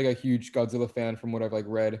 he's like a huge Godzilla fan from what I've like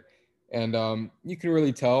read. And you can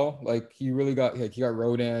really tell, like, he got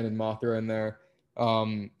Rodan and Mothra in there.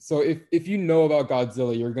 So if you know about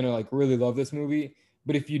Godzilla, you're gonna like really love this movie.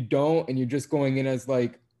 But if you don't, and you're just going in as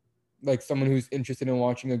like someone who's interested in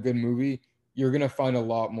watching a good movie, you're gonna find a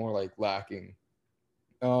lot more like lacking.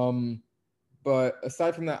 But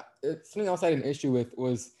aside from that, something else I had an issue with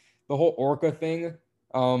was the whole Orca thing.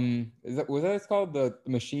 Was that it's called the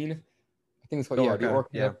machine? I think it's called the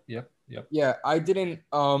Orca. Yeah, I didn't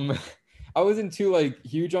I wasn't too like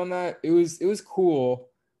huge on that. It was cool.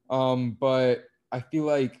 But I feel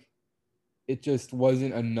like it just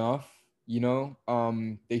wasn't enough, you know?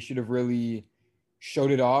 They should have really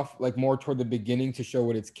showed it off like more toward the beginning to show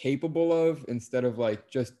what it's capable of, instead of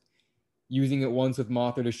like just using it once with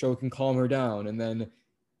Mothra to show it can calm her down and then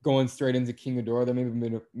going straight into King Ghidorah.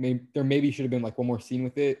 There maybe should have been like one more scene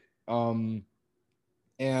with it. And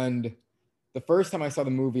the first time I saw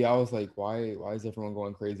the movie, I was like, why is everyone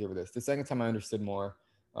going crazy over this? The second time I understood more.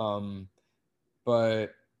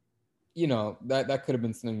 But you know, that could have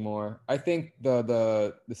been something more. I think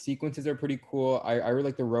the sequences are pretty cool. I really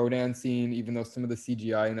like the Rodan scene, even though some of the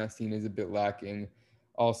CGI in that scene is a bit lacking.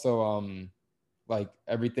 Also, like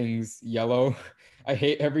everything's yellow. I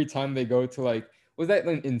hate every time they go to like, was that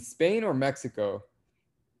in Spain or Mexico?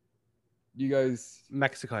 You guys?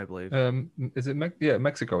 Mexico, I believe. Is it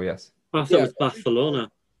Mexico? Yes. I thought it was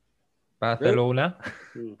Barcelona. Barcelona.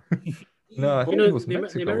 Really? No, I think it was the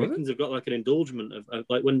Mexico. The Americans have got like an indulgence of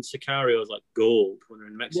like when Sicario is like gold when they're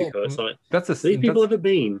in Mexico. It's like these people ever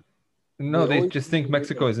been? No, they just think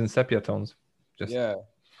Mexico is in sepia tones. Just really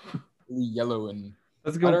yellow and.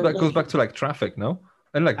 That goes back to like Traffic, no?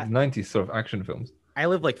 And like 90s sort of action films. I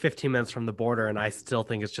live like 15 minutes from the border, and I still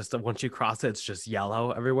think it's just that once you cross it, it's just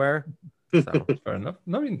yellow everywhere. So fair enough.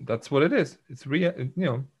 No, I mean that's what it is. It's real, you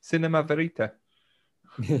know, cinema verite.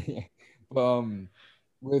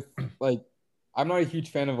 With like, I'm not a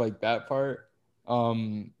huge fan of like that part.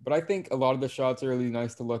 But I think a lot of the shots are really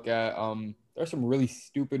nice to look at. There's some really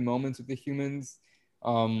stupid moments with the humans.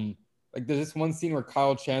 Like there's this one scene where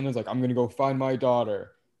Kyle Chandler's like, I'm gonna go find my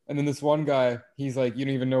daughter. And then this one guy, he's like, you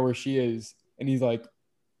don't even know where she is. And he's like,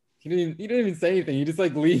 he didn't even say anything. He just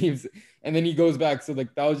like leaves. And then he goes back. So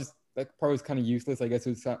like that part was kind of useless. I guess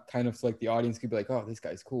it was kind of so like the audience could be like, oh, this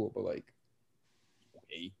guy's cool, but like,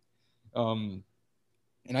 okay.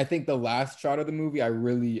 And I think the last shot of the movie, I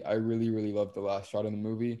really love the last shot of the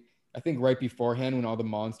movie. I think right beforehand when all the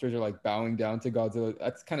monsters are like bowing down to Godzilla,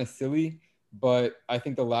 that's kind of silly. But I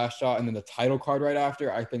think the last shot and then the title card right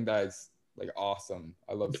after, I think that is like awesome.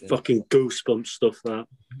 I love seeing fucking goosebump stuff. That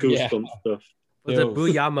goosebump stuff. Was it a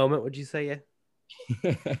booyah moment? Would you say? Yeah.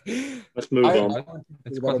 Let's move on.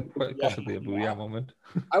 It's quite possibly a booyah moment.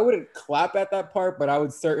 I wouldn't clap at that part, but I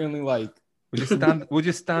would certainly like. Would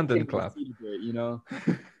you stand and clap? You know.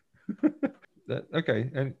 Okay,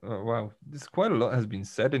 and wow, there's quite a lot has been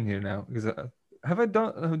said in here now. Because have I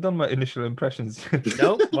done my initial impressions?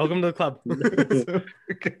 Nope. Welcome to the club.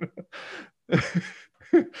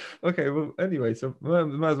 Okay. Well, anyway, so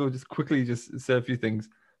might as well just quickly just say a few things.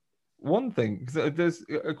 One thing, because there's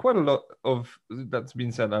quite a lot of that's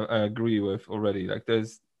been said. I agree with already. Like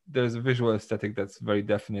there's a visual aesthetic that's very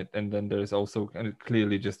definite, and then there's also, and it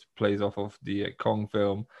clearly just plays off of the Kong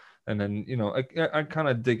film. And then, you know, I kind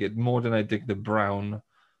of dig it more than I dig the brown,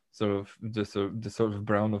 the sort of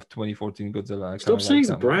brown of 2014 Godzilla. Stop saying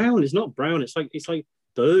it's brown. It's not brown. It's like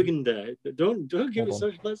burgundy. Don't give it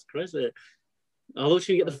such less credit. I'll let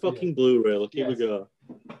you get the fucking Blu-ray. Look, here we go.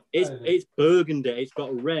 It's burgundy. It's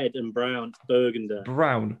got red and brown. It's burgundy.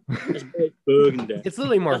 Brown. It's burgundy. It's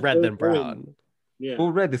literally more red than brown. Yeah.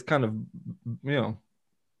 Well, red is kind of, you know.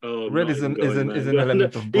 Oh, red is an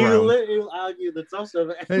element of brown. You'll argue the toss of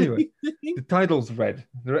it. Anyway, the title's red.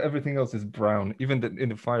 Everything else is brown. Even in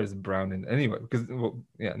the fire is brown. Anyway, because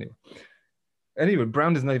Anyway,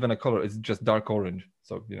 brown is not even a color. It's just dark orange.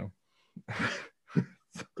 So you know.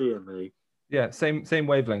 Dear me. Yeah, same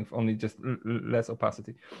wavelength, only just less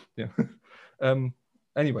opacity. Yeah.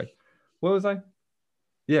 Anyway, where was I?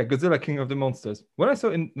 Yeah, Godzilla King of the Monsters. When I saw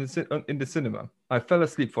it in the cinema, I fell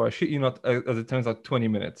asleep for, I shit you not, as it turns out, 20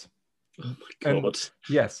 minutes. Oh my God. And,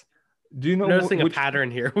 yes. Do you know noticing a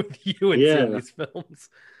pattern here with you and seeing these films?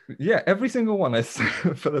 Yeah, every single one I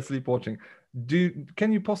fell asleep watching.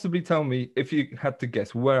 Can you possibly tell me, if you had to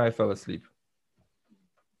guess, where I fell asleep?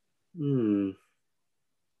 Would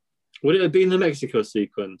it have been the Mexico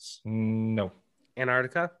sequence? No.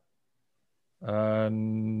 Antarctica?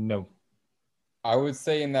 No. I would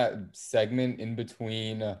say in that segment in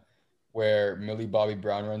between where Millie Bobby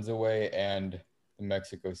Brown runs away and the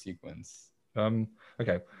Mexico sequence.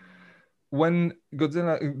 Okay. When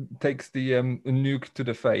Godzilla takes the nuke to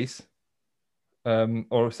the face,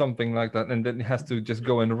 or something like that, and then he has to just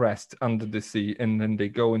go and rest under the sea, and then they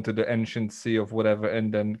go into the ancient sea of whatever,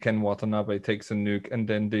 and then Ken Watanabe takes a nuke, and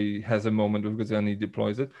then he has a moment with Godzilla and he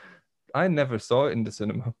deploys it. I never saw it in the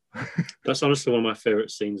cinema. That's honestly one of my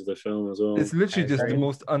favorite scenes of the film as well. It's literally just the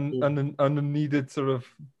most unneeded sort of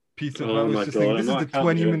piece of Oh I was my just God, like, this I is the can't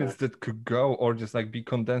 20 do it. minutes that could go or just like be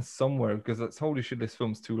condensed somewhere, because that's holy shit, this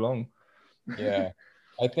film's too long. Yeah,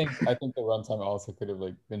 I think the runtime also could have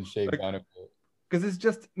like been shaved down a bit. Because it's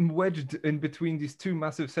just wedged in between these two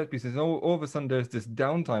massive set pieces. All of a sudden there's this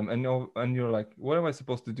downtime, and you're like, what am I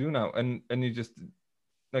supposed to do now? And you just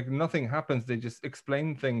like nothing happens. They just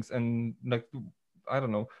explain things, and like I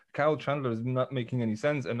don't know, Kyle Chandler is not making any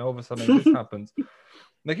sense, and all of a sudden this happens.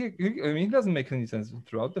 Like he doesn't make any sense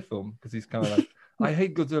throughout the film, because he's kind of like, I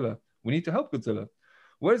hate Godzilla. We need to help Godzilla.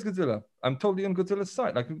 Where's Godzilla? I'm totally on Godzilla's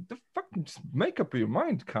side. Like the fuck, just make up your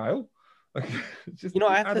mind, Kyle. Like, just,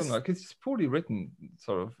 I don't know, because it's poorly written,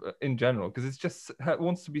 sort of in general, because it's just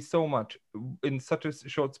wants to be so much in such a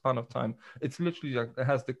short span of time. It's literally like it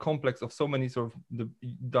has the complex of so many sort of the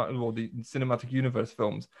cinematic universe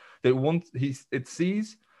films that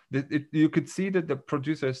sees that you could see that the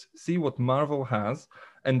producers see what Marvel has,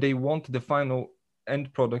 and they want the final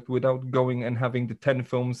end product without going and having the 10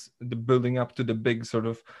 films, the building up to the big sort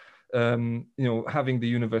of having the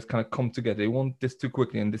universe kind of come together. They want this too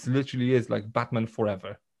quickly, and this literally is like Batman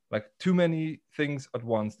Forever, like too many things at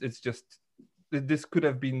once. It's just, this could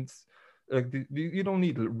have been like you don't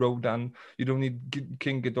need Rodan, you don't need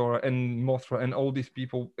King Ghidorah and Mothra and all these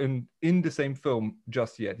people in the same film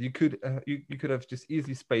just yet. You could have just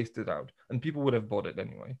easily spaced it out, and people would have bought it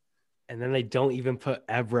anyway. And then they don't even put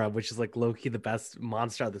Ebra, which is like low-key the best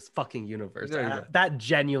monster of this fucking universe. That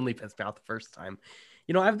genuinely pissed me off the first time.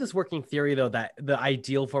 I have this working theory, though, that the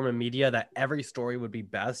ideal form of media, that every story would be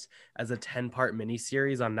best as a 10-part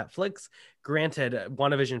miniseries on Netflix. Granted,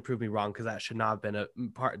 WandaVision proved me wrong, because that should not have been a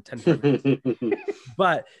 10-part.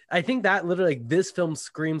 But I think that literally, like, this film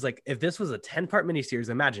screams, like, if this was a 10-part miniseries,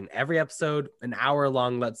 imagine every episode an hour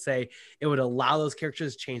long, let's say, it would allow those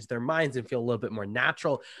characters to change their minds and feel a little bit more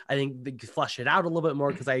natural. I think they could flesh it out a little bit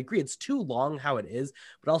more, because I agree it's too long how it is,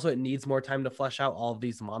 but also it needs more time to flesh out all of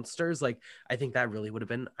these monsters. Like, I think that really would have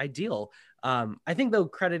been ideal. I think, though,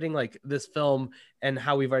 crediting like this film and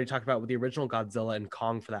how we've already talked about with the original Godzilla and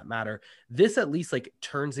Kong for that matter, this at least like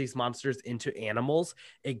turns these monsters into animals.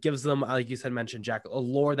 It gives them, like you said, mentioned Jack, a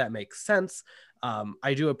lore that makes sense.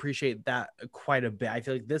 I do appreciate that quite a bit. I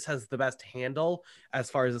feel like this has the best handle as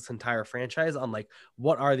far as this entire franchise on like,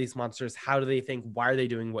 what are these monsters? How do they think? Why are they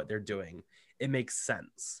doing what they're doing? It makes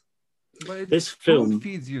sense. But this film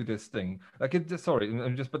feeds you this thing. Like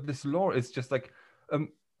but this lore is just like,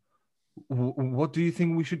 what do you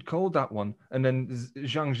think we should call that one? And then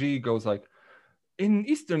Zhang Ji goes like, in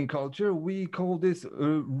Eastern culture, we call this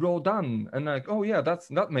Rodan. And like, oh yeah,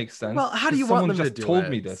 that makes sense. Well, how do you want them to do told it?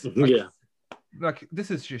 me this. Like, yeah. Like,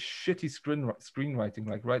 this is just shitty screenwriting,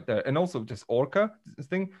 like right there. And also just Orca, this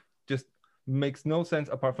thing just makes no sense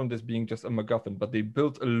apart from this being just a MacGuffin, but they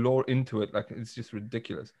built a lore into it. Like, it's just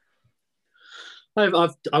ridiculous. I've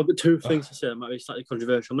got two things to say that might be slightly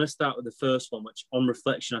controversial. I'm going to start with the first one, which on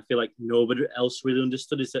reflection, I feel like nobody else really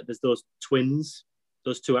understood, is that there's those twins,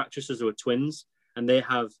 those two actresses who are twins, and they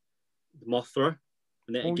have Mothra,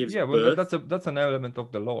 and it gives birth. Well, that's an element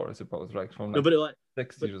of the lore, I suppose, right? From like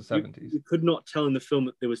 60s or 70s. You could not tell in the film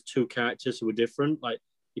that there was two characters who were different. Like,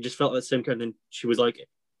 you just felt like the same kind. And then she was like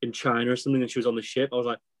in China or something, and she was on the ship. I was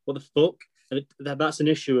like, what the fuck? And that's an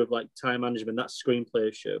issue of like time management. That's screenplay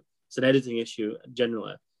issue. It's an editing issue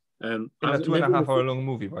generally. A 2.5 hour long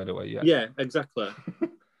movie, by the way. Yeah, exactly.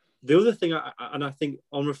 The other thing, I think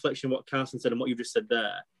on reflection, what Carson said and what you just said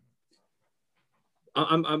there,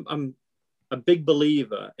 I'm a big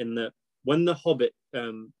believer in that. When The Hobbit,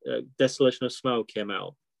 Desolation of Smaug came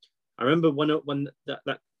out, I remember when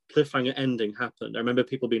that cliffhanger ending happened. I remember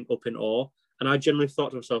people being up in awe, and I generally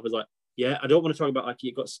thought to myself, as like, yeah, I don't want to talk about like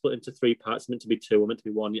it got split into 3 parts, meant to be 2, or meant to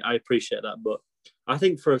be 1. I appreciate that, but I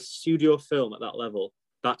think for a studio film at that level,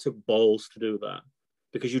 that took balls to do that,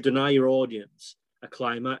 because you deny your audience a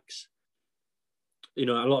climax. A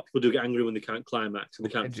lot of people do get angry when they can't climax and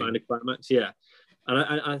they can't find a climax. Yeah,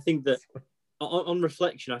 and I think that on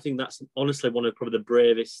reflection, I think that's honestly one of probably the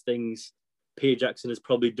bravest things Peter Jackson has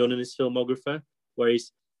probably done in his filmography, where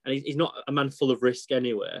he's not a man full of risk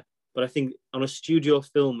anyway. But I think on a studio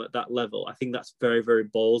film at that level, I think that's very, very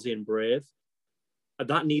ballsy and brave. And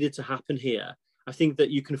that needed to happen here. I think that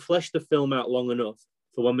you can flesh the film out long enough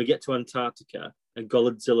for when we get to Antarctica and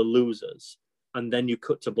Godzilla loses, and then you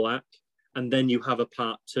cut to black, and then you have a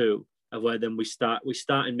part 2 of where then we start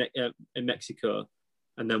in Mexico,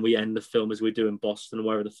 and then we end the film as we do in Boston or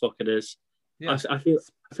wherever the fuck it is. Yeah. I feel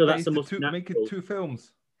that's the most natural. Make it 2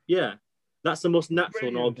 films. Yeah, that's the most natural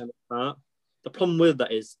and organic part. The problem with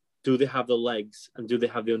that is do they have the legs and do they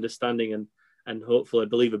have the understanding and hopefully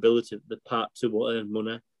believability that the part 2 will earn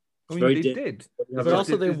money? I mean, they did. But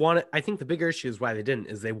also, they wanted. I think the bigger issue is why they didn't.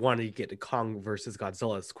 Is they wanted to get to Kong versus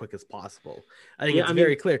Godzilla as quick as possible. I think it's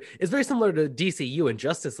very clear. It's very similar to DCU and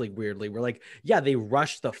Justice League. Weirdly, we're like, yeah, they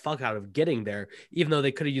rushed the fuck out of getting there, even though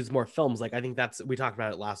they could have used more films. Like, I think we talked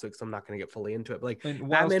about it last week, so I'm not going to get fully into it. But like,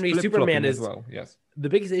 Batman v Superman is yes. The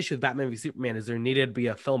biggest issue with Batman v Superman is there needed to be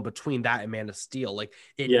a film between that and Man of Steel. Like,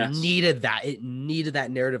 it needed that. It needed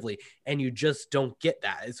that narratively, and you just don't get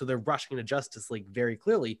that. So they're rushing to Justice League very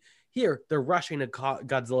clearly. Here, they're rushing to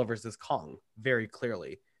Godzilla versus Kong very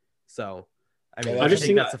clearly. So, I mean, I just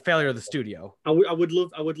think that's a failure of the studio. I would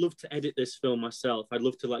love to edit this film myself. I'd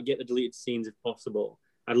love to like get the deleted scenes if possible.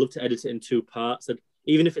 I'd love to edit it in 2 parts.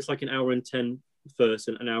 Even if it's like an hour and 10 first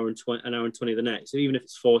and an hour and 20 the next. So even if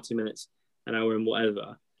it's 40 minutes, an hour and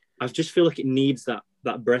whatever, I just feel like it needs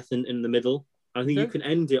that breath in the middle. I think you can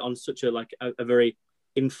end it on such a very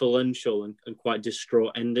influential and quite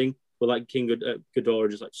distraught ending. With like King Ghidorah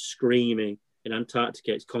just like screaming in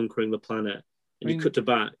Antarctica, it's conquering the planet, and you cut to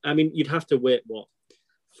back. I mean, you'd have to wait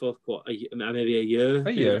maybe a year.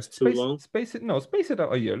 A year. That's too long. Space it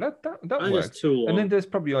out a year. That works. Too long. And then there's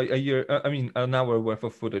probably a year. An hour worth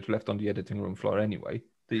of footage left on the editing room floor anyway.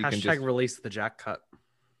 That you can just release the Jack cut.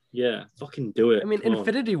 Yeah, fucking do it. I mean,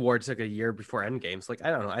 Infinity War took a year before Endgame. So, like, I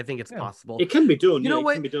don't know. I think it's possible. It can be done. You know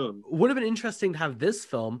what? It can be done. Would have been interesting to have this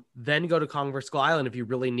film, then go to Kong vs. Skull Island if you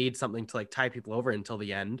really need something to like tie people over until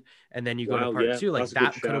the end, and then you go to part 2. Like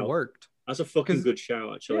that could have worked. That's a fucking good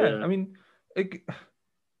shout, actually. Yeah, I mean,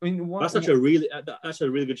 that's actually a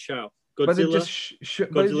really good shout. Godzilla,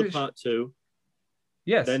 Godzilla Part 2.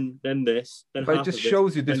 Yes. Then this. Then but it just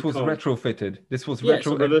shows you this was Kong. Retrofitted. This was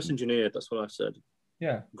reverse engineered. That's what I said.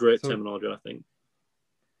 Yeah. Great terminology, I think.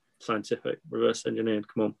 Scientific. Reverse engineered.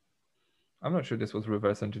 Come on. I'm not sure this was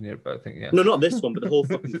reverse engineered, but I think, yeah. No, not this one, but the whole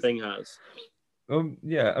fucking thing has.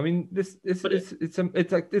 Yeah, I mean,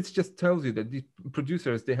 it just tells you that the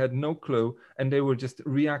producers, they had no clue and they were just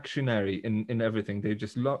reactionary in everything. They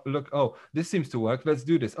just look, oh, this seems to work. Let's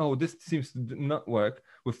do this. Oh, this seems to not work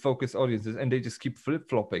with focused audiences. And they just keep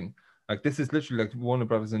flip-flopping. Like, this is literally like Warner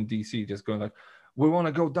Brothers and DC just going like, we want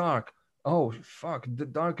to go dark. Oh, fuck, the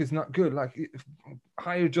dark is not good. Like,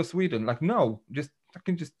 hire Joss Whedon. Like, no, I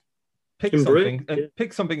can just pick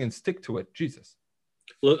something and stick to it. Jesus.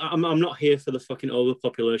 Look, I'm not here for the fucking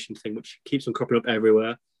overpopulation thing, which keeps on cropping up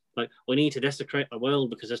everywhere. Like, we need to desecrate the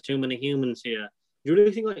world because there's too many humans here. Do you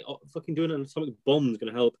really think like fucking doing an atomic bomb is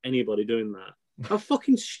going to help anybody doing that? How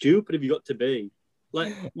fucking stupid have you got to be?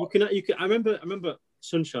 Like, you can. I remember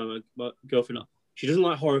Sunshine, my girlfriend. She doesn't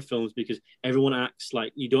like horror films because everyone acts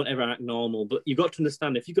like you don't ever act normal. But you've got to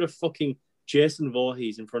understand, if you've got a fucking Jason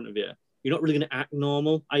Voorhees in front of you, you're not really going to act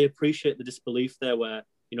normal. I appreciate the disbelief there where,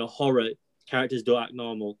 horror characters don't act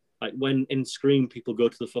normal. Like when in Scream, people go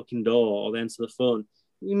to the fucking door or they answer the phone.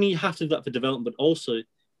 You have to do that for development, but also,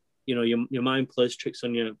 your mind plays tricks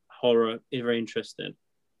on your horror. Is very interesting.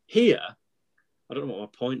 Here, I don't know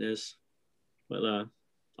what my point is. Wait there.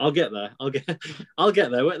 I'll get there. I'll get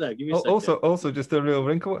there. Wait there. Give me a second. Also, just a real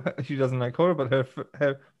wrinkle. She doesn't like horror, but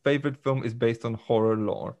her favorite film is based on horror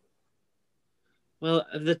lore. Well,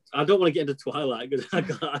 I don't want to get into Twilight because I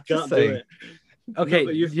can't do it.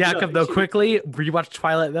 Okay, Jakob, though, quickly, rewatched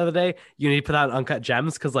Twilight the other day. You need to put out Uncut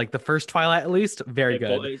Gems because, like, the first Twilight, at least, very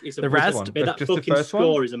good. The rest, that fucking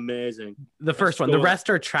score is amazing. The first one, the rest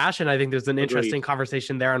are trash, and I think there's an interesting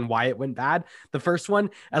conversation there on why it went bad. The first one,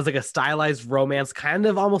 as like a stylized romance, kind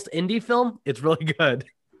of almost indie film, it's really good.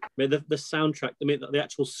 I mean, the soundtrack, the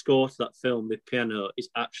actual score to that film, the piano, is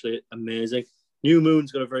actually amazing. New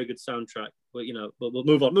Moon's got a very good soundtrack, but we'll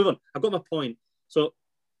move on. I've got my point. So,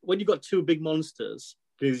 when you've got two big monsters,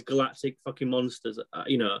 these galactic fucking monsters,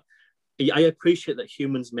 I appreciate that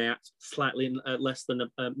humans may act slightly less than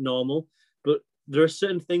normal, but there are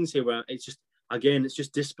certain things here where it's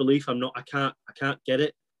just disbelief. I can't get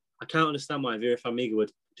it. I can't understand why Vera Farmiga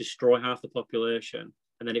would destroy half the population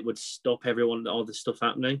and then it would stop all this stuff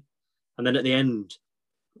happening. And then at the end,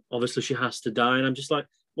 obviously she has to die. And I'm just like,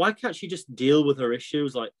 why can't she just deal with her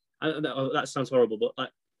issues? Like, that sounds horrible, but like,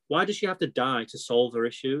 why does she have to die to solve her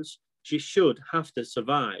issues? She should have to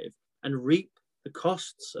survive and reap the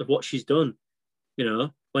costs of what she's done.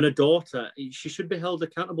 When a daughter, she should be held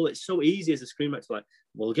accountable. It's so easy as a screenwriter to like,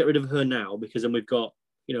 well, we'll get rid of her now because then we've got,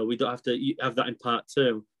 we don't have to have that in part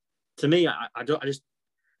 2. To me,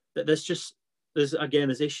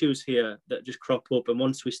 there's issues here that just crop up. And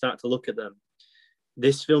once we start to look at them,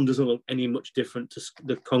 this film doesn't look any much different to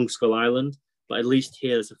the Kong Skull Island, but at least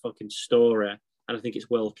here there's a fucking story. And I think it's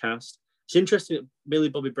well cast. It's interesting that Millie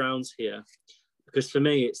Bobby Brown's here Because for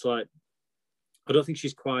me, it's like, I don't think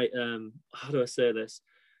she's quite, how do I say this?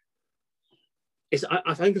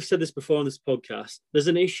 I think I've said this before on this podcast. There's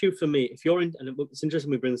an issue for me. If you're in, and it's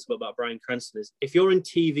interesting we bring this up about Bryan Cranston, is if you're in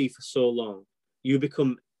TV for so long, you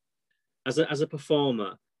become, as a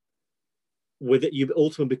performer, with it, you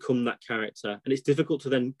ultimately become that character. And it's difficult to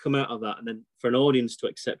then come out of that and then for an audience to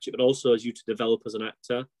accept you, but also as you to develop as an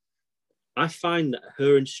actor. I find that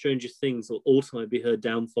her in Stranger Things will ultimately be her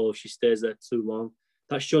downfall if she stays there too long.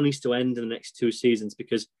 That show needs to end in the next 2 seasons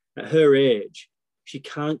because at her age, she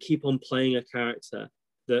can't keep on playing a character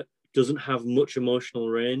that doesn't have much emotional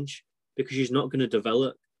range because she's not going to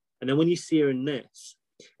develop. And then when you see her in this,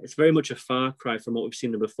 it's very much a far cry from what we've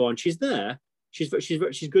seen her before. And she's there. She's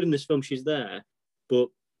good in this film. She's there. But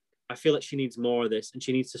I feel like she needs more of this and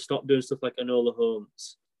she needs to stop doing stuff like Enola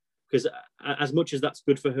Holmes. Because as much as that's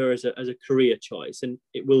good for her as a career choice, and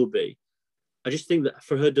it will be, I just think that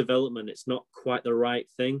for her development, it's not quite the right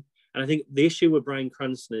thing. And I think the issue with Bryan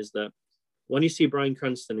Cranston is that when you see Bryan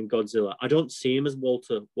Cranston in Godzilla, I don't see him as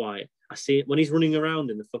Walter White. I see it when he's running around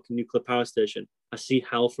in the fucking nuclear power station. I see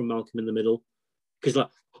Hal from Malcolm in the Middle. Because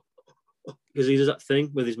he does that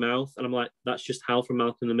thing with his mouth. And I'm like, that's just Hal from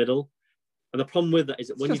Malcolm in the Middle. And the problem with that is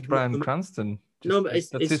that when it's Bryan Cranston. No, but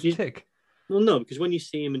that's his tick. Well, no, because when you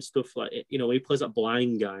see him in stuff like, you know, when he plays that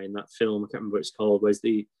blind guy in that film, I can't remember what it's called, where he's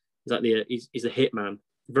a hitman,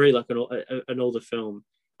 very like an older film.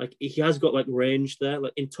 Like he has got like range there.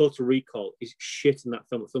 Like in Total Recall, he's shit in that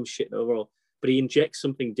film. The film's shit overall, but he injects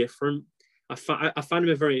something different. I find him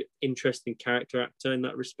a very interesting character actor in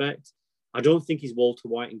that respect. I don't think he's Walter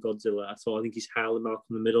White in Godzilla at all. I think he's Hal in Malcolm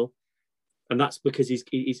in the Middle, and that's because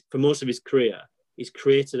he's for most of his career, he's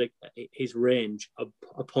created his range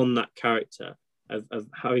upon that character of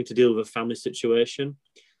having to deal with a family situation.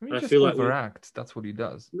 I mean, he just overacts. That's what he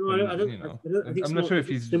does. No, I don't. You know, I'm not sure if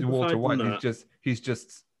he's Walter White. He's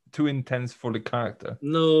just too intense for the character.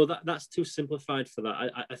 No, that's too simplified for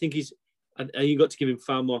that. I think he's. You got to give him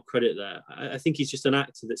far more credit there. I think he's just an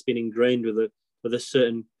actor that's been ingrained with a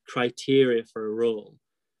certain criteria for a role,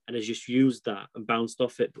 and has just used that and bounced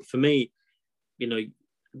off it. But for me, you know,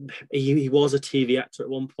 he was a TV actor at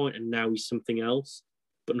one point, and now he's something else.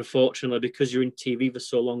 But unfortunately, because you're in TV for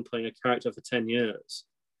so long, playing a character for 10 years,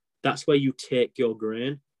 that's where you take your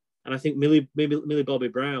grain. And I think Millie Bobby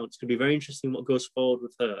Brown, it's going to be very interesting what goes forward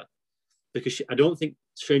with her, because I don't think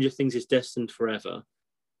Stranger Things is destined forever.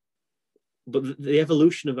 But the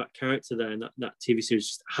evolution of that character there in that TV series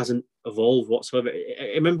just hasn't evolved whatsoever.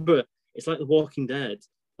 I remember, it's like The Walking Dead.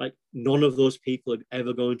 Like, none of those people are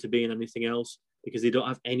ever going to be in anything else because they don't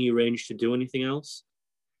have any range to do anything else.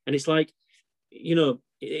 And it's like, you know,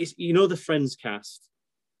 the Friends cast.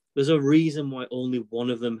 There's a reason why only one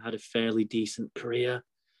of them had a fairly decent career.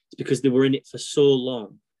 It's because they were in it for so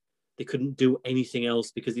long. They couldn't do anything else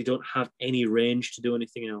because they don't have any range to do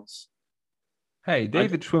anything else. Hey,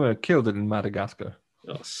 David Schwimmer killed it in Madagascar.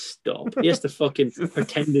 Oh, stop. He has to fucking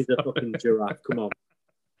pretend he's a fucking giraffe. Come on.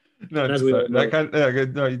 No,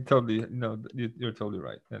 you're totally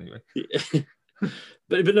right. Anyway.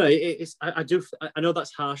 but no, I know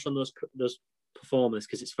that's harsh on those performers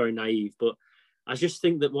because it's very naive, but I just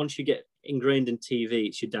think that once you get ingrained in TV,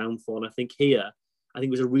 it's your downfall. And I think here, it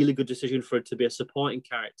was a really good decision for it to be a supporting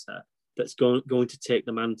character that's going to take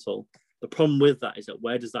the mantle. The problem with that is that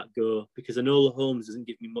where does that go? Because Enola Holmes doesn't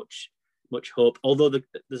give me much hope. Although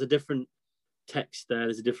there's a different text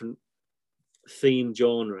there's a different theme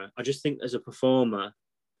genre. I just think as a performer,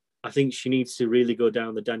 I think she needs to really go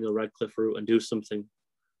down the Daniel Radcliffe route and do something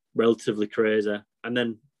relatively crazy. And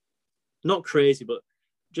then, not crazy, but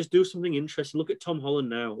just do something interesting. Look at Tom Holland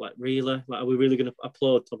now. Like, really? Like, are we really going to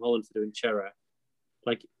applaud Tom Holland for doing Cherry?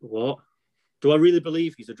 Like, what? Do I really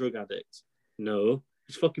believe he's a drug addict? No.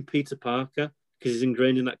 He's fucking Peter Parker because he's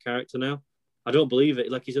ingrained in that character now. I don't believe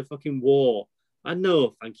it. Like, he's a fucking war. I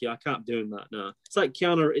know, thank you. I can't be doing that. No. It's like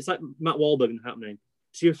Matt Wahlberg and Happening.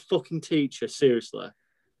 Is he a fucking teacher? Seriously.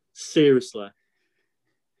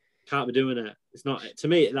 Can't be doing it. It's not, to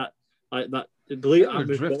me, We're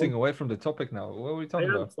drifting away from the topic now. What are we talking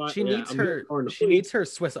about? She needs her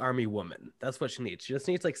Swiss Army woman. That's what she needs. She just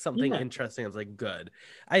needs like something interesting that's like good.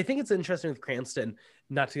 I think it's interesting with Cranston,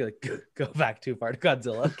 not to like go back too far to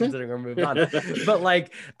Godzilla, considering we're moving on. But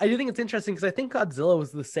like, I do think it's interesting because I think Godzilla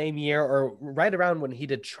was the same year or right around when he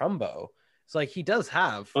did Trumbo. So like he does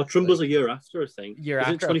have. Oh, Trumbo's a year after, I think. Year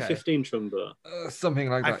after, 2015 Trumbo. Something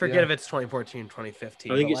like that. I forget if it's 2014,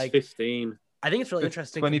 2015. I think it's 15. I think it's really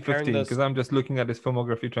interesting. 2015, because I'm just looking at his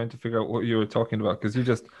filmography, trying to figure out what you were talking about. Because you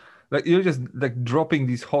just like you're just like dropping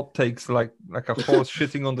these hot takes like a horse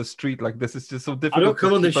shitting on the street. Like this is just so difficult. I don't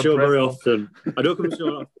come on this show very on. often. I don't come on the show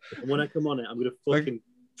often. When I come on it, I'm gonna fucking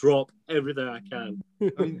drop everything I can.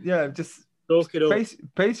 I mean, yeah, just soak it up.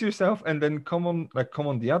 Pace yourself, and then come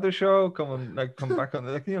on the other show. Come back on,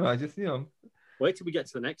 like, you know, just, you know. Wait till we get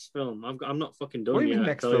to the next film. I'm not fucking done What do you yet. mean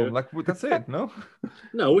next film? Like, that's it? No.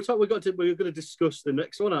 No, we're going to discuss the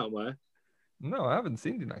next one, aren't we? No, I haven't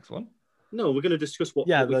seen the next one. No, we're going to discuss what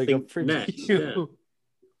Yeah, we like think a preview. next. Yeah.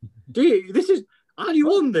 Do you? Are you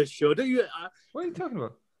on this show? Do you? What are you talking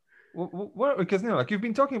about? What? Because, you know, like, you've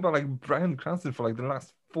been talking about like Bryan Cranston for like the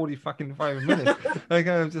last 45 minutes. Like,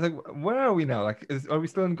 I'm just like, where are we now? Like, are we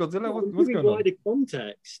still in Godzilla? What's going on? Wider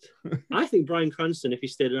context. I think Bryan Cranston, if he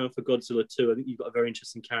stayed around for Godzilla 2, I think you've got a very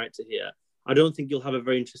interesting character here. I don't think you'll have a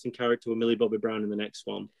very interesting character with Millie Bobby Brown in the next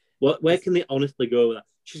one. Where can they honestly go with that?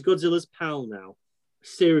 She's Godzilla's pal now.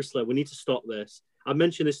 Seriously, we need to stop this. I've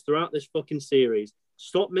mentioned this throughout this fucking series.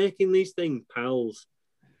 Stop making these things pals.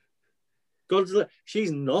 Godzilla,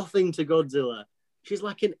 she's nothing to Godzilla. She's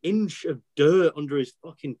like an inch of dirt under his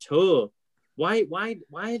fucking toe. Why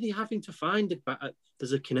are they having to find it?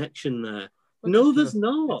 There's a connection there. No, there's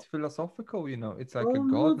not. It's philosophical, you know. It's like a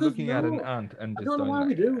god looking at an ant and just I don't know why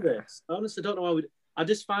we do this. I honestly don't know why we. I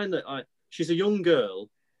just find that she's a young girl,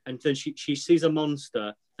 and then she sees a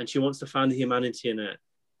monster and she wants to find the humanity in it,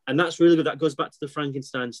 and that's really good. That goes back to the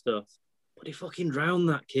Frankenstein stuff. But he fucking drowned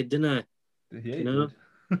that kid, didn't he? Yeah, you know.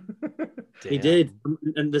 He did,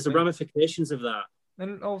 and there's the ramifications of that.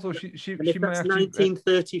 And also, she and if that's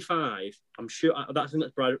 1935. I'm sure that's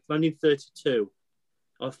 1932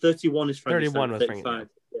 or 31 is Frankenstein. 31 was 35. Frankenstein.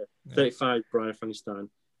 Yeah. 35 Bride of Frankenstein.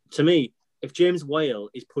 To me, if James Whale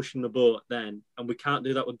is pushing the boat then, and we can't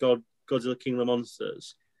do that with Godzilla King of the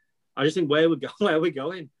Monsters, I just think where are we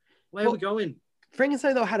going? Where are we going?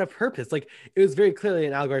 Frankenstein, though, had a purpose. Like, it was very clearly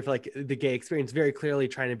an allegory for like the gay experience, very clearly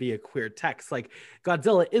trying to be a queer text. Like,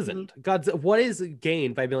 Godzilla isn't. What is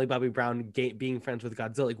gained by Millie Bobby Brown being friends with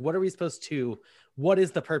Godzilla? Like, what are we supposed to? What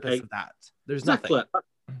is the purpose of that? There's nothing.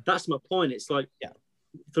 That's my point. It's like,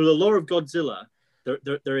 through the lore of Godzilla,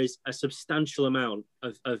 there is a substantial amount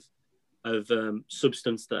of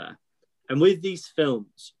substance there, and with these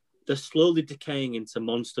films, they're slowly decaying into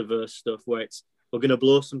MonsterVerse stuff where we're going to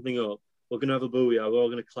blow something up. We're going to have a booyah, we're all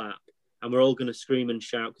going to clap, and we're all going to scream and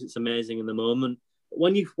shout because it's amazing in the moment. But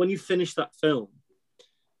when you finish that film,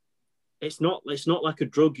 it's not like a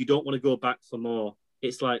drug. You don't want to go back for more.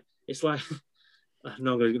 It's like I'm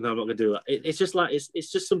not going to do that. It's just like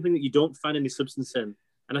it's just something that you don't find any substance in.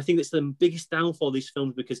 And I think it's the biggest downfall of these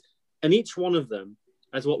films because, and each one of them,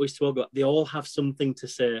 as what we spoke about, they all have something to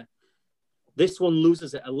say. This one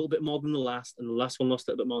loses it a little bit more than the last, and the last one lost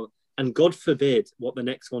it a bit more. And God forbid what the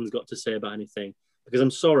next one's got to say about anything. Because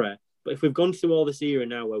I'm sorry, but if we've gone through all this era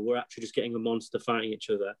now where we're actually just getting a monster fighting each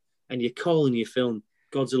other, and you're calling your film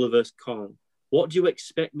Godzilla vs. Kong, what do you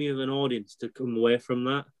expect me as an audience to come away from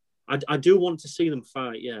that? I do want to see them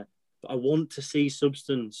fight, yeah, but I want to see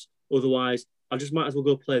substance. Otherwise, I just might as well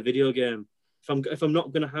go play a video game. If I'm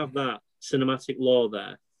not going to have that cinematic lore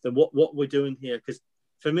there, then what we're doing here? Because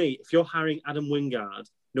for me, if you're hiring Adam Wingard,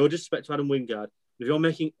 no disrespect to Adam Wingard, if you're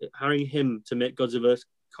hiring him to make Godzilla vs.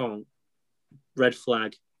 Kong, red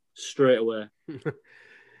flag straight away.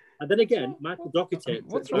 And then again, Michael Dougherty.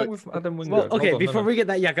 What's wrong with Adam Wingard? Well, okay, before we get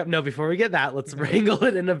that, let's wrangle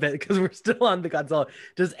it in a bit because we're still on the Godzilla.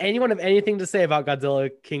 Does anyone have anything to say about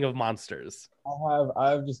Godzilla King of Monsters?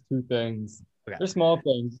 I have just two things. Okay. They're small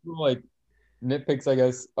things, like nitpicks, I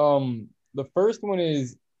guess. The first one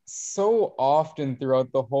is so often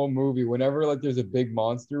throughout the whole movie, whenever like there's a big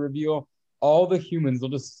monster reveal, all the humans will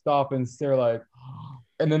just stop and stare like,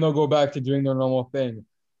 and then they'll go back to doing their normal thing.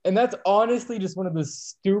 And that's honestly just one of the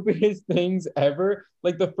stupidest things ever.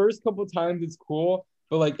 Like the first couple times it's cool,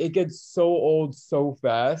 but like it gets so old so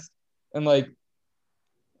fast. And like,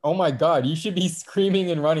 oh my God, you should be screaming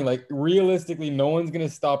and running. Like realistically, no one's going to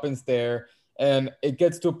stop and stare. And it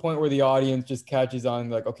gets to a point where the audience just catches on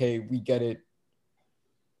like, okay, we get it.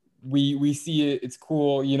 We see it. It's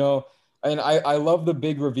cool, you know? And I love the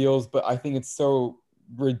big reveals, but I think it's so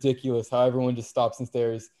ridiculous how everyone just stops and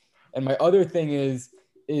stares. And my other thing is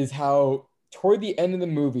how toward the end of the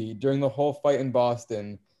movie, during the whole fight in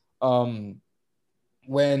Boston,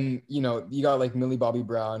 when, you know, you got like Millie Bobby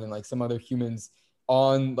Brown and like some other humans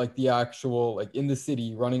on like the actual, like in the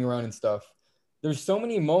city running around and stuff, there's so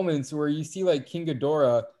many moments where you see like King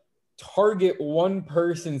Ghidorah target one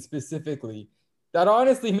person specifically. That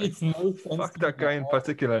honestly makes no sense. Fuck that guy in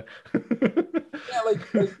particular. Yeah, like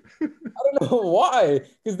I don't know why.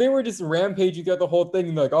 Because they were just rampaging throughout the whole thing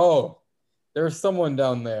and like, oh, there's someone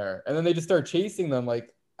down there. And then they just start chasing them.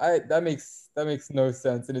 Like, that makes no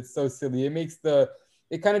sense, and it's so silly.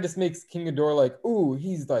 It kind of just makes King Ghidorah like, ooh,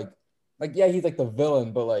 he's like yeah, he's like the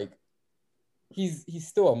villain, but like he's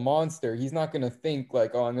still a monster. He's not gonna think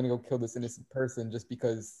like, oh, I'm gonna go kill this innocent person just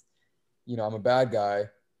because, you know, I'm a bad guy.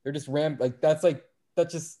 They're just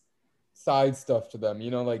that's just side stuff to them,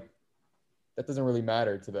 you know, like that doesn't really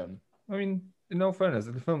matter to them. I mean, in all fairness,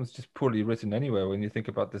 the film is just poorly written anyway. When you think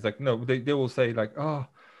about this, like, no, they will say like, oh,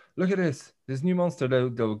 look at this new monster.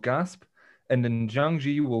 They'll gasp, and then Zhang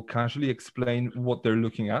Ji will casually explain what they're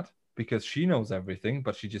looking at because she knows everything,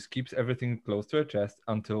 but she just keeps everything close to her chest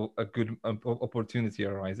until a good opportunity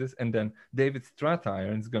arises, and then David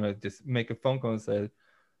Strathairn is gonna just make a phone call and say,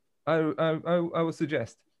 I would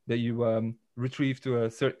suggest that you retrieve to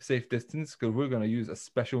a safe distance because we're going to use a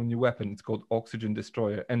special new weapon. It's called Oxygen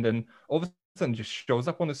Destroyer. And then all of a sudden just shows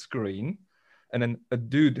up on the screen. And then a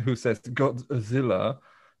dude who says Godzilla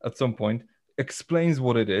at some point explains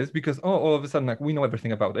what it is because, all of a sudden, like, we know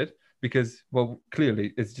everything about it because, well,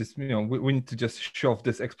 clearly it's just, you know, we need to just shove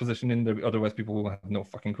this exposition in there. Otherwise people will have no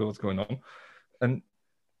fucking clue what's going on. And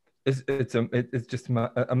it's just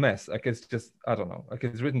a mess. Like, it's just, I don't know. Like,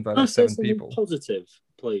 it's written by like 7 people. Positive,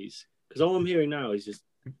 please. Because all I'm hearing now is just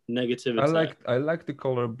negativity. I like the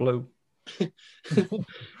color blue. Well,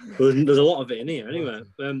 there's a lot of it in here, anyway.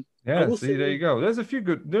 Yeah, see, there you go. There's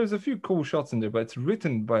a few cool shots in there, but it's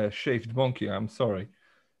written by a shaved monkey. I'm sorry,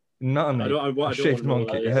 not a shaved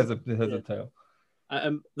monkey. It has a tail.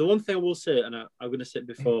 The one thing I will say, and I'm going to say it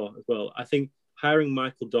before as well, I think hiring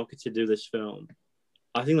Michael Dougherty to do this film,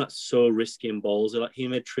 I think that's so risky and ballsy. Like, he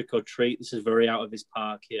made Trick or Treat. This is very out of his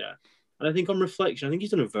park here. And I think on reflection, I think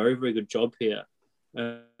he's done a very, very good job here.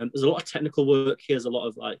 There's a lot of technical work here. There's a lot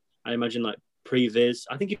of, like, I imagine, like, previs.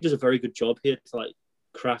 I think he does a very good job here to, like,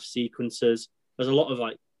 craft sequences. There's a lot of,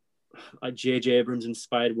 like J.J. Abrams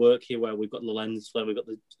inspired work here where we've got the lens flare, we've got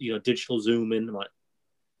the, you know, digital zoom in. Like,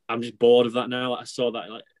 I'm just bored of that now. I saw that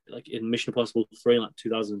like in Mission Impossible 3 in like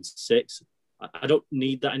 2006. I don't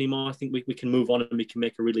need that anymore. I think we can move on and we can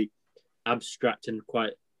make a really abstract and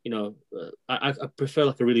quite, you know, I prefer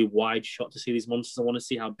like a really wide shot to see these monsters. I want to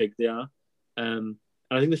see how big they are. And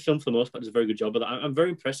I think the film, for the most part, does a very good job of that. I'm very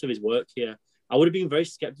impressed with his work here. I would have been very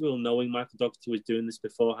skeptical knowing Michael Dougherty was doing this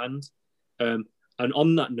beforehand. And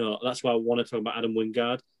on that note, that's why I want to talk about Adam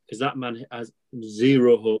Wingard, because that man has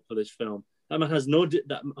zero hope for this film. That man has oh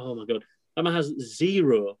my God. That man has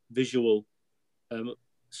zero visual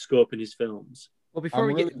scope in his films. Well,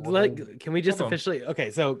 before can we just officially...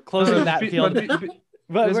 Okay, so closing that field...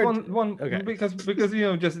 But there's one okay. because you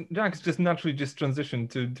know, just Jack's just naturally just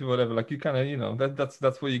transitioned to whatever, like, you kind of, you know,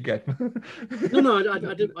 that's what you get. no,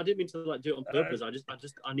 I didn't mean to like do it on purpose. I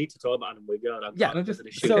need to talk about Adam Wingard.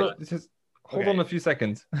 Just hold on a few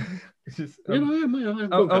seconds. I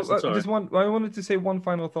wanted to say one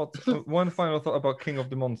final thought about King of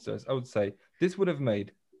the Monsters. I would say this would have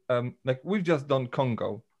made like, we've just done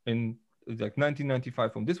Congo in like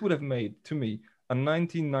 1995 film. This would have made, to me, a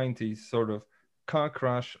 1990s sort of car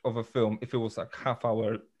crash of a film if it was like half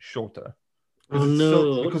hour shorter.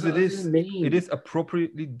 Because it is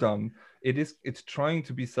appropriately done. It's trying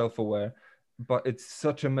to be self-aware, but it's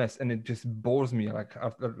such a mess and it just bores me. Like,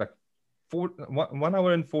 after like 1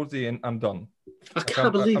 hour and 40 and I'm done. I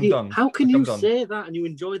can't believe you. How can you say that and you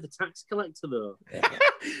enjoy The Tax Collector though?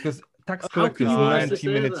 Because Tax Collector is 90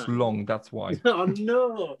 minutes long. That's why. Oh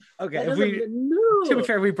no. Okay, to be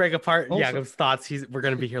fair, we break apart Jakob's thoughts. We're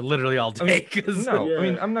going to be here literally all day. I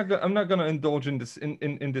mean, I'm not going to indulge in this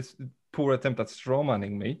in this poor attempt at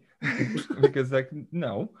strawmanning me, because like,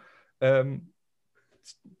 no, The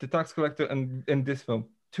Tax Collector and this film,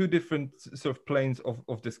 two different sort of planes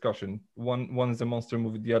of discussion. One is a monster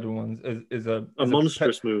movie. The other one is a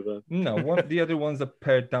monstrous movie. No, the other one's a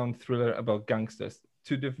pared down thriller about gangsters.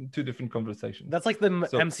 Two different conversations. That's like the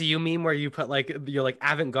MCU meme where you put like your like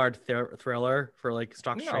avant-garde thriller for like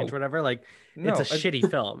Stock Strange or whatever. Like, it's a shitty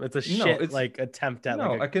film. It's a like attempt at.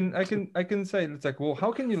 No, I can say it's like, well,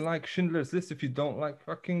 how can you like Schindler's List if you don't like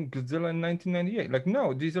fucking Godzilla in 1998? Like,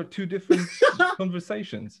 no, these are two different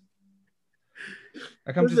conversations.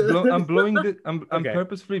 Like, I'm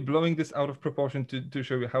purposefully blowing this out of proportion to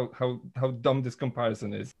show you how dumb this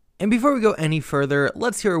comparison is. And before we go any further,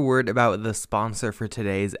 let's hear a word about the sponsor for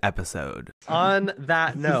today's episode. On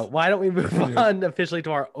that note, why don't we move on officially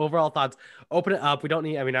to our overall thoughts? Open it up. I don't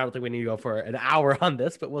think we need to go for an hour on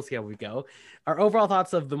this, but we'll see how we go. Our overall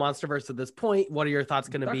thoughts of the Monsterverse at this point. What are your thoughts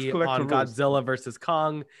going to be on Godzilla versus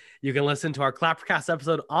Kong? You can listen to our Clappercast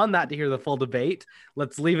episode on that to hear the full debate.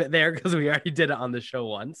 Let's leave it there because we already did it on the show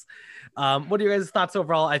once. What are your guys' thoughts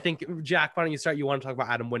overall? I think, Jack, why don't you start? You want to talk about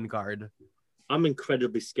Adam Wingard? I'm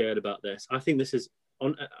incredibly scared about this. I think this is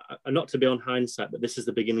not to be on hindsight, but this is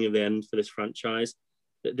the beginning of the end for this franchise.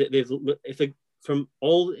 From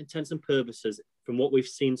all intents and purposes, from what we've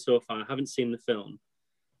seen so far, I haven't seen the film.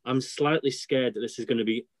 I'm slightly scared that this is going to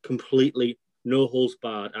be completely no holds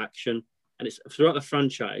barred action, and it's throughout the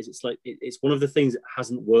franchise. It's like it's one of the things that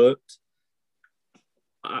hasn't worked.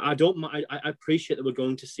 I appreciate that we're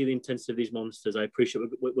going to see the intensity of these monsters. I appreciate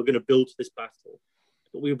we're going to build to this battle,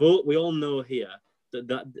 but we all know here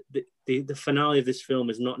that the finale of this film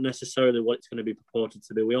is not necessarily what it's going to be purported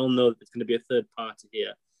to be. We all know that it's going to be a third party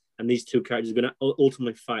here, and these two characters are going to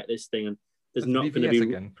ultimately fight this thing. And there's not going to be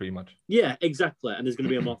again, pretty much. Yeah, exactly. And there's going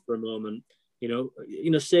to be a Mothra moment. You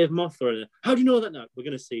know, save Mothra. How do you know that now? We're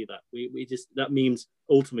going to see that. We just that meme's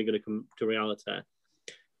ultimately going to come to reality.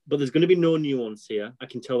 But there's going to be no nuance here. I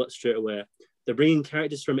can tell that straight away. They're bringing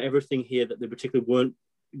characters from everything here that they particularly weren't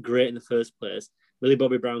great in the first place. Millie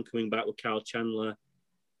Bobby Brown coming back with Kyle Chandler.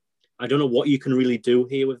 I don't know what you can really do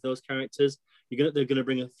here with those characters. They're going to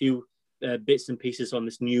bring a few bits and pieces on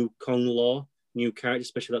this new Kong Law, new character,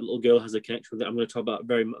 especially that little girl has a connection with it. I'm going to talk about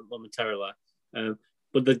very momentarily.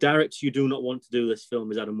 But the director you do not want to do this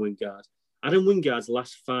film is Adam Wingard. Adam Wingard's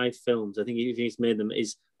last 5 films, I think he's made them,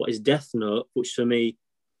 is Death Note, which for me,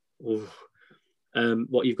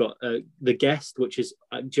 what you've got, The Guest, which is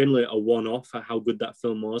generally a one-off for how good that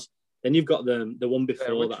film was. Then you've got the one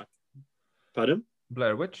before that. Pardon?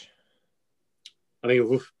 Blair Witch. I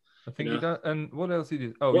mean, I think he did. And what else he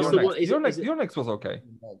did? Oh, Your Next was okay.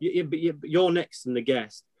 Yeah, but Your Next and The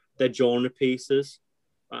Guest, they're genre pieces.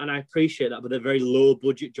 And I appreciate that, but they're very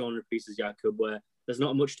low-budget genre pieces, Jakob, where there's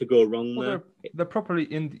not much to go wrong there. They're properly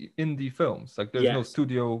indie films. Like, there's no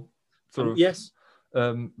studio sort of... Yes.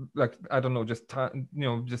 Like, I don't know, just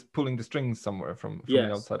just pulling the strings somewhere from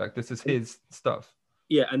the outside. Like, this is his stuff.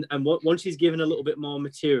 Yeah, and once he's given a little bit more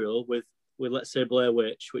material with let's say Blair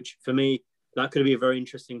Witch, which for me that could be a very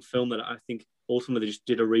interesting film that I think ultimately just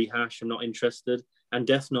did a rehash. I'm not interested. And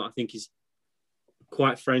Death Note I think is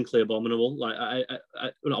quite frankly abominable. Like I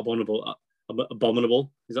not abominable,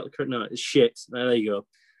 abominable. Is that the correct? No, it's shit. There you go.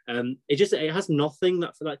 It has nothing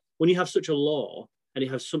that for that when you have such a law and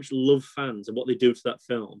you have such love fans and what they do to that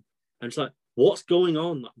film, and it's like, what's going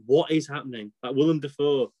on? Like, what is happening? Like Willem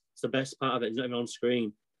Dafoe. The best part of it is not even on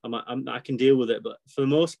screen. I can deal with it, but for the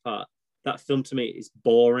most part, that film to me is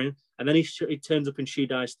boring. And then he turns up in She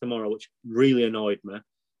Dies Tomorrow, which really annoyed me.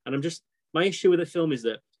 And my issue with the film is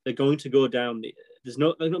that they're going to go down. There's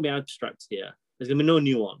not going to be abstract here. There's going to be no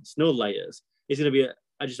nuance, no layers. It's going to be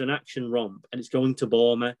just an action romp, and it's going to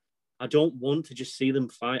bore me. I don't want to just see them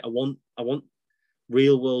fight. I want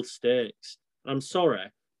real world stakes. And I'm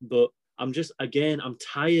sorry, but I'm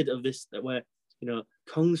tired of this where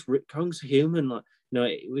Kong's human. Like,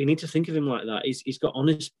 we need to think of him like that. He's got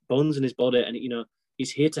honest bones in his body, and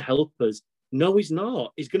he's here to help us. No, he's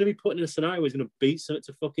not. He's going to be put in a scenario where he's going to beat something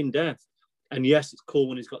to fucking death. And yes, it's cool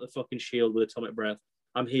when he's got the fucking shield with atomic breath.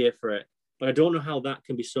 I'm here for it. But I don't know how that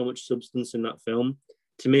can be so much substance in that film.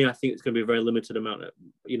 To me, I think it's going to be a very limited amount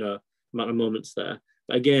of moments there.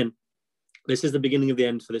 But again, this is the beginning of the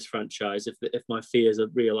end for this franchise. If my fears are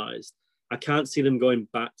realized, I can't see them going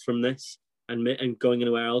back from this and going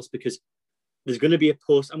anywhere else, because there's going to be a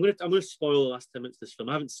post. I'm going to spoil the last 10 minutes of this film.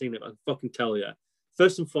 I haven't seen it, but I can fucking tell you.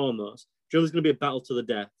 First and foremost, there's going to be a battle to the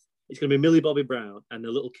death. It's going to be Millie Bobby Brown and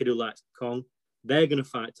the little kid who likes Kong. They're going to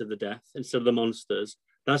fight to the death instead of the monsters.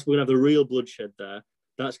 We're going to have the real bloodshed there.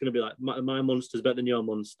 That's going to be like my monster's better than your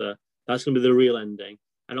monster. That's going to be the real ending.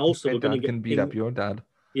 And also, we're going to beat up your dad.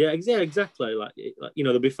 Yeah, exactly. Like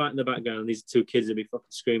they'll be fighting in the background, and these two kids will be fucking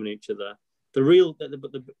screaming at each other.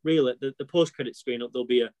 The post-credit screen, there'll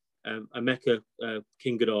be a mecha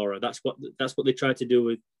King Ghidorah. That's what they tried to do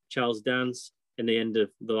with Charles Dance in the end of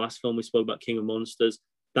the last film we spoke about, King of Monsters.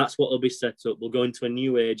 That's what will be set up. We'll go into a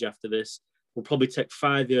new age after this. We'll probably take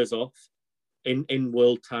 5 years off. In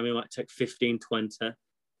world time, it might take 15, 20.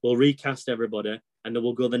 We'll recast everybody, and then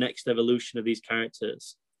we'll go the next evolution of these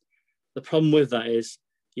characters. The problem with that is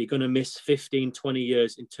you're going to miss 15, 20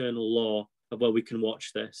 years internal law of where we can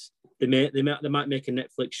watch this. They might make a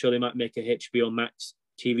Netflix show. They might make a HBO Max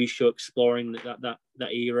TV show exploring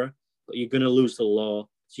that era, but you're going to lose the law.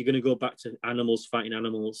 So you're going to go back to animals fighting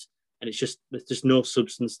animals, and there's just no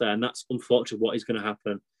substance there, and that's unfortunately what is going to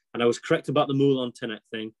happen. And I was correct about the Mulan Tenet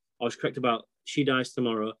thing. I was correct about She Dies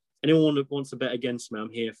Tomorrow. Anyone that wants to bet against me,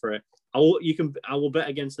 I'm here for it. I will bet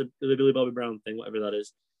against the Billy Bobby Brown thing, whatever that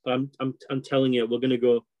is. But I'm telling you, we're going to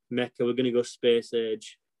go mecha. We're going to go space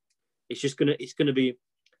age. It's going to be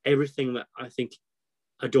everything that I think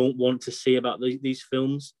I don't want to see about these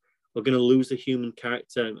films. We're going to lose the human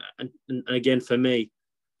character, and again, for me,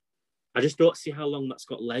 I just don't see how long that's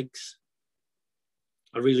got legs.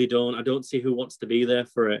 I really don't. I don't see who wants to be there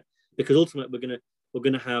for it, because ultimately we're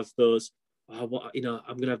gonna have those. I'm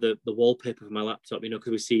gonna have the wallpaper for my laptop,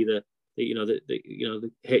 because we see the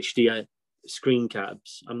HD screen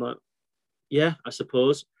caps. I'm like, yeah, I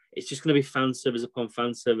suppose it's just gonna be fan service upon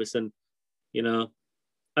fan service, and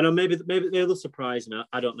I know maybe they'll surprise me.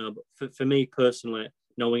 I don't know, but for me personally,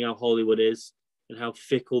 knowing how Hollywood is and how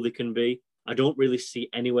fickle they can be, I don't really see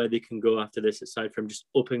anywhere they can go after this aside from just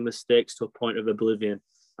upping the stakes to a point of oblivion.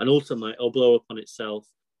 And ultimately, it'll blow up on itself.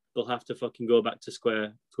 They'll have to fucking go back to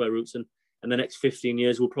square roots. And the next 15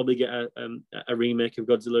 years, we'll probably get a remake of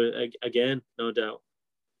Godzilla again, no doubt.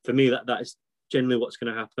 For me, that is generally what's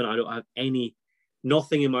going to happen. I don't have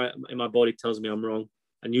nothing in my body tells me I'm wrong.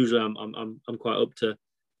 And usually I'm quite up to,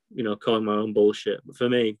 calling my own bullshit. But for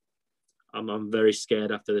me, I'm very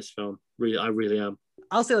scared after this film. Really, I really am.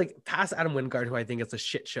 I'll say, like, past Adam Wingard, who I think is a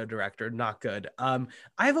shit show director, not good. I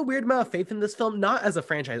have a weird amount of faith in this film, not as a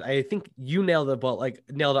franchise. I think you nailed it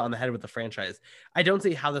on the head with the franchise. I don't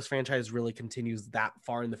see how this franchise really continues that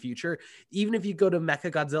far in the future. Even if you go to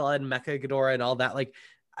Mecha Godzilla and Mecha Ghidorah and all that, like,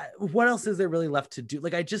 what else is there really left to do?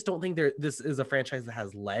 Like, I just don't think this is a franchise that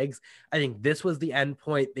has legs. I think this was the end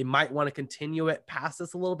point. They might want to continue it past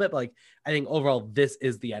this a little bit, but like, I think overall this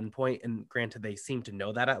is the end point. And granted, they seem to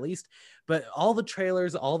know that at least, but all the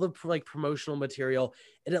trailers, all the like promotional material,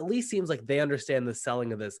 it at least seems like they understand the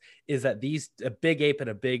selling of this is that a big ape and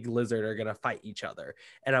a big lizard are going to fight each other.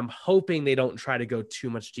 And I'm hoping they don't try to go too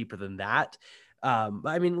much deeper than that.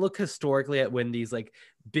 I mean, look historically at when these like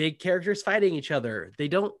big characters fighting each other, they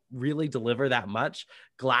don't really deliver that much.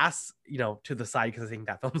 Glass, to the side, because I think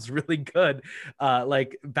that film's really good.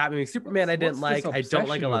 Like Batman v Superman, I didn't like. I don't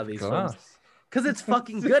like a lot of these films because it's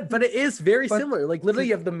fucking good, but it is very similar. Like literally,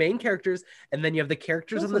 you have the main characters, and then you have the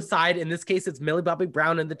characters on the side. In this case, it's Millie Bobby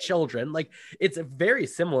Brown and the children. Like it's very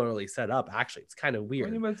similarly set up. Actually, it's kind of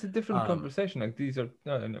weird. Well, it's a different conversation. Like these are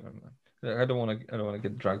no. I don't want to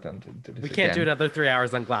get dragged down to this. We can't do another 3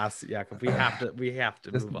 hours on Glass, Jakob. We have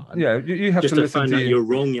to move on. Yeah, you have just to listen find to. Out you're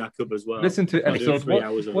wrong, Jakob, as well. Listen to episode.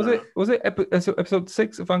 Was it episode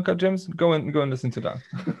 6 of Uncut Gems? Go and listen to that.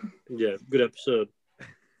 Yeah, good episode.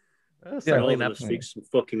 Certainly that speaks some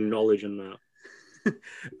fucking knowledge in that.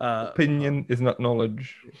 Opinion is not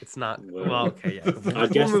knowledge. It's not. Well, okay, yeah. I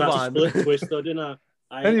guess move that's on. a split twist, though, didn't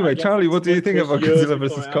I? Anyway, Charlie, what do you think about Godzilla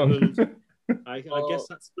vs Kong? I guess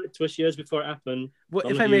that split twist years before it happened. Well,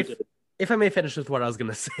 if I may finish with what I was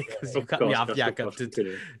going to say, because you cut me off, Jakob,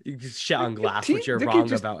 you shit on Glass, which you're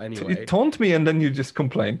wrong about anyway. You taunt me and then you just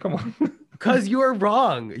complain. Come on. Because you are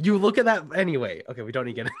wrong. You look at that anyway. Okay, we don't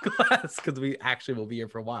need to get into Glass because we actually will be here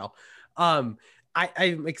for a while. I'm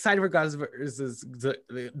excited for Godzilla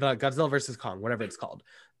versus Kong, whatever it's called.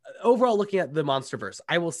 Overall, looking at the MonsterVerse,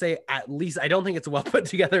 I will say at least I don't think it's a well put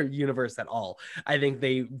together universe at all. I think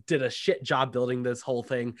they did a shit job building this whole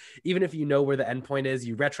thing. Even if you know where the endpoint is,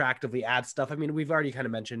 you retroactively add stuff. I mean, we've already kind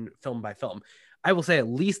of mentioned film by film. I will say at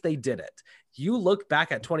least they did it. You look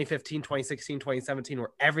back at 2015, 2016, 2017, where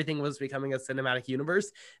everything was becoming a cinematic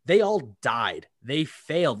universe. They all died. They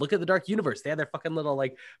failed. Look at the Dark Universe. They had their fucking little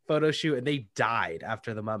like photo shoot and they died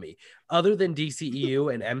after The Mummy. Other than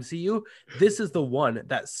DCEU and MCU, this is the one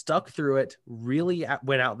that stuck through it, really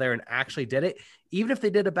went out there and actually did it. Even if they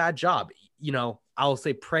did a bad job, I'll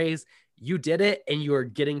say praise. You did it and you are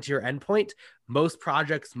getting to your endpoint. Most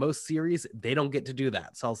projects, most series, they don't get to do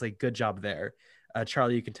that. So I'll say good job there.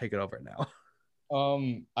 Charlie, you can take it over now.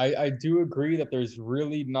 I do agree that there's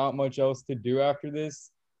really not much else to do after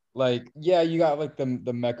this. Like, yeah, you got like the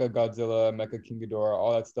Mecha Godzilla, Mecha King Ghidorah,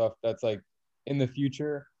 all that stuff that's like in the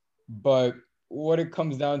future. But what it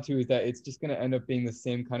comes down to is that it's just going to end up being the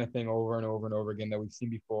same kind of thing over and over and over again that we've seen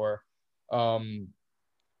before. And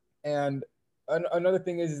another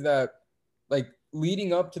thing is that like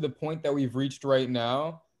leading up to the point that we've reached right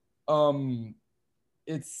now, I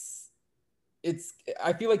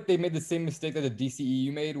feel like they made the same mistake that the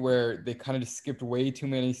DCEU made, where they kind of just skipped way too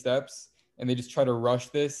many steps and they just try to rush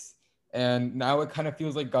this. And now it kind of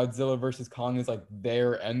feels like Godzilla versus Kong is like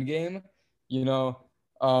their end game, and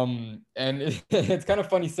it's kind of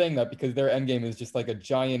funny saying that because their end game is just like a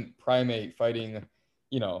giant primate fighting,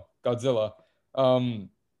 Godzilla.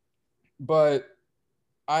 But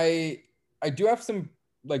I do have some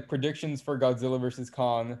like predictions for Godzilla versus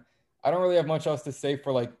Kong. I don't really have much else to say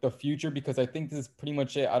for like the future because I think this is pretty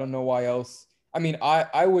much it. I don't know why else. I mean,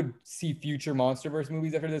 I would see future MonsterVerse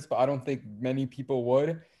movies after this, but I don't think many people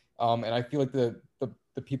would. And I feel like the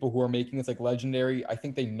people who are making this like Legendary, I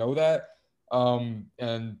think they know that. And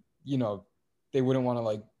they wouldn't want to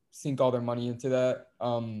like sink all their money into that.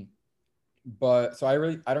 But so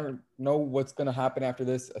I don't know what's going to happen after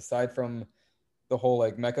this aside from the whole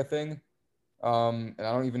like mecha thing. And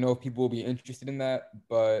I don't even know if people will be interested in that,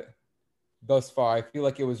 but thus far, I feel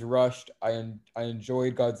like it was rushed. I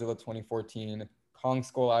enjoyed Godzilla 2014. Kong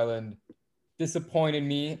Skull Island disappointed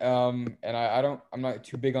me. And I'm not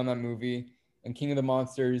too big on that movie. And King of the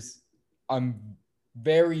Monsters, I'm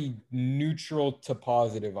very neutral to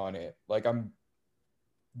positive on it. Like I'm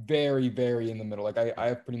very, very in the middle. Like I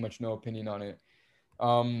have pretty much no opinion on it.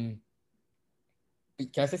 Can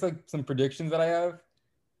I say like some predictions that I have?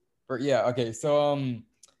 Yeah, okay. So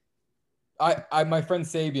I my friend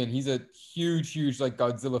Sabian, he's a huge like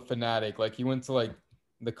Godzilla fanatic. Like he went to like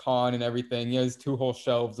the con and everything. He has 2 whole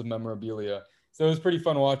shelves of memorabilia. So it was pretty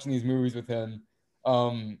fun watching these movies with him.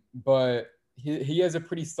 But he has a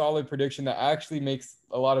pretty solid prediction that actually makes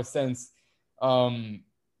a lot of sense. Given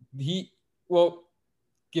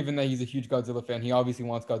that he's a huge Godzilla fan, he obviously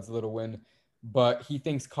wants Godzilla to win, but he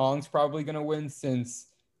thinks Kong's probably gonna win since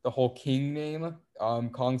the whole King name,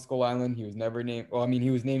 Kong Skull Island. He was never named. Well, I mean, he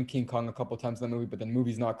was named King Kong a couple times in the movie, but the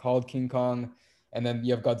movie's not called King Kong. And then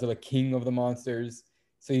you have Godzilla, King of the Monsters.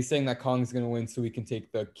 So he's saying that Kong's gonna win, so he can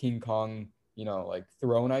take the King Kong, like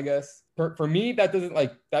throne, I guess. For me, that doesn't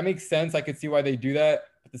that makes sense. I could see why they do that.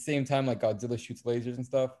 At the same time, like Godzilla shoots lasers and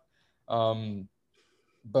stuff.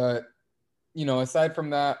 But aside from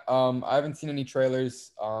that, I haven't seen any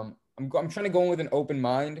trailers. I'm trying to go in with an open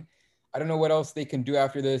mind. I don't know what else they can do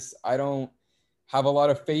after this. I don't have a lot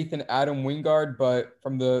of faith in Adam Wingard, but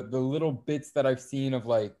from the little bits that I've seen of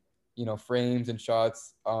frames and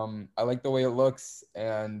shots, I like the way it looks,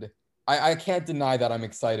 and I can't deny that I'm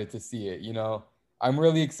excited to see it. I'm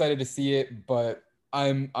really excited to see it, but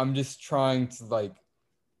I'm just trying to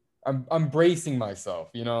I'm bracing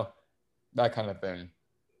myself, that kind of thing.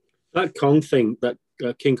 That Kong thing, that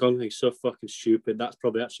King Kong thing is so fucking stupid. That's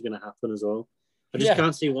probably actually going to happen as well. I just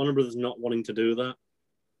can't see Warner Brothers not wanting to do that.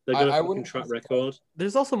 They've got a fucking track record.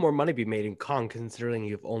 There's also more money to be made in Kong, considering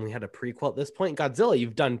you've only had a prequel at this point. Godzilla,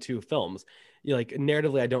 you've done 2 films.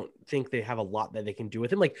 Narratively, I don't think they have a lot that they can do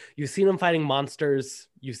with him. Like, you've seen him fighting monsters.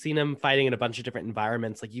 You've seen him fighting in a bunch of different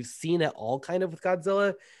environments. Like, you've seen it all kind of with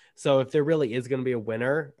Godzilla. So if there really is going to be a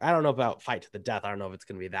winner, I don't know about fight to the death. I don't know if it's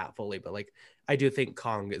going to be that fully, but I do think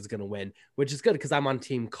Kong is going to win, which is good because I'm on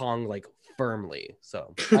Team Kong firmly.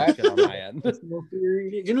 So get on my end. The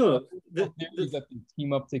theory that they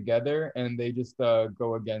team up together and they just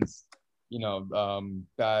go against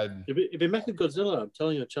bad. It'd be Mechagodzilla. I'm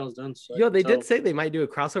telling you, Charles Dance. They did say they might do a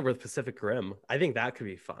crossover with Pacific Rim. I think that could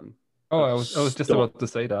be fun. Oh, I was just about to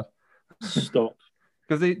say that. Stop.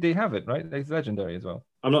 Because they have it, right? It's legendary as well.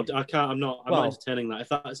 I'm not entertaining that.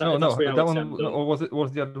 That one, or was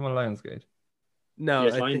the other one Lionsgate? No,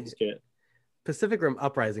 yes, Lionsgate. Pacific Rim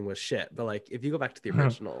Uprising was shit, but if you go back to the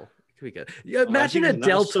original, it could be good. Yeah, imagine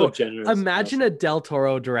a Del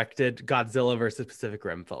Toro directed Godzilla versus Pacific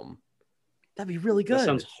Rim film. That'd be really good. That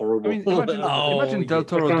sounds horrible. I mean, imagine Del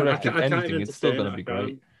Toro directed anything; it's still going to be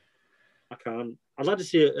great. I can't. I'd like to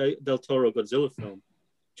see a Del Toro Godzilla film,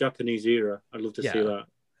 Japanese era. I'd love to see that.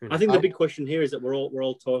 I think the big question here is that we're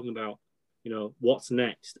all talking about, what's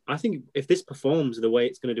next. I think if this performs the way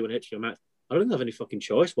it's going to do in HBO Max, I don't think they'll have any fucking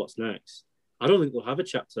choice what's next. I don't think we'll have a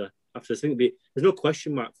chapter after this. There's no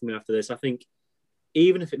question mark for me after this. I think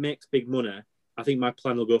even if it makes big money, I think my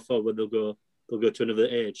plan will go forward. They'll go to another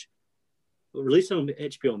age. But releasing on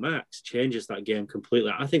HBO Max changes that game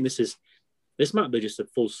completely. I think this might be just a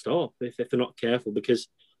full stop if they're not careful, because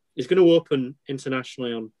it's going to open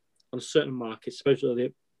internationally on certain markets,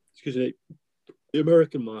 especially the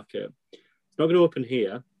American market. It's not going to open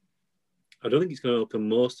here. I don't think it's going to open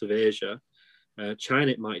most of Asia.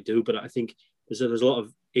 China it might do, but I think there's a lot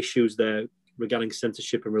of issues there regarding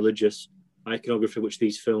censorship and religious iconography, which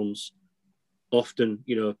these films often,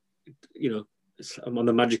 on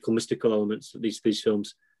the magical, mystical elements that these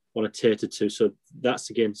films want to cater to. So that's,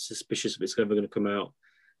 again, suspicious if it's ever going to come out.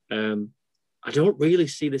 I don't really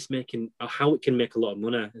see this how it can make a lot of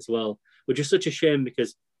money as well, which is such a shame,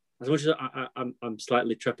 because as much as I'm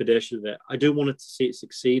slightly trepidatious of it, I do want to see it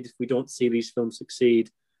succeed. If we don't see these films succeed,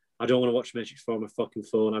 I don't want to watch Matrix 4 on my fucking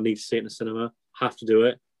phone. I need to see it in the cinema. I have to do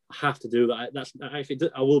it. I have to do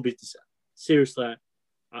that. I will be seriously.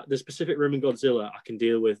 The Pacific Rim and Godzilla I can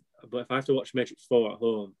deal with, but if I have to watch Matrix 4 at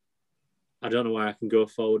home, I don't know why I can go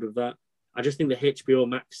forward with that. I just think the HBO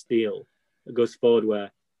Max deal that goes forward,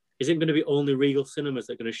 where isn't going to be only Regal Cinemas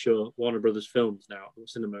that are going to show Warner Brothers films now,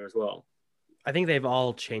 cinema as well. I think they've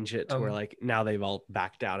all changed it to where now they've all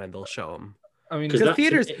backed down and they'll show them. I mean, because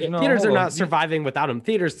theaters are not surviving without them.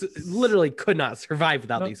 Theaters literally could not survive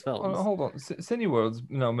without these films. Hold on, Cineworld's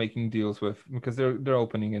now making deals with, because they're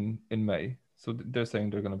opening in May, so they're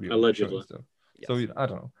saying they're going to be allegedly. stuff. Yes. So I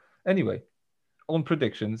don't know. Anyway, on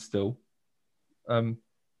predictions still.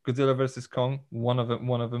 Godzilla versus Kong. One of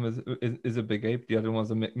them is a big ape. The other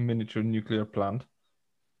one's a miniature nuclear plant.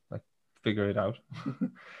 Like, figure it out.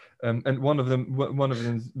 And one of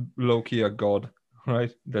them's low key a god,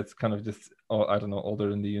 right? That's kind of just, I don't know,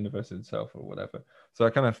 older in the universe itself or whatever. So I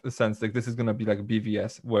kind of sense like this is gonna be like a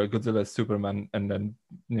BVS where Godzilla is Superman and then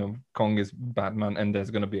Kong is Batman and there's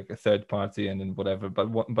gonna be like a third party and then whatever. But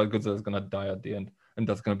Godzilla's gonna die at the end, and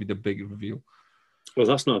that's gonna be the big reveal. Well,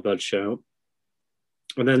 that's not a bad shout.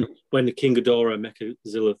 And then when the King Ghidorah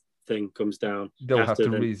Mechazilla thing comes down, they'll have to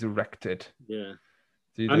resurrect it. Yeah.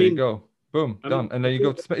 See, there you go. Boom, done. And then you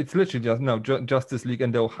go to it's literally just Justice League,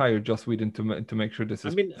 and they'll hire Joss Whedon to make sure this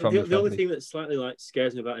is. The only thing that slightly like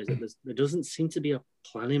scares me about it is that there doesn't seem to be a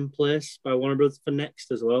plan in place by Warner Brothers for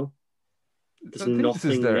next as well. This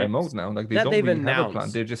is their mode now. Like they don't really have a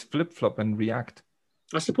plan. They just flip flop and react.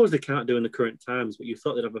 I suppose they can't do in the current times, but you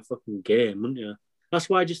thought they'd have a fucking game, wouldn't you? That's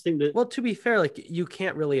why I just think that. Well, to be fair, like you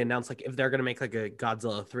can't really announce like if they're gonna make like a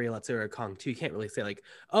Godzilla 3, let's say, or a Kong 2. You can't really say like,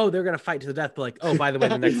 oh, they're gonna fight to the death, but like, oh, by the way,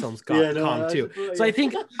 the next film's Kong 2. So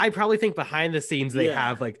I probably think behind the scenes they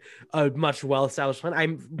have like a much well-established plan.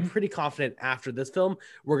 I'm pretty confident after this film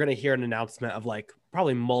we're gonna hear an announcement of like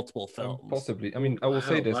probably multiple films. Possibly. I mean, I will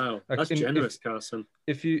say this. Wow. That's generous, Carson.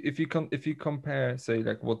 If you compare, say,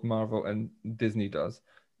 like what Marvel and Disney does,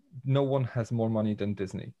 no one has more money than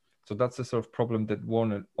Disney. So that's the sort of problem that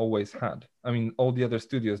Warner always had. I mean, all the other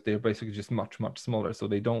studios, they're basically just much, much smaller. So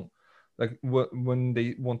they don't, like, when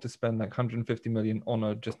they want to spend like 150 million on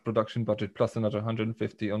a just production budget plus another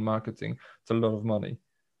 150 on marketing, it's a lot of money.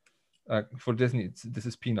 For Disney, this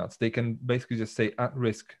is peanuts. They can basically just say at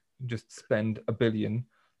risk, just spend $1 billion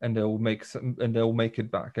and they'll make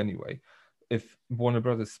it back anyway. If Warner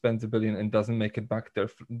Brothers spends $1 billion and doesn't make it back,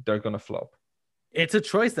 they're gonna flop. It's a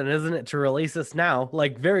choice then, isn't it, to release this now?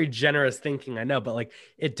 Like, very generous thinking, I know, but like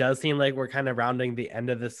it does seem like we're kind of rounding the end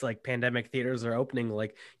of this like pandemic. Theaters are opening.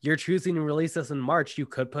 Like, you're choosing to release this in March. You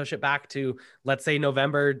could push it back to, let's say,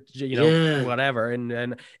 November, whatever.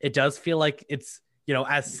 And it does feel like it's,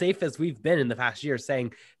 as safe as we've been in the past year,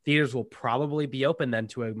 saying theaters will probably be open then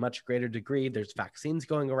to a much greater degree. There's vaccines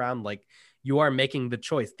going around. Like, you are making the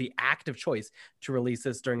choice, the active choice to release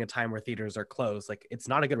this during a time where theaters are closed. Like, it's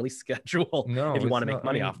not a good release schedule if you want to make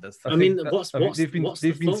money off this. They've been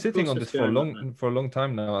sitting on this for a long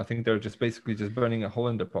time now. I think they're just basically just burning a hole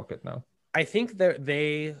in their pocket now. I think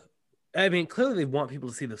clearly they want people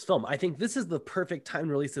to see this film. I think this is the perfect time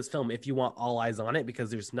to release this film if you want all eyes on it, because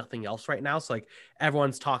there's nothing else right now. So like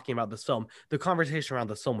everyone's talking about this film. The conversation around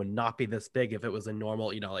this film would not be this big if it was a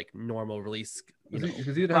normal, normal release.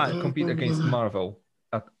 Because you'd have to compete against Marvel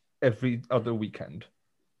at every other weekend.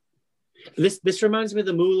 This reminds me of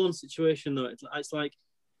the Mulan situation, though. It's like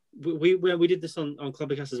we did this on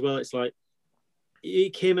Clubbercast as well. It's like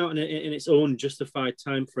it came out in its own justified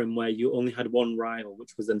time frame where you only had one rival,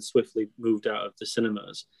 which was then swiftly moved out of the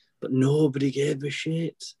cinemas, but nobody gave a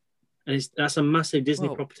shit. And that's a massive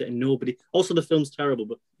Disney property, and nobody. Also, the film's terrible,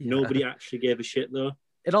 but nobody actually gave a shit though.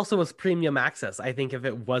 It also was premium access. I think if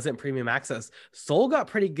it wasn't premium access, Soul got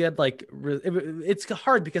pretty good. Like, it's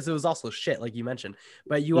hard because it was also shit, like you mentioned,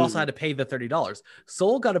 but you also had to pay the $30.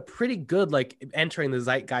 Soul got a pretty good, like, entering the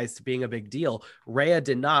zeitgeist to being a big deal. Raya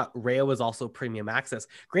did not. Raya was also premium access.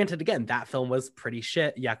 Granted, again, that film was pretty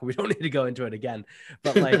shit. Yeah, we don't need to go into it again,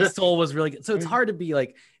 but like Soul was really good. So it's hard to be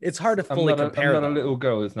like, it's hard to fully compare. I'm not a little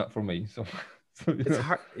girl. It's not for me. So. It's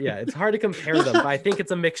hard. Yeah, it's hard to compare them, but I think it's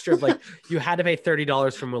a mixture of like you had to pay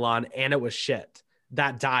 $30 for Mulan and it was shit.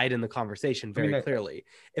 That died in the conversation very clearly.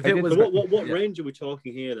 If it was what range are we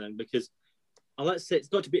talking here then? Because let's say it's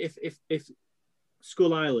got to be if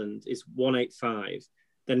Skull Island is 185,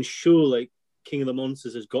 then surely King of the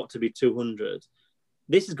Monsters has got to be 200.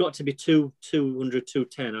 This has got to be 200,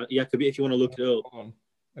 210. Yeah, if you want to look it up.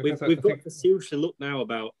 We've got to seriously look now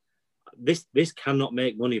about this. This cannot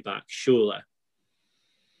make money back, surely.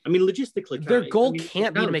 I mean, logistically, their goal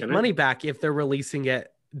can't be to make money back if they're releasing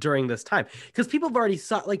it during this time, because people have already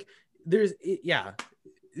saw like their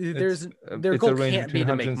goal can't be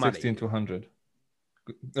to make money. 160 and 200.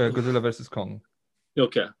 Godzilla versus Kong.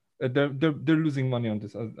 Okay. They're losing money on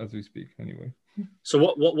this as we speak anyway. So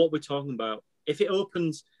what we're talking about? If it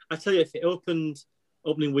opens, I tell you, if it opened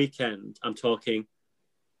opening weekend, I'm talking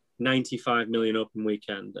 95 million open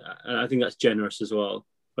weekend, and I think that's generous as well.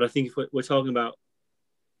 But I think if we're talking about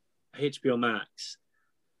HBO Max,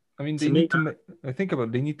 I mean, they need to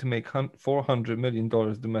make $400 million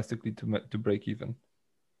domestically to break even.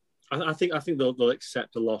 I think they'll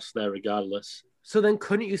accept a loss there regardless. So then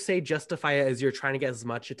couldn't you say justify it as you're trying to get as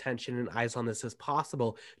much attention and eyes on this as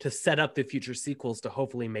possible to set up the future sequels to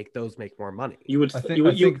hopefully make those make more money? I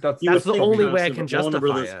think that's the only way I can Warner justify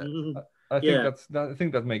Brothers- it. I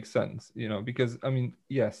think that makes sense, you know, because I mean,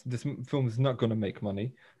 yes, this film is not going to make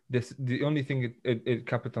money. The only thing it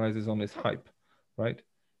capitalizes on is hype, right?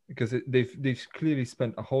 Because they've clearly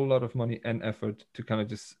spent a whole lot of money and effort to kind of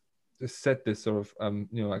just set this sort of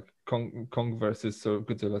you know, like Kong versus sort of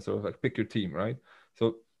Godzilla, sort of like pick your team, right?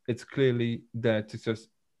 So it's clearly there to just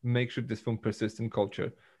make sure this film persists in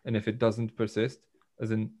culture, and if it doesn't persist,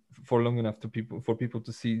 as in for long enough for people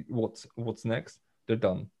to see what's next, they're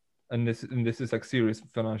done. And this is like serious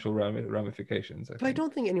financial ramifications. But I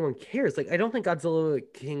don't think anyone cares. Like, I don't think Godzilla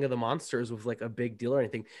King of the Monsters was like a big deal or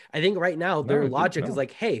anything. I think right now their logic is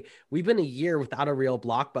like, hey, we've been a year without a real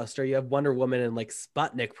blockbuster. You have Wonder Woman and like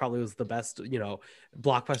Sputnik probably was the best, you know,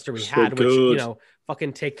 blockbuster we had, which, you know,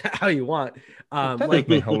 fucking take that how you want. Like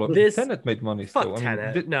Tenet made money still. Fuck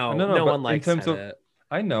Tenet. I mean, no one likes Tenet.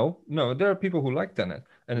 I know. No, there are people who like Tenet.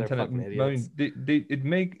 And Tenet, I mean,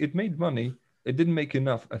 it made money. It didn't make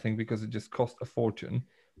enough, I think, because it just cost a fortune.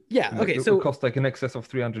 Yeah. Okay. So it cost like in excess of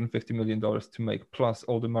 $350 million to make, plus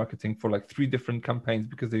all the marketing for like 3 different campaigns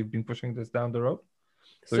because they've been pushing this down the road.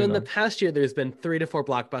 So in the past year, there's been 3 to 4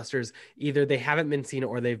 blockbusters. Either they haven't been seen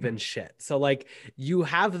or they've been shit. So like you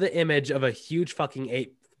have the image of a huge fucking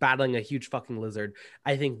ape battling a huge fucking lizard.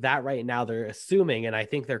 I think that right now they're assuming, and I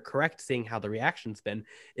think they're correct seeing how the reaction's been,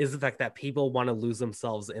 is the fact that people want to lose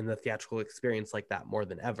themselves in the theatrical experience like that more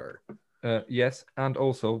than ever. Yes, and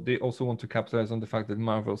also they also want to capitalize on the fact that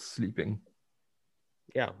Marvel's sleeping.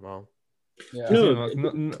 Yeah, well, yeah.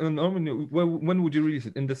 Normally, when would you release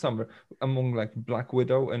it? In the summer, among like Black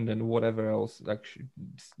Widow and then whatever else, like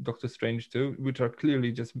Doctor Strange 2, which are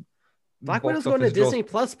clearly just Black Widow's going to Disney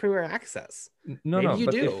Plus Premier Access. No, you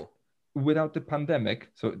do. Without the pandemic,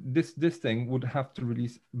 so this thing would have to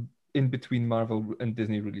release in between Marvel and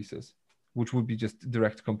Disney releases, which would be just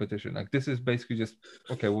direct competition. Like this is basically just,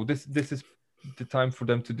 okay, well, this is the time for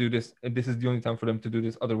them to do this, and this is the only time for them to do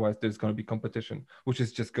this. Otherwise, there's going to be competition, which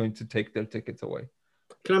is just going to take their tickets away.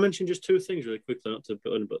 Can I mention just 2 things really quickly, not to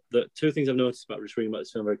put in, but the 2 things I've noticed about just reading about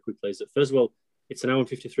this film very quickly is that, first of all, it's 1 hour and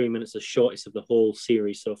 53 minutes, the shortest of the whole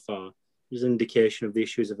series so far. There's an indication of the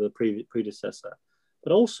issues of the predecessor.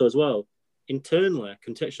 But also, as well, internally,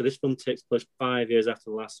 contextually, this film takes place 5 years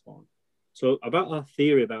after the last one. So about our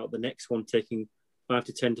theory about the next one taking 5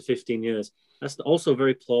 to 10 to 15 years, that's also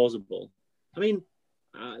very plausible. I mean,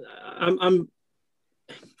 I'm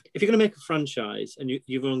if you're going to make a franchise and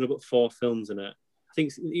you've only got 4 films in it, I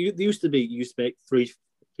think you used to make three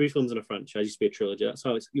films in a franchise. It used to be a trilogy. That's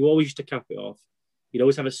how you always used to cap it off. You'd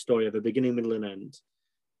always have a story of a beginning, middle, and end.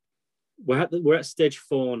 We're at stage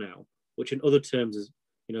 4 now, which in other terms is,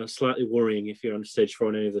 you know, slightly worrying if you're on stage 4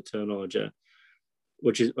 in any of the terminology,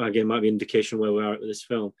 which is, again, might be an indication where we are with this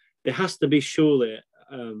film. There has to be surely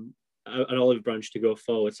an olive branch to go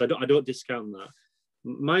forward. So I don't discount that.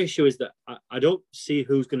 My issue is that I don't see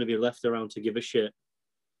who's going to be left around to give a shit,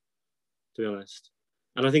 to be honest.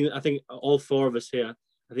 And I think all 4 of us here,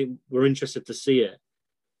 I think we're interested to see it,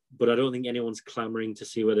 but I don't think anyone's clamoring to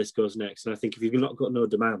see where this goes next. And I think if you've not got no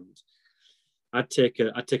demand, I'd take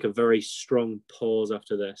a very strong pause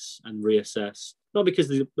after this and reassess. Not because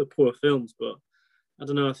they're poor films, but I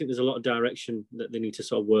don't know. I think there's a lot of direction that they need to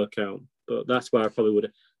sort of work out. But that's where I probably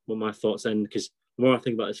would want my thoughts end, because the more I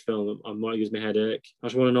think about this film, I might use my headache. I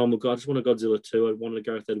just want a Godzilla 2. I wanted a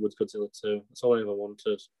Gareth Edwards Godzilla 2. That's all I ever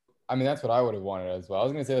wanted. I mean, that's what I would have wanted as well. I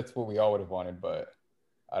was going to say that's what we all would have wanted, but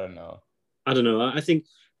I don't know. I think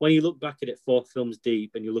when you look back at it 4 films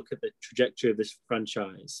deep and you look at the trajectory of this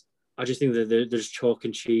franchise, I just think that there's chalk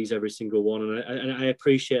and cheese every single one. And I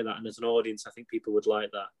appreciate that. And as an audience, I think people would like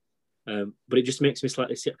that. But it just makes me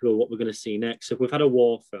slightly skeptical of what we're going to see next. So if we've had a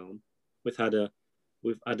war film, we've had a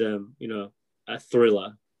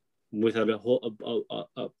thriller, we've had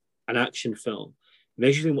an action film. It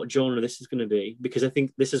makes you think what genre this is going to be, because I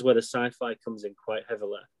think this is where the sci-fi comes in quite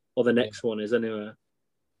heavily, or the next one is anyway.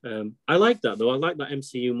 I like that though. I like that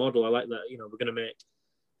MCU model. I like that, you know, we're going to make,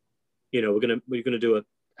 you know, we're going to do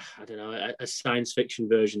a science fiction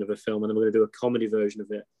version of a film, and then we're going to do a comedy version of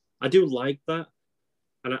it. I do like that.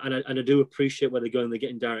 And I do appreciate where they're going. They're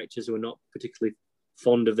getting directors who are not particularly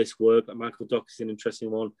fond of this work. Like Michael Dock is an interesting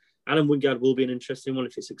one. Adam Wingard will be an interesting one.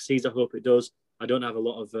 If it succeeds, I hope it does. I don't have a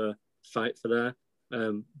lot of fight for there.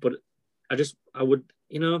 But I would,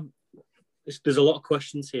 you know, there's a lot of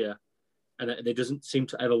questions here, and it doesn't seem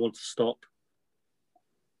to ever want to stop.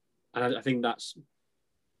 And I think that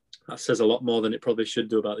says a lot more than it probably should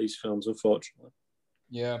do about these films, unfortunately.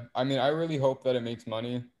 Yeah, I mean, I really hope that it makes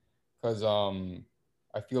money, because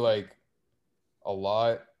I feel like a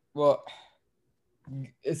lot, well,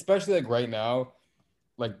 especially like right now,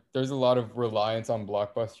 like there's a lot of reliance on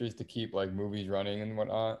blockbusters to keep like movies running and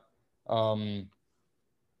whatnot.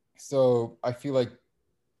 So I feel like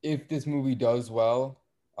if this movie does well,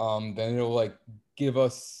 then it'll like give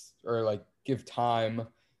us or like give time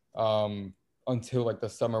until like the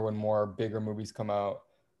summer when more bigger movies come out.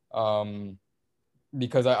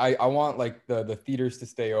 Because I want like the theaters to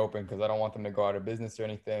stay open because I don't want them to go out of business or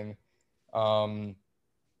anything. But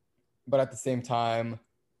at the same time,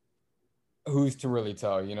 who's to really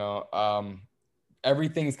tell, you know?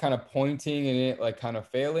 Everything's kind of pointing and it like kind of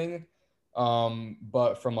failing.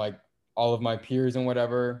 But from like all of my peers and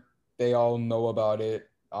whatever, they all know about it.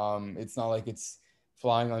 It's not like it's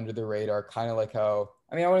flying under the radar, kind of like how,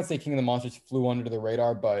 I mean, I wouldn't say King of the Monsters flew under the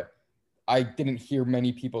radar, but I didn't hear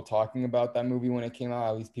many people talking about that movie when it came out,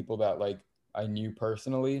 at least people that like I knew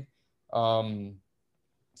personally. So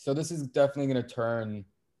this is definitely going to turn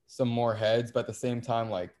some more heads, but at the same time,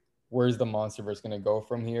 like, where's the MonsterVerse going to go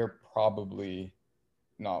from here? Probably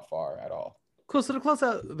not far at all. Cool. So to close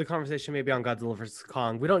out the conversation, maybe on Godzilla vs.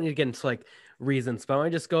 Kong, we don't need to get into like reasons, but I want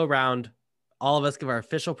to just go around. All of us give our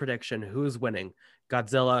official prediction. Who's winning,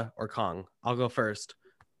 Godzilla or Kong? I'll go first.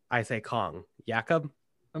 I say Kong. Jakob?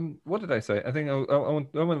 What did I say? I think I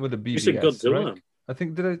went with the BBS. You said Godzilla. Right? I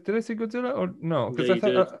think did I say Godzilla or no? Because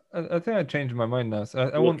Yeah, I think I changed my mind now. So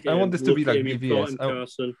I want this to be like BBS.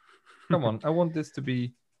 Come on, I want this to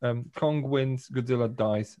be Kong wins, Godzilla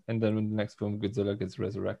dies, and then in the next film Godzilla gets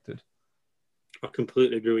resurrected. I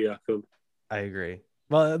completely agree with Jakob. I agree.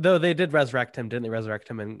 Well, though they did resurrect him, didn't they? Resurrect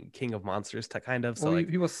him in King of Monsters, kind of. So well, like,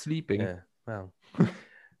 he was sleeping. Yeah. Well.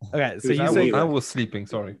 Okay, so you say I was sleeping.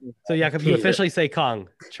 Sorry. So Jakob, you officially say Kong.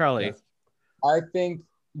 Charlie. Yes. I think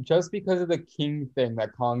just because of the King thing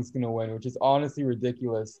that Kong's gonna win, which is honestly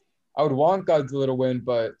ridiculous. I would want Godzilla to win,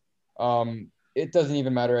 but it doesn't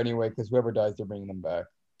even matter anyway because whoever dies, they're bringing them back.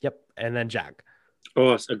 Yep, and then Jack.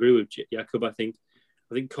 Oh, I agree with Jakob. I think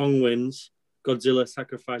Kong wins. Godzilla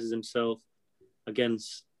sacrifices himself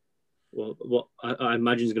against what I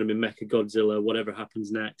imagine is going to be Mecha Godzilla, whatever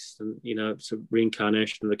happens next. And, you know, it's a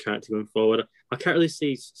reincarnation of the character going forward. I can't really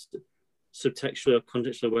see subtextually or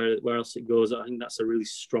contextually where else it goes. I think that's a really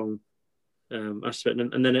strong aspect.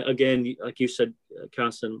 And then again, like you said,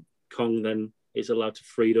 Carson, Kong then is allowed to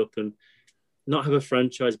free it up and not have a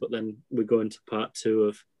franchise, but then we go into part 2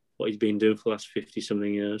 of what he's been doing for the last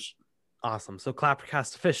 50-something years. Awesome. So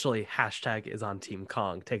Clappercast officially # is on Team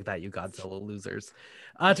Kong. Take that, you Godzilla losers.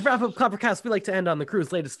 To wrap up Clappercast, we like to end on the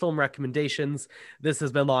crew's latest film recommendations. This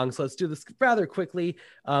has been long, so let's do this rather quickly.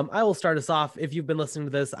 I will start us off. If you've been listening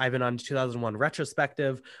to this, I've been on 2001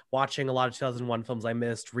 retrospective, watching a lot of 2001 films I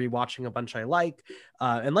missed, rewatching a bunch I like.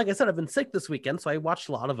 And like I said, I've been sick this weekend, so I watched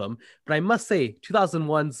a lot of them. But I must say,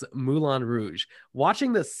 2001's Moulin Rouge,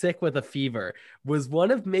 watching this sick with a fever, was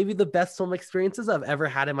one of maybe the best film experiences I've ever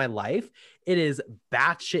had in my life. It is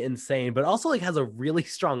batshit insane, but also like has a really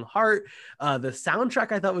strong heart. The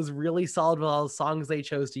soundtrack I thought was really solid with all the songs they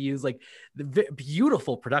chose to use, like the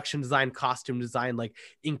beautiful production design, costume design, like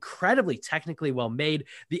incredibly technically well made.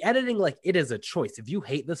 The editing, like it is a choice. If you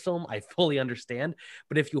hate this film, I fully understand.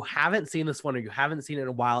 But if you haven't seen this one or you haven't seen it in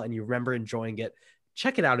a while and you remember enjoying it,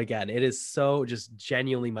 check it out again. It is so just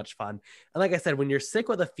genuinely much fun. And like I said, when you're sick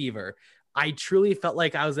with a fever, I truly felt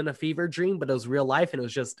like I was in a fever dream, but it was real life and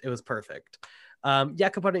it was perfect.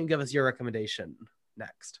 Jakob, why don't you give us your recommendation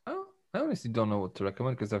next? Oh, I honestly don't know what to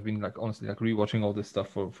recommend because I've been like honestly like rewatching all this stuff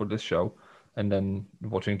for this show and then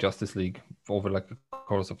watching Justice League over like the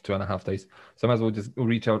course of 2.5 days. So I might as well just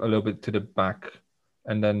reach out a little bit to the back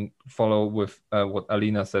and then follow with what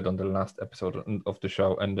Alina said on the last episode of the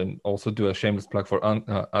show, and then also do a shameless plug for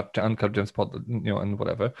Uncut Gems Pod, you know, and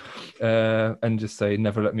whatever, and just say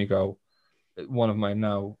Never Let Me Go, one of my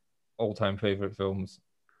now all-time favorite films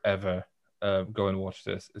ever. Go and watch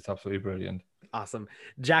this; it's absolutely brilliant. Awesome,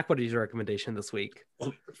 Jack. What is your recommendation this week?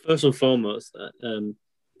 Well, first and foremost, the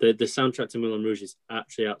soundtrack to Moulin Rouge is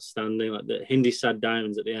actually outstanding. Like the Hindi Sad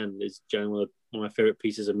Diamonds at the end is generally one of my favorite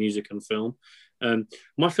pieces of music and film.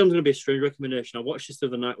 My film's going to be a strange recommendation. I watched this the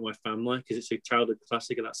other night with my family because it's a childhood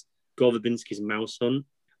classic, and that's Gore Verbinski's Mouse Hunt.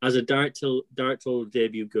 As a directorial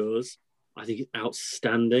debut goes, I think it's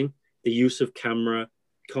outstanding. The use of camera,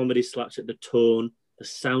 comedy slaps at the tone, the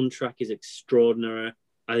soundtrack is extraordinary.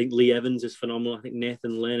 I think Lee Evans is phenomenal. I think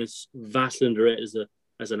Nathan Lane is vastly underrated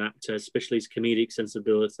as an actor, especially his comedic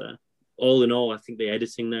sensibility. All in all, I think the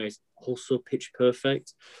editing there is also pitch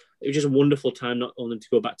perfect. It was just a wonderful time not only to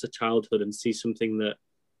go back to childhood and see something that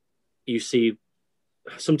you see.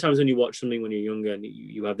 Sometimes when you watch something when you're younger and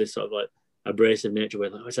you have this sort of like abrasive nature where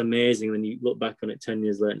like, oh, it's amazing. And then you look back on it 10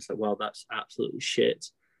 years later and it's like, wow, that's absolutely shit.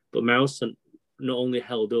 But Mouse not only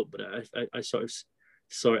held up, but I sort of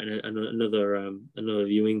saw it in another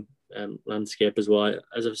viewing landscape as well.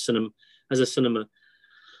 As a cinema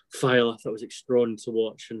file, I thought it was extraordinary to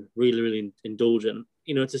watch and really, really indulgent.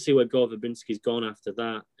 You know, to see where Gore Verbinski's gone after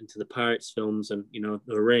that into the Pirates films and, you know,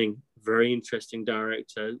 The Ring, very interesting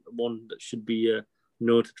director, one that should be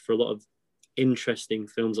noted for a lot of interesting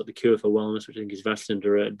films like The Cure for Wellness, which I think is vastly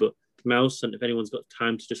underrated. But Mouse, and if anyone's got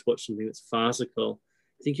time to just watch something that's farcical,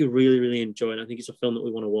 I think you really, really enjoy it. I think it's a film that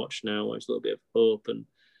we want to watch now, where it's a little bit of hope and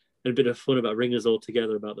a bit of fun about bringing us all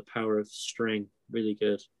together about the power of string. Really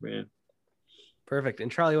good. Yeah. Perfect.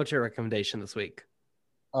 And Charlie, what's your recommendation this week?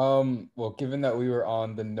 Well, given that we were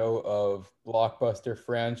on the note of blockbuster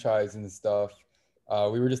franchise and stuff,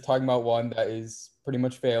 we were just talking about one that is pretty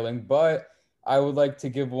much failing, but I would like to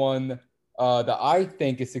give one that I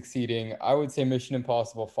think is succeeding. I would say Mission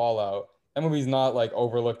Impossible Fallout. That movie's not like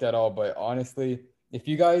overlooked at all, but honestly, if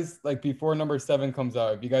you guys like before number 7 comes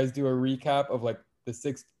out, if you guys do a recap of like the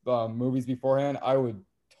 6 movies beforehand, I would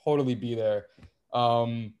totally be there.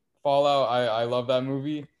 Fallout, I love that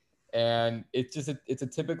movie, and it's a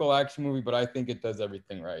typical action movie, but I think it does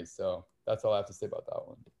everything right. So that's all I have to say about that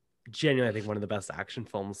one. Genuinely, I think one of the best action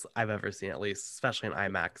films I've ever seen, at least, especially in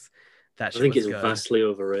IMAX. I think it's vastly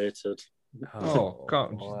overrated. Oh, go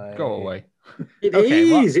away. It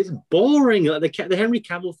is. It's boring. Like the Henry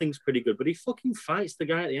Cavill thing's pretty good, but he fucking fights the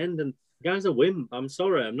guy at the end, and the guy's a wimp. I'm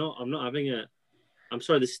sorry. I'm not having it. I'm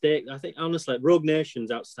sorry. The stake. I think honestly, Rogue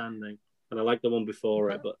Nation's outstanding, and I like the one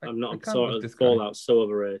before it, but I'm sorry. Fallout's so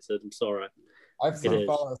overrated. I'm sorry. I've seen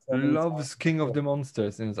Fallout. Loves King of the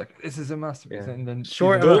Monsters, and it's like, this is a masterpiece. Yeah. And then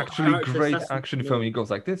short, actually great action film. He goes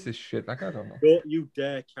like, this is shit. Like, I don't know. Don't you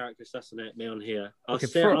dare character assassinate me on here. I'll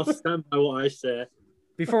stand by what I say.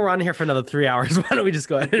 Before we're on here for another 3 hours, why don't we just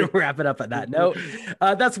go ahead and wrap it up at that note?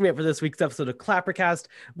 That's going to be it for this week's episode of Clappercast.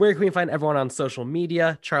 Where can we find everyone on social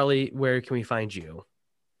media? Charlie, where can we find you?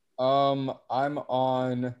 I'm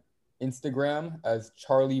on Instagram as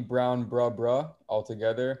Charlie Brown Bruh all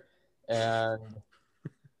together. And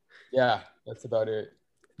yeah, that's about it.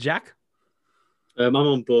 Jack? I'm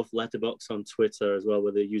on both Letterboxd on Twitter as well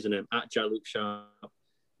with the username @JackLukeSharp,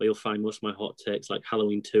 where you'll find most of my hot takes. Like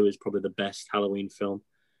Halloween 2 is probably the best Halloween film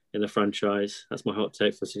in the franchise. That's my hot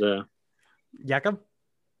take for today. Jakob?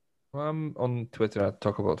 I'm on Twitter at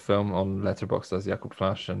Talk About Film, on Letterboxd as Jakob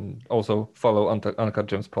Flash, and also follow Uncut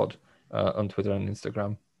Gems Pod on Twitter and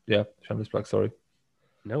Instagram. Yeah, shameless plug, sorry.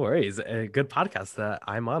 No worries. A good podcast that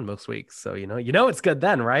I'm on most weeks. So, you know, it's good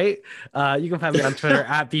then, right? You can find me on Twitter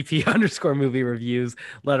at BP_movie reviews,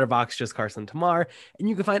 Letterboxd, just Carson Tamar. And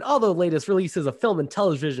you can find all the latest releases of film and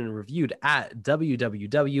television reviewed at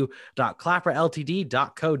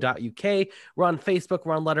www.clapperltd.co.uk. We're on Facebook,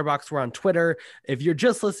 we're on Letterboxd, we're on Twitter. If you're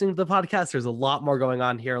just listening to the podcast, there's a lot more going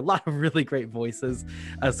on here, a lot of really great voices.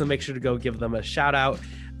 So make sure to go give them a shout out.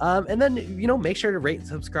 And then, make sure to rate and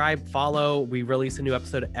subscribe, follow. We release a new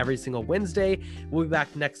episode every single Wednesday. We'll be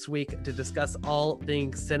back next week to discuss all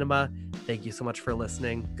things cinema. Thank you so much for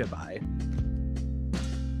listening. Goodbye.